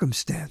these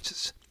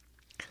circumstances.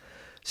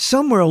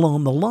 Somewhere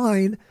along the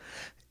line,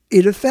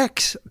 it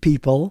affects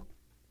people,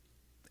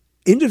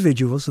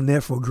 individuals, and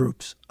therefore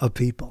groups of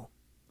people.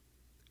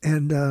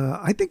 And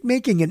I think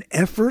making an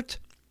effort,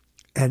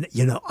 and,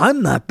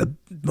 I'm not the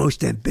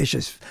most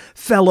ambitious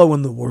fellow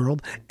in the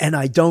world, and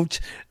I don't,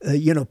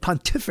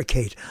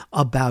 pontificate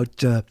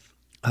about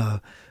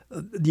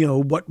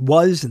what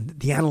was and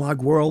the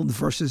analog world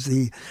versus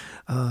the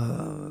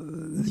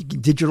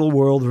digital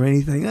world or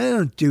anything. I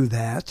don't do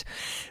that.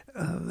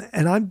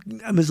 And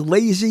I'm as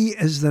lazy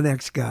as the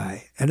next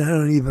guy. And I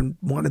don't even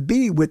want to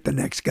be with the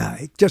next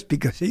guy just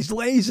because he's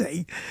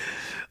lazy.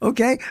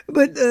 Okay?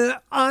 But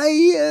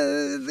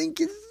I think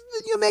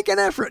you make an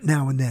effort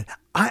now and then.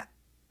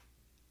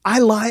 I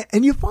lie,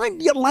 and you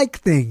find you like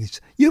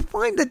things. You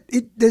find that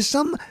there's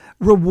some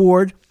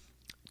reward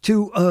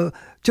to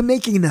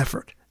making an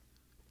effort.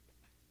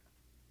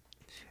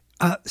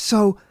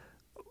 So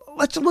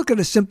let's look at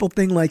a simple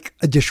thing like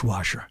a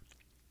dishwasher,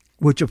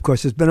 which of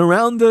course has been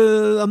around,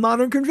 a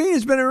modern convenience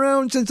has been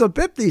around since the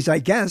 50s, I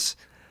guess,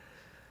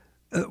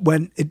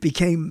 when it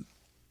became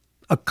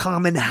a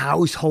common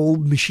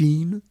household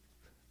machine.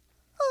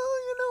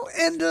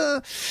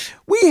 And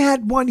we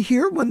had one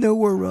here when there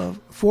were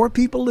 4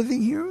 people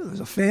living here. There was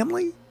a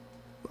family,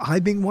 I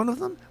being one of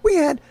them. We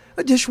had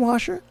a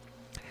dishwasher,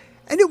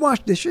 and it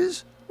washed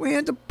dishes. We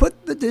had to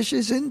put the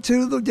dishes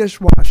into the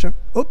dishwasher.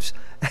 Oops.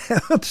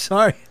 I'm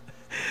sorry.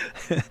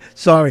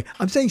 Sorry.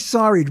 I'm saying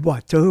sorry to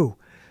what? To who?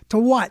 To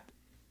what?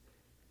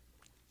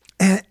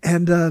 And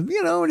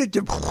it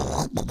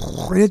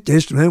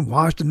just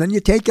washed, and then you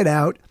take it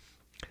out.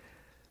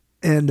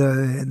 And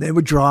they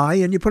were dry,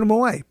 and you put them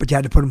away. But you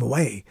had to put them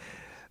away.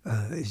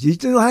 You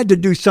still had to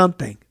do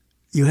something.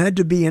 You had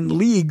to be in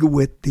league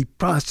with the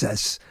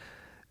process.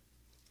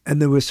 And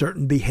there were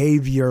certain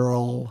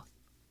behavioral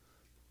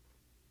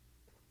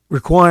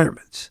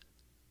requirements.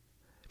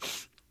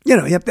 You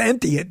have to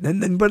empty it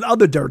and then put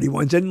other dirty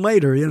ones in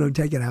later,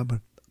 take it out.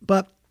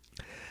 But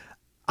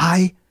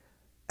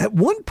at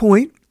one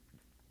point,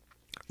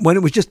 when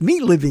it was just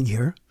me living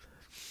here,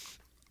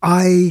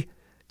 I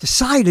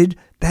decided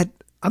that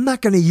I'm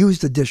not going to use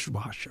the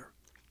dishwasher.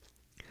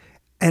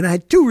 And I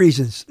had 2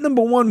 reasons.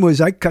 Number one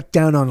was I cut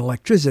down on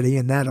electricity,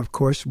 and that, of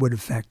course, would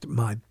affect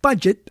my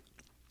budget.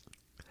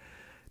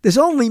 There's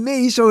only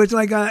me, so it's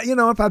like, if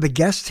I have a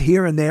guest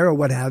here and there or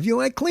what have you,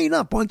 I clean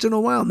up once in a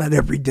while, not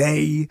every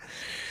day.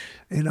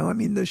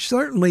 There's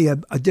certainly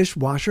a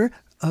dishwasher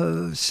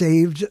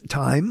saved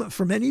time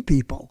for many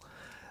people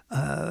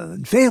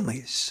and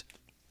families.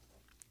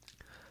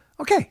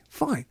 Okay,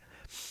 fine.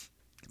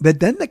 But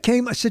then there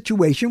came a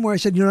situation where I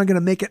said, I'm going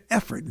to make an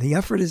effort. And the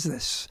effort is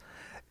this.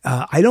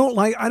 I don't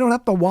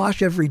have to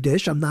wash every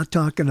dish. I'm not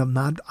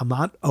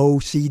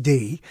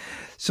OCD.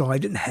 So I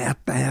didn't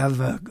have to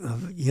have,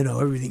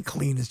 everything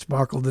clean and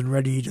sparkled and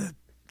ready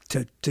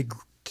to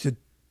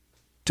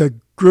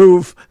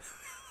groove,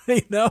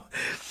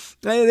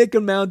 They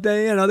can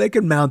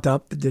mount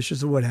up the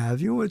dishes or what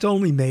have you. It's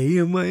only me,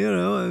 and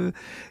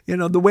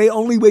the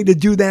only way to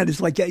do that is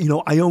like,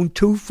 I own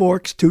 2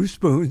 forks, 2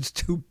 spoons,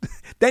 2.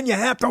 Then you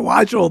have to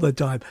wash all the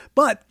time.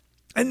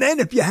 And then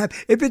if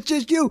it's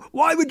just you,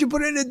 why would you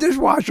put it in a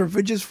dishwasher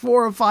for just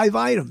 4 or 5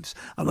 items?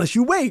 Unless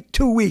you wait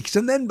 2 weeks,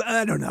 and then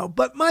I don't know.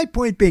 But my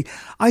point being,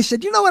 I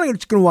said, you know what? I'm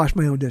just going to wash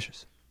my own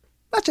dishes.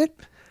 That's it.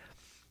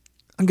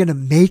 I'm going to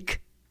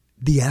make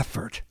the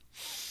effort.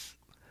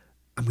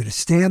 I'm going to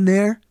stand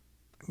there.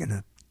 I'm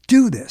going to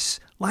do this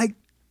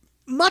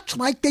much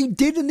like they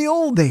did in the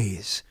old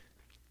days.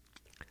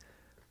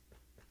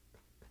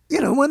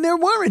 When there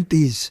weren't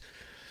these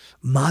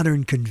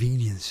modern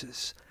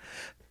conveniences.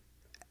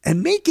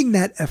 And making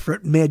that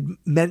effort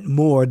meant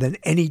more than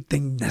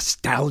anything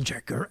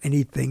nostalgic or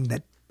anything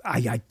that I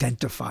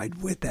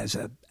identified with as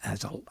a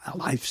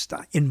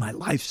lifestyle, in my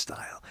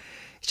lifestyle.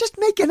 It's just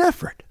make an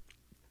effort.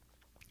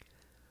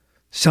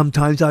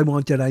 Sometimes I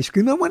wanted ice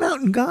cream. I went out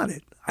and got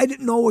it. I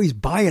didn't always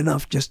buy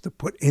enough just to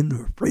put in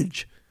the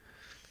fridge.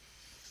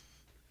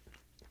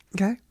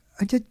 Okay?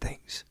 I did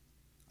things.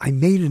 I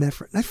made an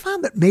effort. And I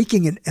found that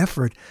making an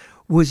effort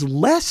was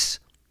less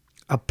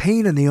a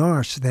pain in the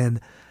arse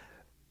than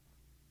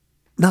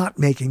not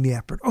making the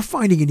effort or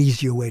finding an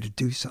easier way to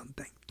do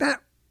something. That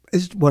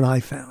is what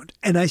I found.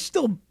 And I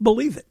still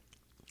believe it.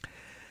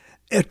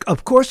 It,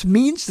 of course,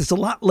 means there's a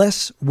lot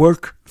less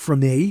work for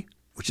me,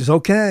 which is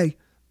okay.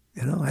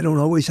 I don't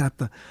always have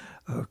to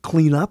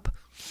clean up.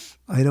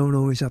 I don't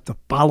always have to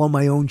follow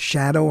my own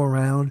shadow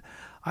around.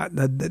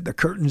 The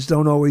curtains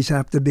don't always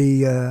have to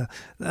be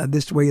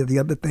this way or the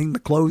other thing.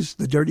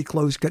 The dirty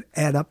clothes could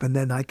add up, and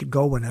then I could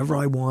go whenever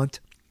I want.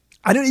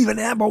 I didn't even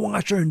have a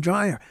washer and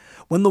dryer.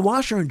 When the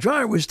washer and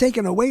dryer were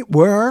taken away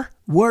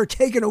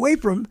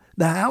from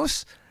the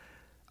house,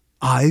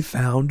 I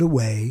found a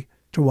way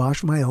to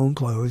wash my own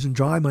clothes and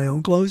dry my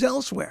own clothes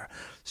elsewhere.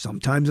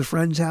 Sometimes a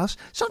friend's house,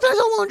 sometimes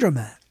a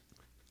laundromat.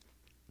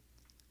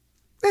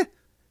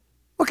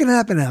 What can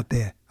happen out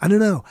there? I don't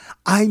know.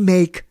 I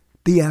make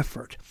the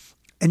effort.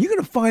 And you're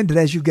going to find that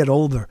as you get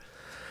older,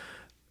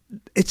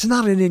 it's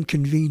not an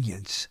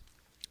inconvenience.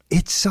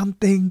 It's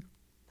something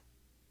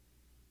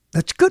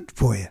that's good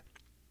for you.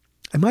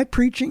 Am I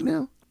preaching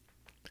now?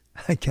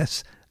 I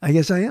guess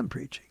I am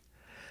preaching.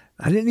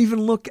 I didn't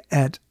even look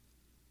at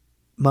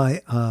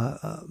my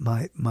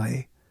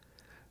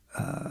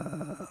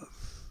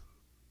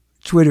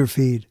Twitter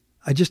feed.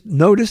 I just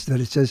noticed that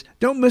it says,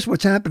 don't miss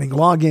what's happening.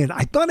 Log in.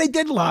 I thought I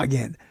did log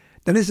in.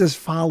 Then it says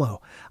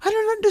follow. I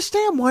don't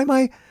understand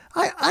why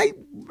I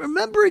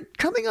remember it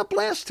coming up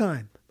last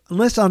time.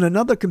 Unless on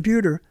another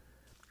computer,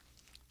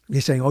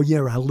 you're saying, oh,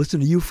 yeah, I'll listen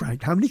to you,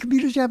 Frank. How many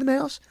computers do you have in the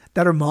house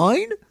that are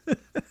mine?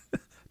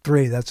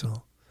 3, that's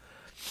all.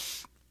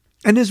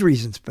 And there's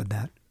reasons for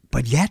that.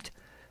 But yet,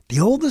 the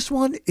oldest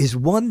one is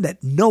one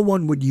that no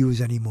one would use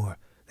anymore.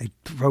 They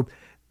throw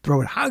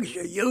it, how could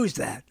you use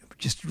that?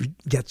 Just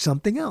get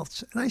something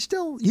else. And I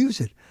still use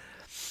it.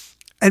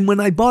 And when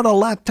I bought a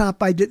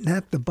laptop, I didn't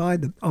have to buy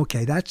the...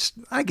 Okay,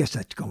 I guess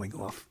that's going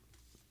off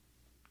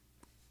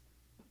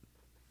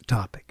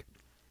topic.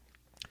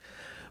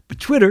 But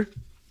Twitter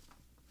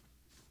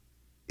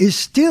is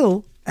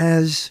still,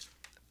 as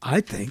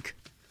I think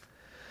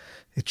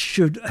it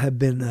should have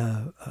been,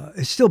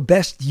 it's still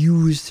best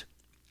used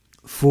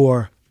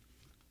for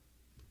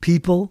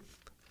people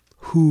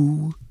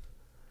who,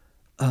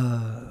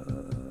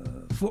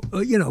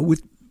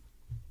 with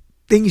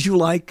things you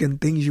like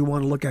and things you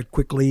want to look at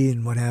quickly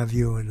and what have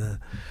you, and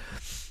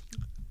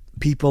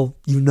people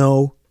you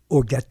know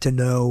or get to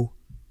know.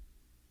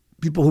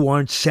 People who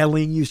aren't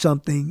selling you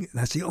something,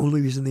 that's the only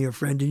reason they're a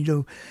friend.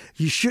 And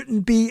you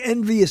shouldn't be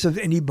envious of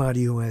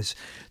anybody who has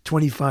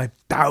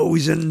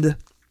 25,000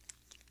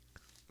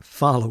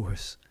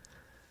 followers.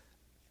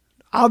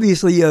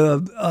 Obviously,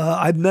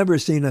 I've never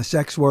seen a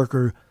sex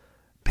worker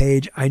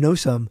page. I know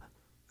some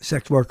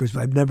sex workers,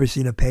 but I've never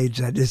seen a page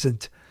that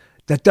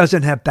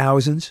doesn't have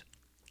thousands.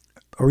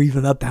 Or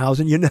even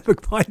 1,000, you never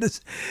find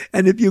this.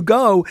 And if you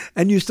go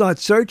and you start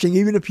searching,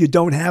 even if you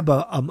don't have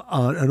an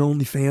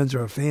OnlyFans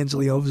or a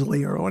Fansly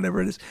Overly or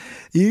whatever it is,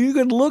 you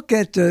can look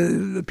at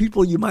the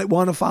people you might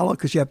want to follow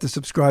because you have to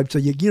subscribe. So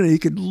you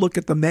could look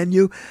at the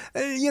menu.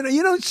 You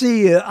don't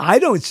see. I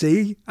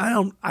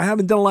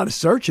haven't done a lot of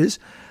searches,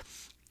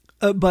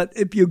 but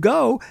if you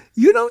go,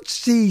 you don't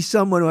see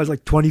someone who has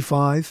like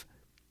 25.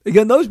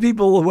 Again, those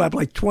people who have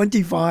like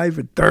 25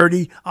 or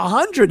 30,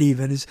 100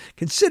 even is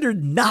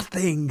considered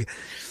nothing.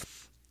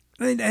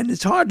 And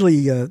it's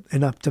hardly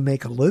enough to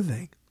make a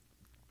living.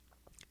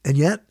 And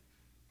yet,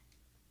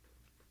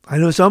 I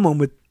know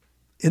someone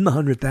in the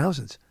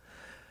 100,000s.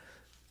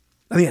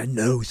 I mean, I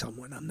know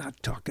someone. I'm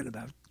not talking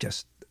about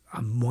just,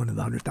 I'm one of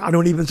the 100,000. I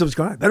don't even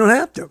subscribe. I don't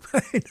have to.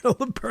 I know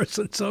the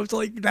person. So it's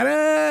like,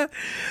 but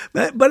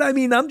I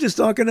mean, I'm just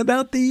talking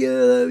about the,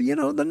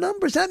 the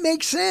numbers. That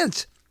makes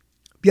sense.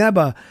 If you have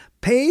a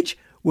page,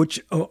 which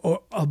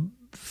or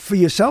for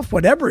yourself,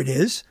 whatever it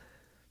is,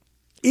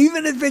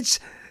 even if it's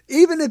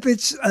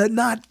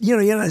not,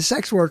 you're not a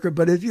sex worker,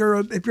 but if you're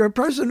a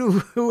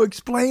person who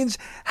explains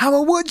how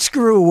a wood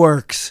screw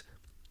works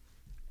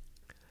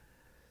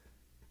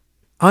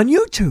on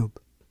YouTube,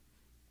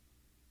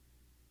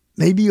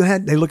 maybe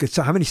they look at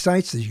how many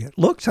sites did you get?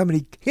 Looks how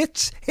many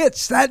hits.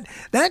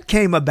 That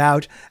came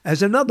about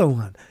as another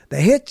one. The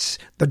hits,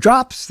 the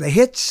drops, the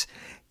hits.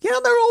 They're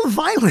all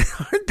violent,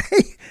 aren't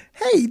they?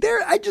 Hey,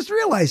 I just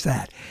realized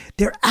that.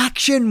 They're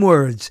action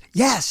words.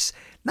 Yes,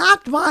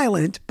 not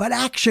violent, but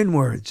action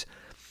words.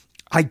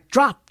 I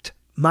dropped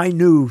my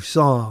new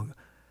song.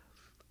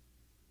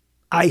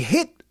 I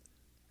hit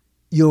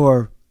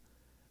I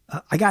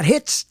got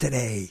hits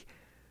today.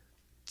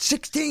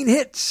 16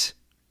 hits.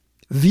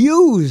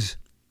 Views.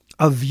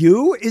 A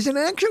view is an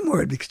action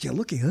word because you're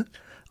looking at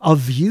a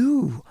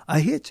view, a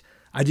hit.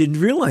 I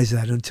didn't realize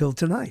that until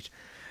tonight.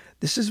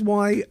 This is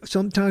why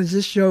sometimes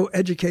this show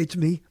educates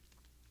me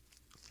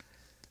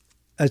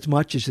as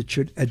much as it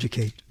should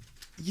educate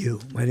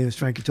you. My name is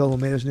Frank Cotola.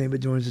 Man's name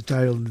adorns the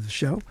title of the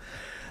show.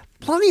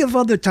 Plenty of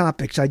other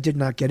topics I did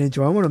not get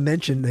into. I want to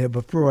mention here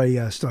before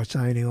I start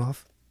signing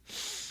off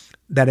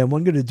that I'm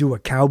going to do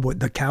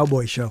the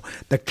Cowboy Show.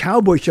 The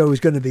Cowboy Show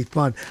is going to be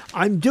fun.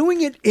 I'm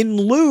doing it in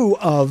lieu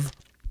of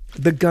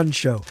the Gun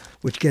Show,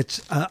 which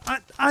gets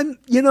I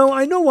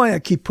know why I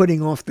keep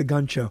putting off the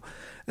Gun Show.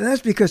 And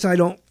that's because I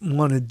don't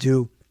want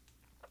to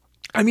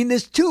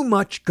there's too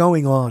much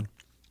going on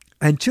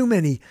and too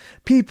many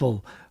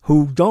people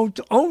who don't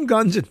own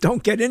guns and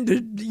don't get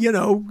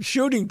into,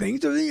 shooting things.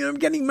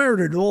 Getting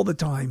murdered all the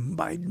time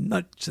by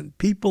nuts and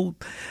people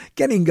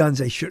getting guns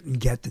they shouldn't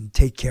get and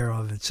take care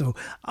of it. So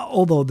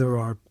although there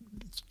are,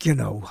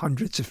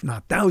 hundreds, if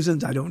not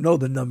thousands, I don't know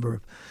the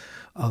number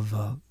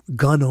of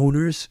gun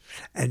owners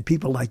and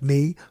people like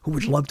me who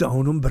would love to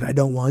own them, but I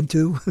don't want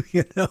to.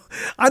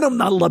 I don't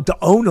not love to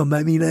own them.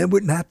 I mean, I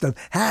wouldn't have to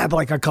have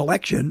like a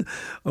collection,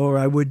 or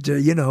I would,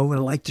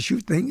 like to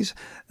shoot things,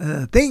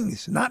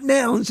 not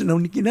nouns. You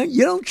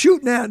don't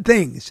shoot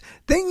things.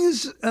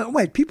 Things,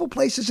 people,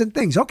 places, and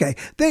things. Okay,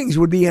 things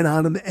would be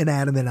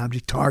inanimate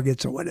object,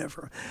 targets or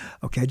whatever.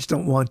 Okay, I just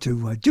don't want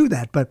to do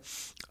that, but.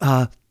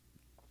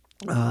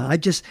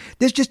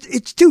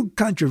 It's too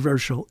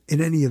controversial in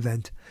any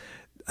event.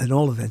 In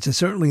all events, and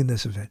certainly in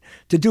this event,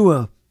 to do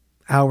an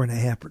hour and a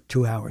half or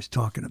 2 hours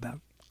talking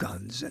about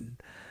guns and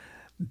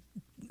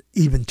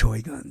even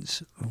toy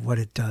guns, what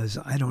it does.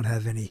 I don't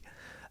have any.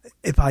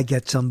 If I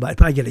get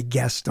a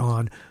guest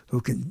on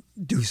who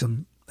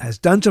has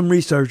done some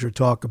research or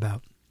talk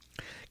about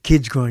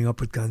kids growing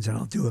up with guns, and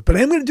I'll do it. But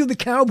I'm going to do the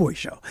cowboy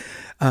show,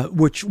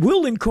 which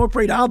will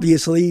incorporate,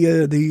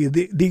 obviously,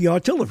 the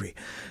artillery.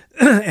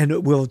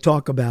 And we'll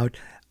talk about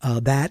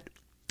that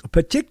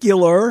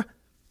particular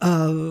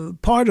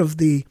part of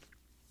the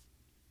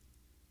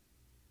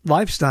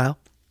lifestyle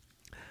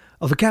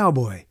of a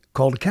cowboy,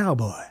 called a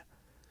cowboy.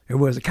 It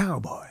was a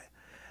cowboy.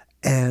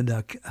 And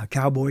a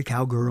cowboy,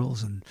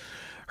 cowgirls, and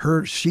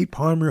sheep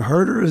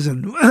herders,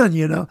 and,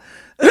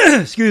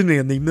 excuse me,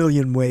 and the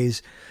million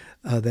ways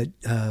that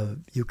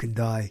you can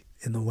die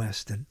in the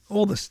West, and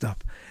all the stuff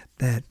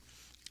that,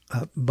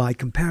 by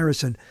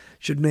comparison,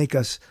 should make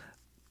us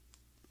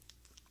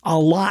a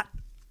lot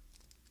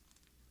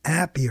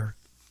happier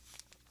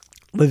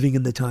living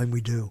in the time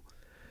we do.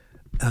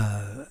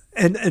 And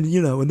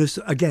this,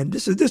 again,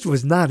 this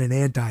was not an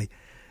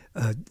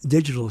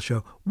anti-digital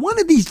show. One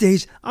of these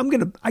days,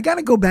 I got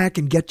to go back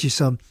and get you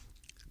some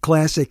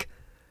classic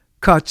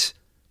cuts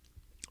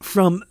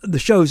from the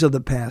shows of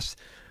the past.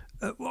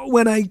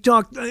 When I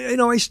talk,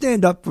 I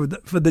stand up for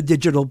the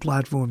digital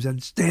platforms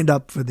and stand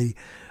up for the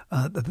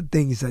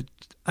things that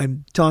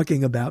I'm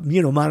talking about.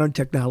 Modern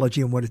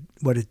technology and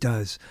what it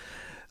does.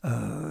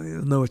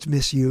 No, it's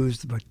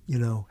misused, but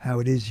how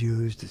it is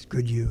used is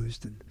good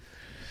used,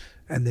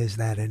 and there's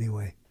that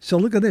anyway. So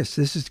look at this.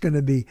 This is going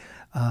to be.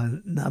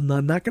 I'm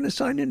not going to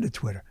sign into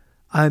Twitter.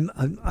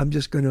 I'm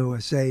just going to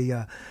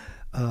say.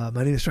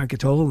 My name is Frank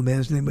Catola. The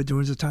man's name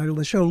adorns the title of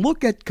the show.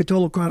 Look at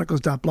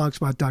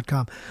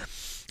CatolaChronicles.blogspot.com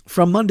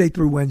from Monday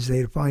through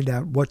Wednesday to find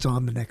out what's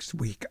on the next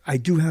week. I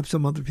do have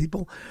some other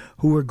people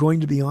who are going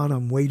to be on.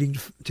 I'm waiting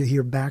to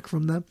hear back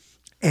from them.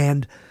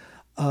 And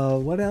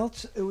what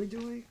else are we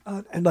doing?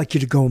 I'd like you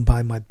to go and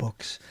buy my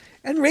books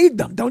and read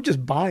them. Don't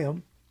just buy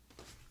them.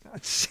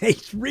 God's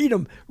sakes, read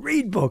them.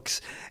 Read books.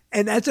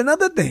 And that's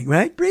another thing,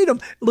 right? Read them.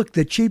 Look,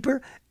 they're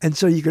cheaper, and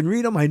so you can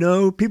read them. I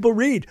know people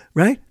read,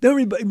 right? They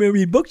don't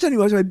read books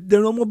anymore. So there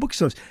are no more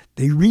bookstores.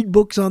 They read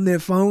books on their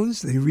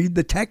phones. They read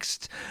the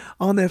text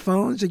on their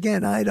phones.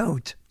 Again, I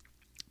don't.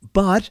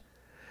 But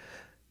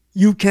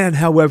you can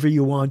however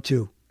you want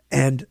to.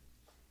 And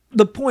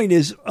the point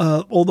is,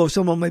 although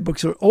some of my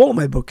books are, all of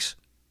my books,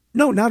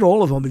 no, not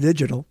all of them are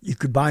digital. You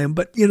could buy them,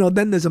 but,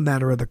 then there's a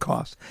matter of the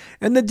cost.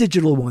 And the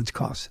digital ones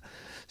cost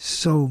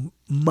so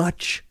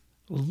much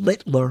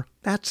littler.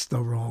 That's the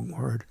wrong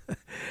word.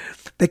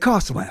 They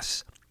cost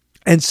less.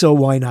 And so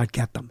why not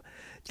get them?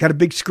 You got a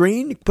big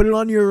screen, put it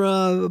on your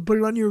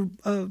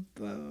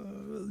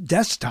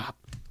desktop.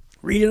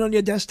 Read it on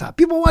your desktop.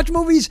 People watch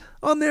movies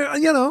on their,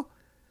 those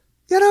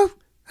little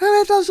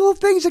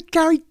things that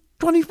carry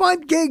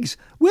 25 gigs.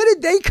 Where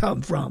did they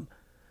come from?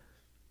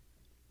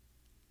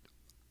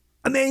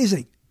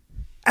 Amazing.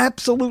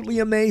 Absolutely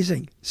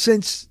amazing.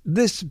 Since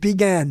this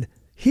began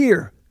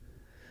here,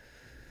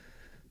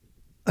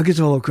 a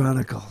Catola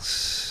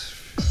Chronicles.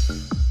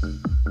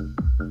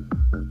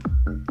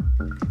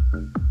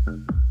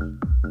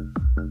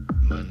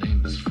 My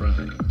name is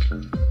Frank.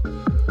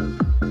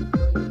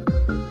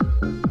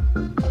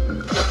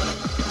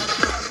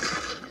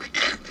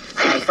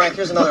 Frank,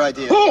 here's another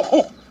idea.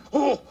 Oh,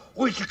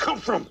 where'd you come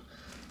from?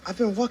 I've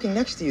been walking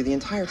next to you the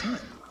entire time.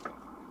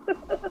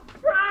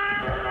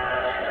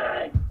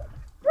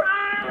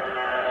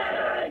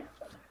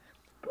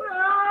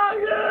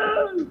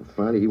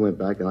 Finally, he went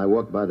back, and I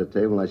walked by the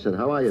table, and I said,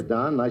 "How are you,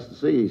 Don? Nice to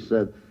see you." He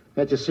said,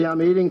 "Can't you see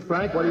I'm eating,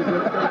 Frank? What are you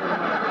doing?"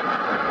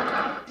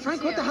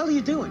 Frank, what the hell are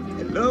you doing?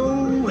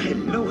 Hello.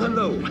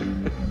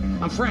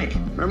 I'm Frank,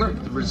 remember?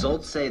 The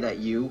results say that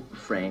you,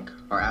 Frank,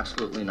 are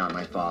absolutely not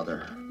my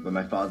father. But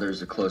my father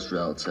is a close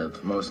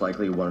relative, most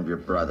likely one of your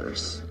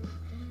brothers.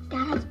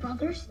 Dad has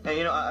brothers?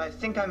 Hey, I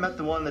think I met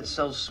the one that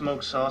sells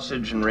smoked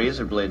sausage and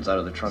razor blades out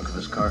of the trunk of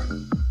his car.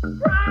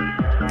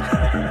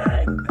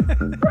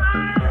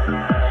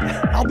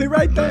 I'll be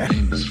right there. My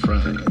name is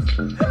Frank.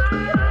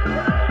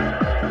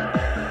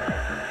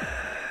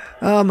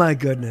 Oh, my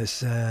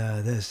goodness.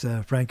 This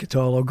Frank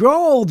Catola. Grow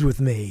old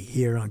with me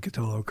here on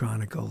Catola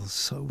Chronicles.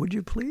 So would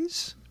you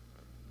please?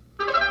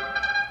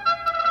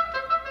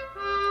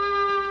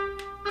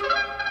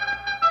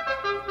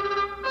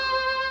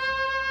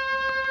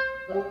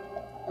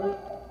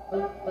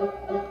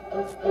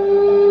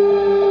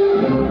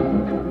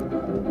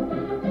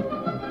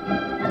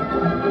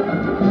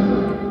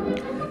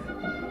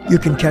 You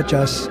can catch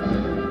us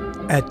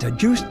at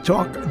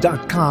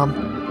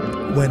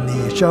juicetalk.com when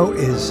the show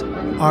is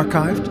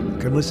archived. You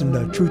can listen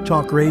to True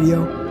Talk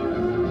Radio.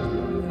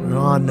 We're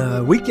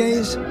on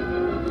weekdays,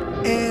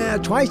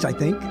 twice, I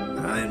think.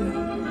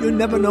 And you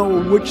never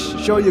know which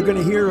show you're going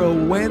to hear or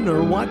when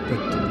or what,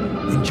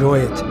 but enjoy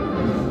it.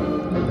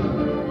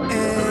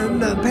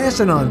 And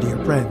pass it on to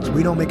your friends.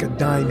 We don't make a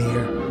dime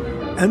here.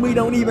 And we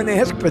don't even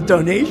ask for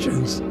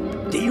donations.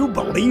 Do you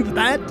believe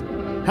that?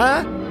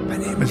 Huh? My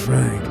name is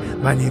Frank.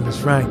 My name is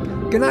Frank.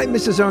 Good night,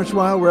 Mrs.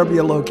 Ernstwile, wherever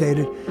you're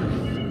located.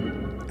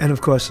 And, of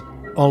course,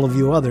 all of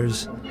you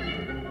others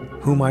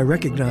whom I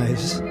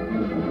recognize.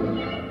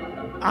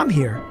 I'm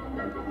here.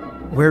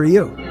 Where are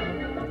you?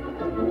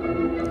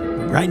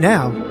 Right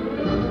now,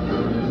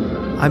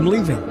 I'm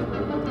leaving.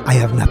 I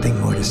have nothing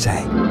more to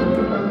say.